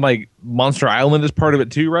book. And like Monster Island is part of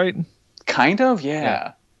it too, right? Kind of,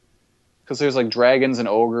 yeah. Because there's like dragons and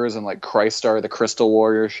ogres and like Crystar, the Crystal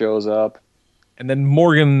Warrior, shows up. And then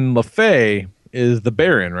Morgan Le Fay is the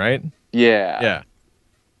Baron, right? Yeah. Yeah.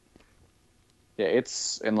 Yeah,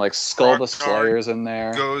 it's, and like Skull the Slayer's in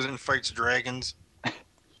there. Goes and fights dragons.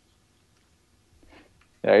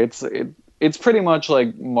 Yeah, it's pretty much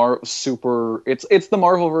like it's the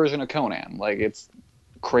Marvel version of Conan. Like, it's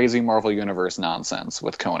crazy Marvel Universe nonsense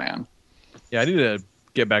with Conan. Yeah, I need to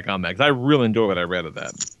get back on that because I really enjoy what I read of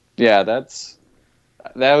that. Yeah, that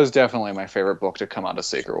was definitely my favorite book to come out of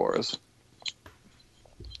Secret Wars.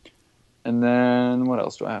 And then what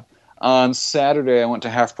else do I have? On Saturday, I went to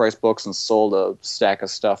Half Price Books and sold a stack of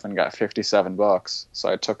stuff and got $57.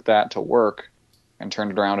 So I took that to work and turned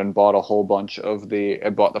it around and bought a whole bunch of I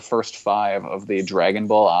bought the first 5 of the Dragon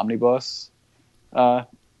Ball Omnibus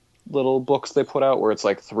little books they put out, where it's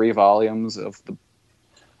like 3 volumes of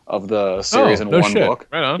the series in one book.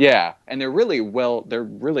 Right on. Yeah, and they're really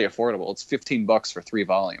affordable. It's $15 for 3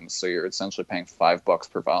 volumes, so you're essentially paying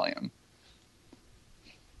 $5 per volume.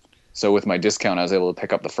 So with my discount, I was able to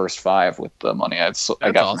pick up the first 5 with the money I got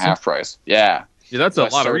from Half Price. Yeah. Yeah, that's a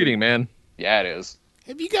lot of reading, man. Yeah, it is.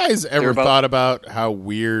 Have you guys ever thought about how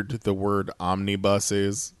weird the word omnibus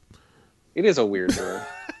is? It is a weird word.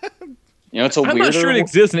 It's a I'm weirder not sure it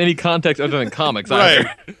exists in any context other than comics. Right.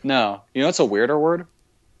 Either. No. It's a weirder word?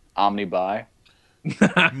 Omnibuy.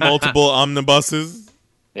 Multiple omnibuses?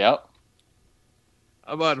 Yep.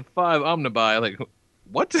 I bought 5 Omnibuy. Like,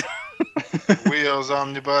 what? Wheels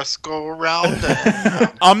omnibus go round.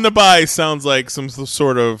 Omnibuy sounds like some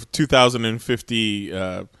sort of 2050,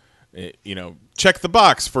 check the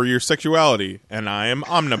box for your sexuality, and I am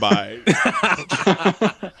Omnibuy.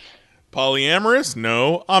 Polyamorous?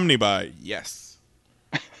 No. Omnibuy? Yes.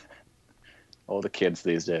 Oh, the kids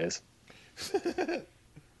these days. But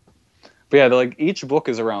yeah, like each book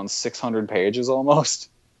is around 600 pages almost.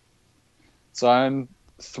 So I'm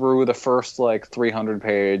through the first like 300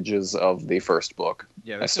 pages of the first book.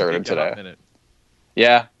 Yeah, I started today. Minute.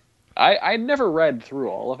 Yeah, I never read through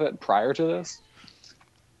all of it prior to this.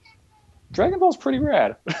 Dragon Ball's pretty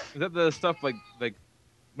rad. Is that the stuff like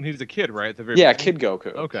when he was a kid, right? At the very Yeah, beginning? Kid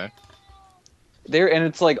Goku. Okay. And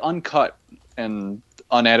it's like uncut and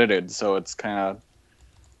unedited, so it's kind of,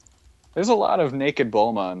 there's a lot of naked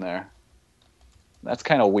Bulma in there. That's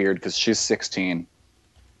kind of weird because she's 16.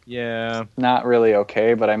 Yeah. Not really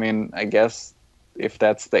okay, but I mean, I guess if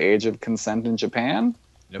that's the age of consent in Japan,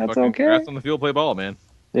 that's okay. Congrats on the field play ball, man.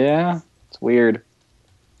 Yeah, it's weird.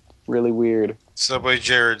 Really weird. Subway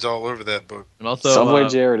Jared's all over that book. And also, Subway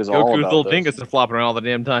Jared is all Goku's about little this. dingus is flopping around all the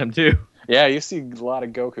damn time too. Yeah, you see a lot of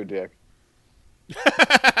Goku dick.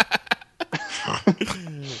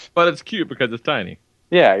 But it's cute because it's tiny.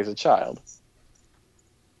 Yeah, he's a child.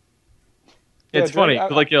 It's Yeah, funny,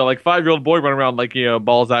 'cause, like 5-year-old boy running around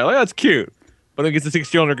balls out. Like, that's cute. But when it gets a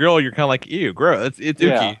 16-year-old girl, you're kind of like, ew, gross. It's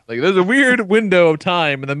Yeah. icky. Like, there's a weird window of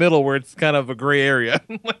time in the middle where it's kind of a gray area.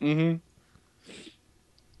 Mm-hmm.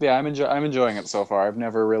 Yeah, I'm enjoying it so far. I've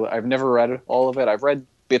never read all of it. I've read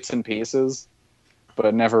bits and pieces,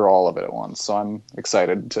 but never all of it at once. So I'm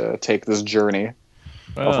excited to take this journey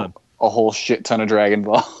of a whole shit ton of Dragon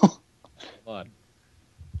Ball. Fun.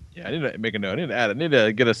 Yeah, I need to make a note. I need to add it. I need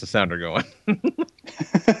to get us a sounder going.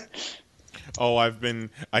 Oh,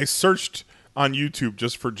 I searched on YouTube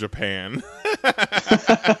just for Japan.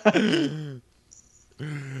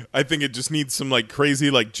 I think it just needs some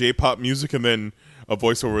crazy J-pop music and then a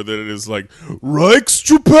voiceover that is like, Reich's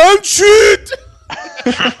Japan shit!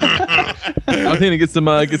 I was thinking to get some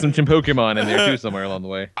Chim Pokemon in there too somewhere along the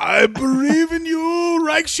way. I believe in you,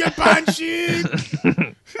 Reich's Japan shit!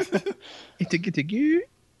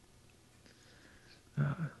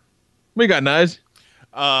 We got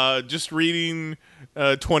Nige. Just reading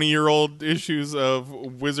 20-year-old issues of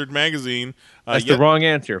Wizard magazine. That's the wrong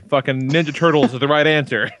answer. Fucking Ninja Turtles is the right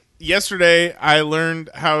answer. Yesterday, I learned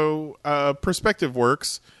how perspective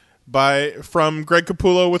works from Greg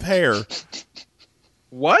Capullo with hair.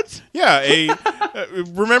 What? Yeah,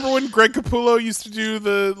 remember when Greg Capullo used to do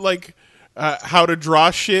the how to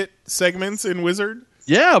draw shit segments in Wizard?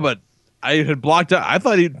 Yeah, but I had blocked out. I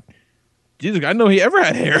thought Jesus, I know he ever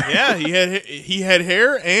had hair. Yeah, he had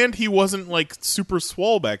hair, and he wasn't like super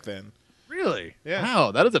swole back then. Really? Yeah.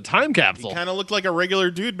 Wow, that is a time capsule. He kind of looked like a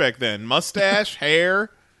regular dude back then. Mustache,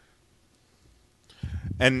 hair.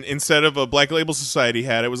 And instead of a Black Label Society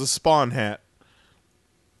hat, it was a Spawn hat.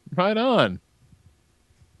 Right on.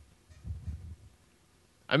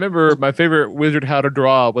 I remember my favorite Wizard how to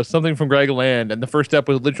draw was something from Greg Land, and the first step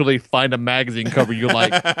was literally find a magazine cover you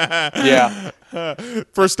like. Yeah.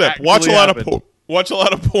 First step, watch a lot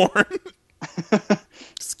of porn.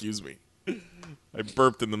 Excuse me. I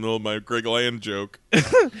burped in the middle of my Greg Land joke.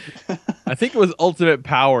 I think it was Ultimate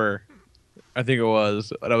Power. I think it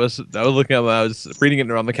was. But I was looking at it, I was reading it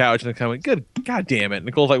on the couch, and I kind of went, "Good, god damn it!"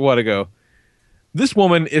 Nicole's like, "What?" I go, "This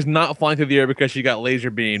woman is not flying through the air because she got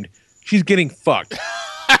laser beamed. She's getting fucked."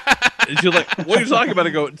 And she's like, "What are you talking about?" I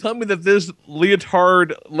go, "Tell me that this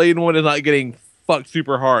leotard laden one is not getting fucked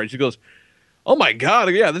super hard." She goes, "Oh my god,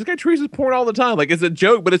 yeah, this guy traces porn all the time. Like it's a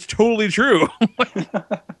joke, but it's totally true."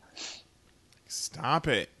 Stop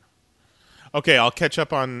it. Okay, I'll catch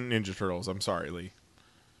up on Ninja Turtles. I'm sorry, Lee.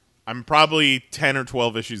 I'm probably 10 or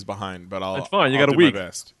 12 issues behind, but I'll. That's fine. You I'll got a do week. My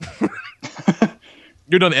best.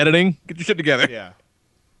 You're done editing. Get your shit together. Yeah.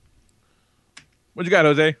 What you got,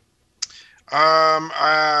 Jose?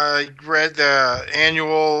 I read the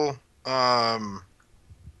annual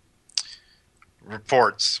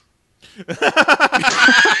reports. Okay,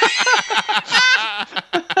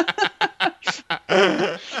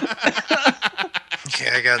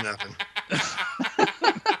 I got nothing.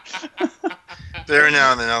 Every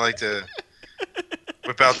now and then I like to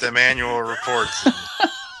whip out them annual reports and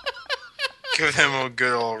give them a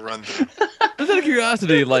good old run through. Just out of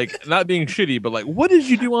curiosity, like, not being shitty, but like, what did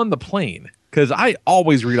you do on the plane? Because I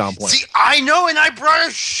always read on planes. See, I know, and I brought a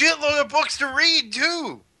shitload of books to read,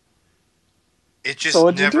 too. It just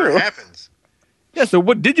never happens. Yeah, so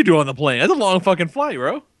what did you do on the plane? That's a long fucking flight,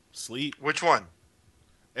 bro. Sleep. Which one?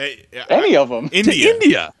 Any of them. India. To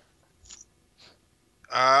India.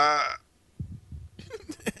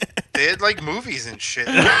 They had, like, movies and shit.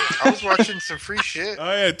 I was watching some free shit.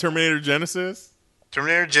 Oh, yeah, Terminator Genesis.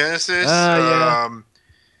 Terminator Genesis. Yeah.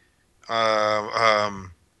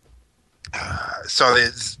 So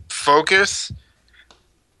it's Focus,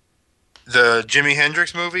 the Jimi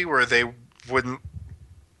Hendrix movie where they wouldn't,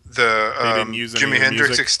 They didn't use any Jimi of the Hendrix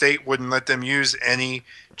music? estate wouldn't let them use any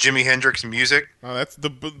Jimi Hendrix music. Oh, that's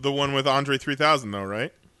the one with Andre 3000, though,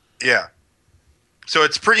 right? Yeah. So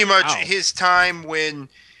it's pretty much Wow. his time when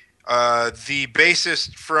the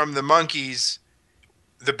bassist from the Monkees,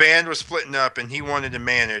 the band was splitting up and he wanted to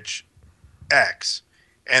manage X.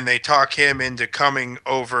 And they talk him into coming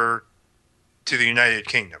over to the United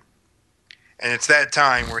Kingdom. And it's that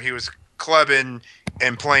time where he was clubbing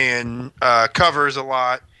and playing covers a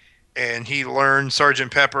lot. And he learned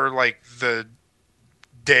Sgt. Pepper like the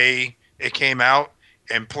day it came out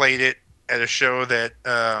and played it at a show that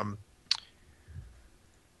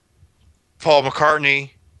Paul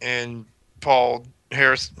McCartney and Paul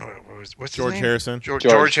Harris, what's George his name? Harrison.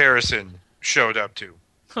 George Harrison showed up to.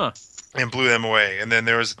 Huh. And blew them away. And then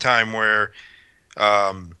there was a time where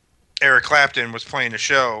Eric Clapton was playing a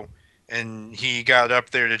show and he got up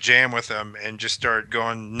there to jam with them and just started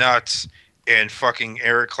going nuts, and fucking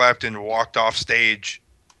Eric Clapton walked off stage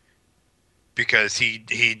because he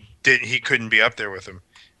couldn't be up there with him.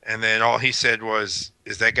 And then all he said was,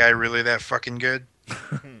 "Is that guy really that fucking good?"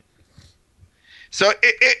 So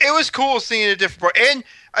it was cool seeing a different part. And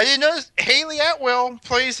I didn't notice Haley Atwell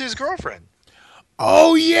plays his girlfriend.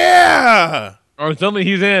 Oh, yeah! Or suddenly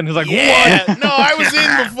he's in. He's like, Yeah! what? No, I was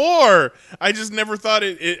in before. I just never thought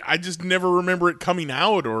I just never remember it coming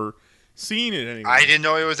out or seeing it anymore. I didn't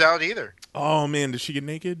know it was out either. Oh, man, does she get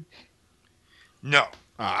naked? No.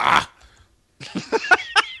 Ah.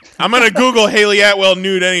 I'm going to Google Haley Atwell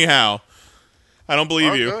nude anyhow. I don't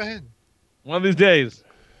believe you. Go ahead. One of these days.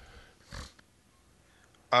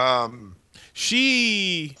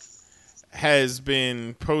 She has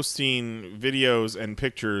been posting videos and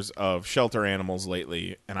pictures of shelter animals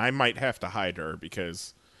lately, and I might have to hide her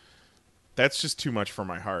because that's just too much for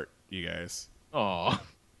my heart, you guys. Aw.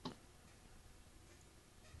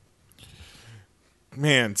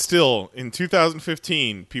 Man, still, in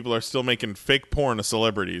 2015, people are still making fake porn of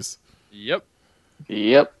celebrities. Yep.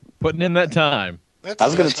 Yep. Putting in that time. I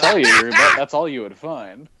was going to tell you, but that's all you would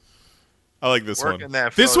find. I like this Working one.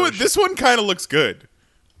 that This one kind of looks good.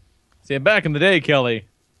 See, back in the day, Kelly,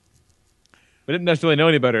 we didn't necessarily know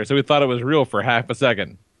any better, so we thought it was real for half a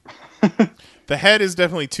second. The head is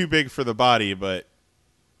definitely too big for the body, but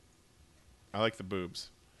I like the boobs.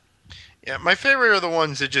 Yeah, my favorite are the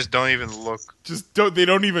ones that just don't even look. They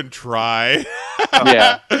don't even try.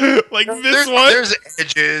 Yeah. Like this one. There's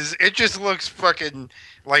edges. It just looks fucking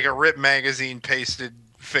like a Rip magazine pasted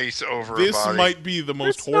face over a This body. might be the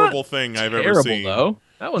most horrible thing I've ever seen. Though.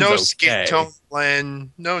 That one's no okay. skin tone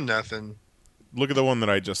blend. No nothing. Look at the one that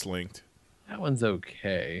I just linked. That one's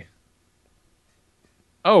okay.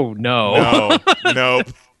 Oh, no. No. Nope.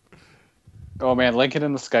 Oh, man. Link it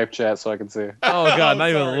in the Skype chat so I can see. Oh, God. Not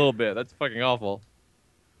even a little bit. That's fucking awful.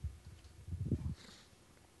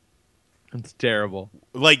 That's terrible.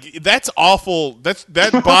 Like, that's awful.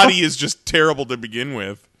 That body is just terrible to begin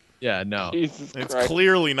with. Yeah, no. Jesus It's Christ.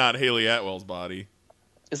 clearly not Haley Atwell's body.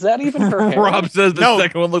 Is that even her hair? Rob says the No.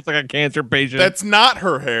 second one looks like a cancer patient. That's not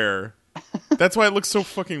her hair. That's why it looks so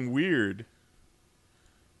fucking weird.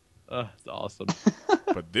 It's awesome.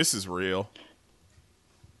 But this is real.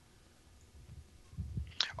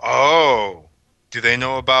 Oh, do they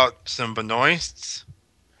know about some Benoists?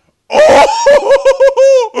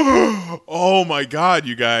 Oh my God,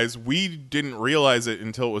 you guys. We didn't realize it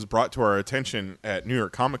until it was brought to our attention at New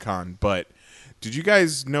York Comic Con, but did you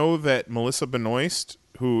guys know that Melissa Benoist,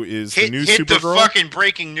 who is the new hit Supergirl? the fucking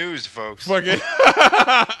breaking news, folks. Fucking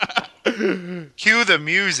Cue the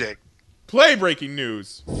music. Play breaking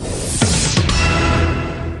news.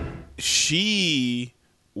 She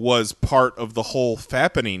was part of the whole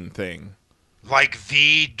fappening thing. Like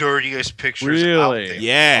the dirtiest pictures out Really? there.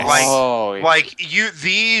 Yes. Like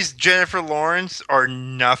these Jennifer Lawrence are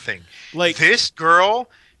nothing. Like this girl,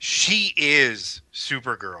 she is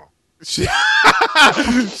Supergirl. She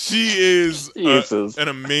is an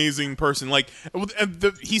amazing person. Like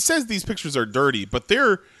he says these pictures are dirty, but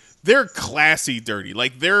they're classy dirty.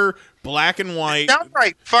 Like they're black and white,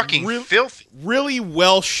 downright fucking filthy. Really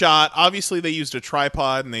well shot. Obviously, they used a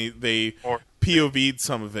tripod and they POV'd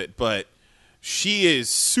some of it, but she is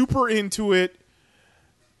super into it.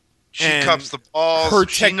 She cups the balls. Her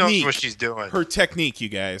she technique, knows what she's doing. Her technique, you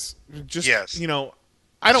guys. Just yes.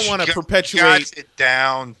 I don't want to perpetuate. Got it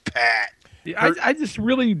down, Pat. I just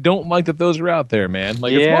really don't like that those are out there, man.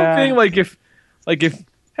 Like it's one thing. Like if,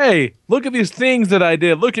 hey, look at these things that I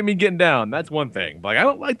did. Look at me getting down. That's one thing. Like I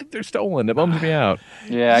don't like that they're stolen. It bums me out.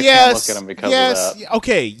 Yeah, I can't look at them because of that.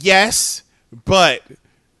 Okay, yes, but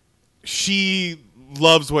she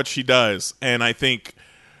loves what she does, and I think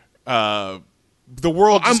the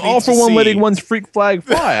world. I'm all for letting one's freak flag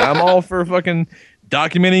fly. I'm all for fucking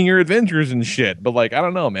documenting your adventures and shit. But like, I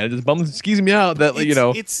don't know, man. It just skeeves me out that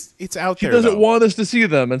it's out she there. She doesn't want us to see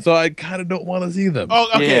them, and so I kind of don't want to see them. Oh,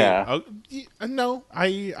 okay. Yeah. No,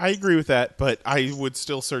 I agree with that, but I would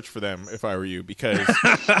still search for them if I were you because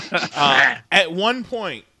at one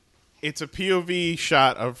point it's a POV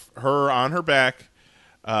shot of her on her back.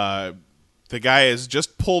 The guy is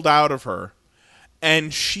just pulled out of her,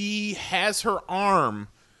 and she has her arm.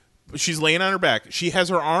 She's laying on her back. She has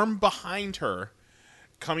her arm behind her,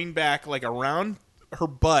 coming back like around her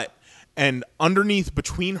butt and underneath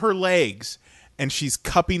between her legs, and she's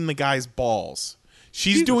cupping the guy's balls.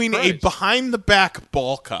 She's Jesus doing Christ. a behind the back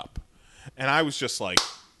ball cup. And I was just like,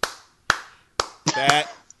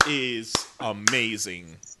 that is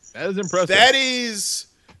amazing. That is impressive. That is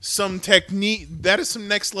some technique. That is some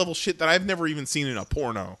next level shit that I've never even seen in a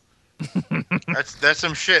porno. That's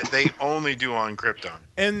some shit they only do on Krypton.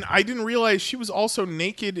 And I didn't realize she was also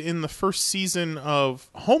naked in the first season of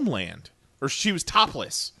Homeland. Or she was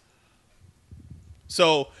topless.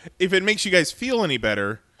 So, if it makes you guys feel any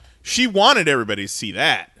better, she wanted everybody to see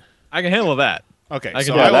that. I can handle that. Okay, I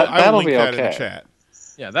so can I will that'll link be that in the okay. chat.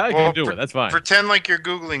 Yeah, that I can do it. That's fine. Pretend like you're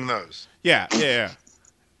Googling those. Yeah.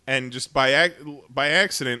 And just by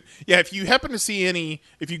accident, if you happen to see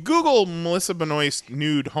if you Google Melissa Benoist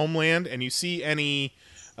nude Homeland and you see any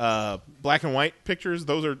black and white pictures,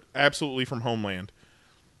 those are absolutely from Homeland.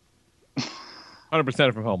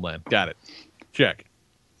 100% from Homeland. Got it. Check.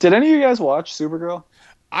 Did any of you guys watch Supergirl?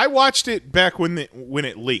 I watched it back when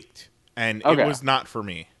it leaked, and Okay. it was not for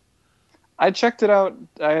me. I checked it out.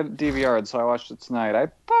 I had it DVR'd, so I watched it tonight. I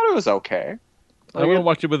thought it was okay. I will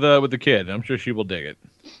watch it with the kid. I'm sure she will dig it.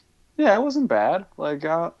 Yeah, it wasn't bad. Like,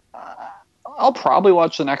 I'll probably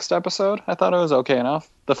watch the next episode. I thought it was okay enough.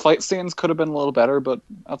 The fight scenes could have been a little better, but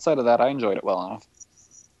outside of that, I enjoyed it well enough.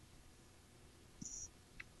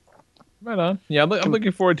 Right on. Yeah, I'm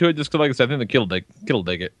looking forward to it just because, like I said, I think the kid will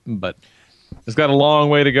dig it. But it's got a long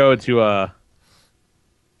way to go to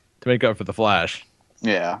to make up for the Flash.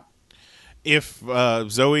 Yeah. If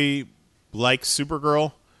Zoe likes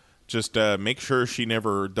Supergirl, just make sure she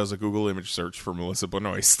never does a Google image search for Melissa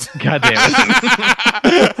Benoist. God damn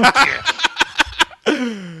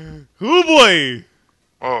it. Oh, boy.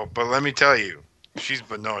 Oh, but let me tell you, she's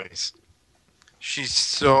Benoist. She's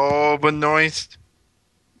so Benoist.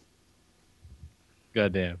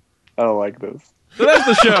 God damn. I don't like this. So that's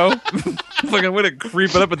the show. Fucking way to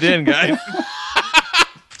creep it up at the end, guys.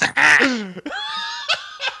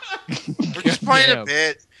 We're just playing a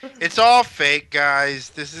bit. It's all fake, guys.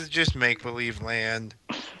 This is just make-believe land.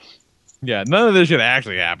 Yeah, none of this shit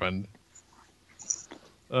actually happened.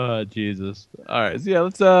 Oh, Jesus. All right, so yeah,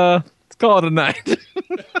 let's call it a night.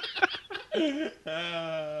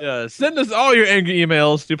 Yeah, send us all your angry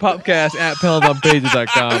emails to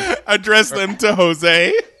popcast@panelsonpages.com. Address them to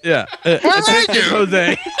Jose. Yeah. What did I do?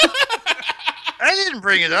 Jose. I didn't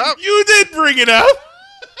bring it up. You did bring it up.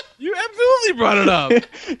 You absolutely brought it up.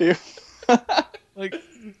 Like,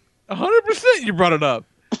 100% you brought it up.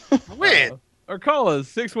 When? Or call us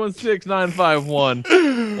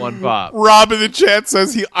 616-951-1POP. Rob in the chat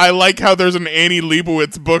says I like how there's an Annie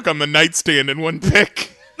Leibovitz book on the nightstand in one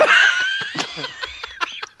pick.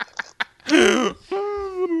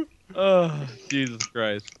 Oh, Jesus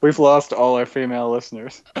Christ. We've lost all our female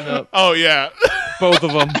listeners. Yep. Oh, yeah. Both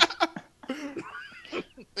of them.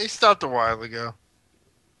 They stopped a while ago.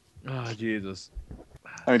 Oh, Jesus.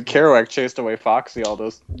 I mean, Kerouac chased away Foxy all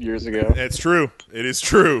those years ago. It's true. It is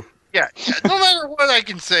true. Yeah, no matter what I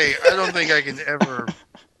can say, I don't think I can ever...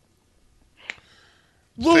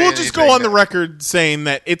 Well, we'll just go on the record saying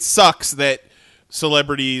that it sucks that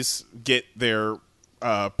celebrities get their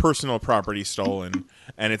personal property stolen,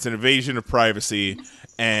 and it's an invasion of privacy,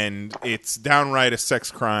 and it's downright a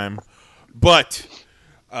sex crime. But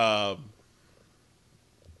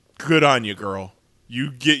good on you, girl.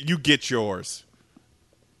 You get yours.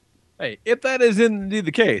 Hey, if that is indeed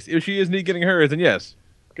the case, if she is indeed getting hers, then yes,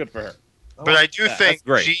 good for her. But I do think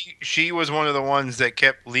great. she was one of the ones that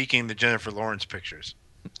kept leaking the Jennifer Lawrence pictures.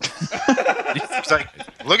 It's like,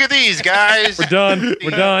 look at these guys. We're done. We're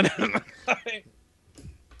done.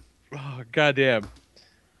 Oh, goddamn.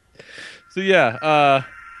 So yeah,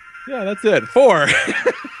 that's it. 4.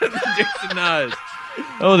 Jason Nas,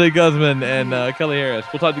 Jose Guzman, and Kelly Harris.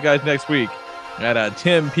 We'll talk to you guys next week at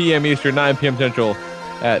 10 p.m. Eastern, 9 p.m. Central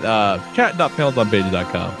at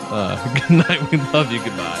chat.panelsonpages.com. Good night. We love you.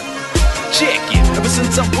 Goodbye. Check it. Ever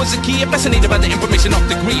since I was a kid, fascinated by the information off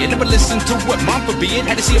the grid. Never listened to what mom forbid.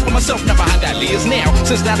 Had to see it for myself, now behind that is now.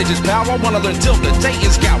 Since knowledge is power, I wanna learn till the day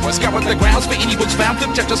is scour. Scour the grounds for any books found.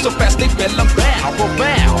 Flip chapters so fast they fell and bow. For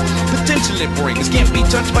bow. Potential it brings. Can't be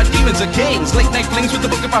touched by demons or kings. Late night flings with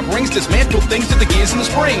the book of my brains. Dismantle things to the gears and the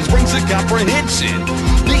springs. Brings a comprehension.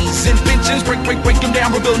 These inventions break them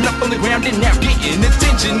down. We're building up on the ground and now getting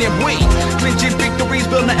attention and weight. Clinching victories,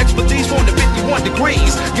 building the expertise. 451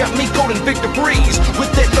 degrees. Got me golden victories.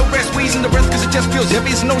 With that low rest wheezing the breath cause it just feels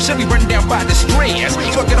heavy. It's no Chevy running down by the stress.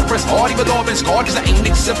 So I gotta press hard even though I've been scarred cause I ain't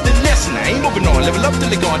accepting lesson. I ain't moving on, level up till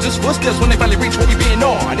they gone. Just footsteps when they finally reach where we been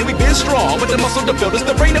on. And we been strong with the muscle to build us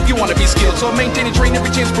the brain if you wanna be skilled. So I maintain and train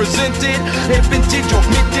every chance presented. Advantage or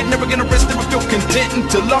admitted, never gonna rest, never feel content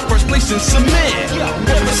until our first place in cement.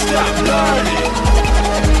 Never stop learning.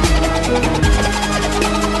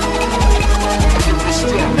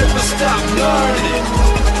 Never stop learning.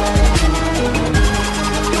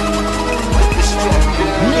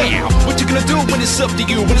 Now, what you gonna do when it's up to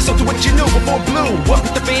you? When it's up to what you knew before blue? What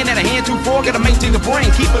with the fan at a hand too far? Gotta maintain the brain,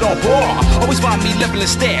 keep it on par. Always find me leveling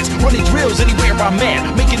stats, running drills anywhere I'm at.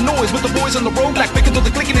 Making noise with the boys on the road, like picking till the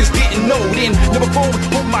clicking is getting old. And never fold,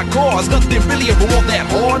 hold my cause, nothing really ever all that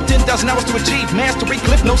hard. 10,000 hours to achieve, mastery,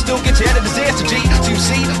 clip notes still gets you out of disaster, G. So you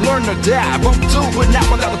see, learn or die, bump two, but not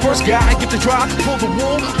without the first guy. Give the try, pull the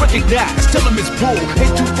wool, recognize, tell him it's bull.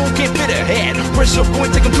 Ain't too full, can't fit a hat. Pressure up, go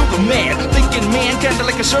and take him to the mat. Thinking man, kinda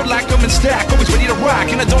like a shirt like I'm in stack, always ready to rock,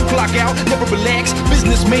 and I don't clock out, never relax.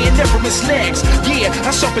 Businessman, never mislax. Yeah,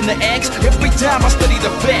 I sharpen the axe every time I study the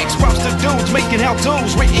facts. Props to dudes making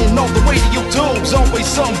how-tos, written all the way to YouTube's. Always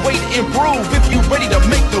some way to improve if you ready to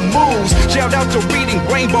make the moves. Shout out to Reading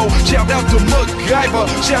Rainbow, shout out to MacGyver,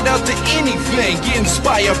 shout out to anything, get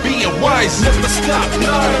inspired, being wise, never stop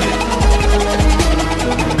learning.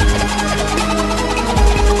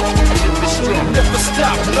 Never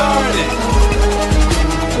stop learning.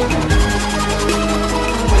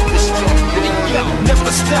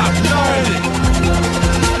 Never stop learning.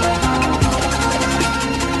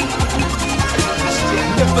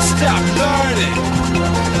 Never stop learning.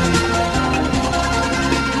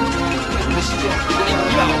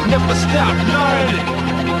 Never stop learning.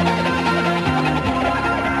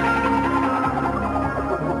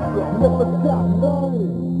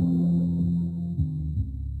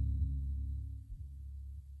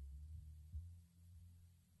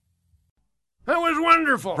 That was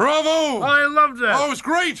wonderful. Bravo! I loved that. Oh, it was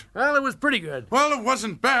great. Well, it was pretty good. Well, it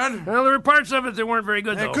wasn't bad. Well, there were parts of it that weren't very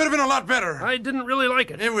good, though. It could have been a lot better. I didn't really like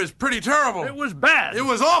it. It was pretty terrible. It was bad. It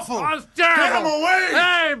was awful. It was terrible. Get him away!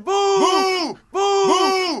 Hey, boo! Boo!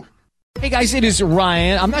 Boo! Hey guys, it is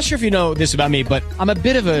Ryan. I'm not sure if you know this about me, but I'm a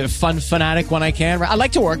bit of a fun fanatic when I can. I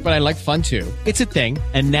like to work, but I like fun too. It's a thing.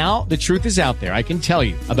 And now the truth is out there. I can tell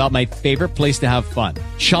you about my favorite place to have fun.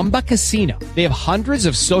 Chumba Casino. They have hundreds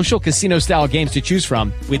of social casino style games to choose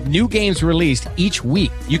from with new games released each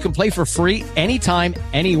week. You can play for free anytime,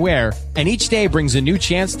 anywhere. And each day brings a new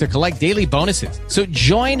chance to collect daily bonuses. So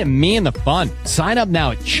join me in the fun. Sign up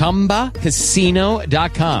now at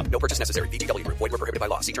ChumbaCasino.com. No purchase necessary. VGW Group. Void where prohibited by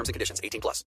law. See terms and conditions. 18+.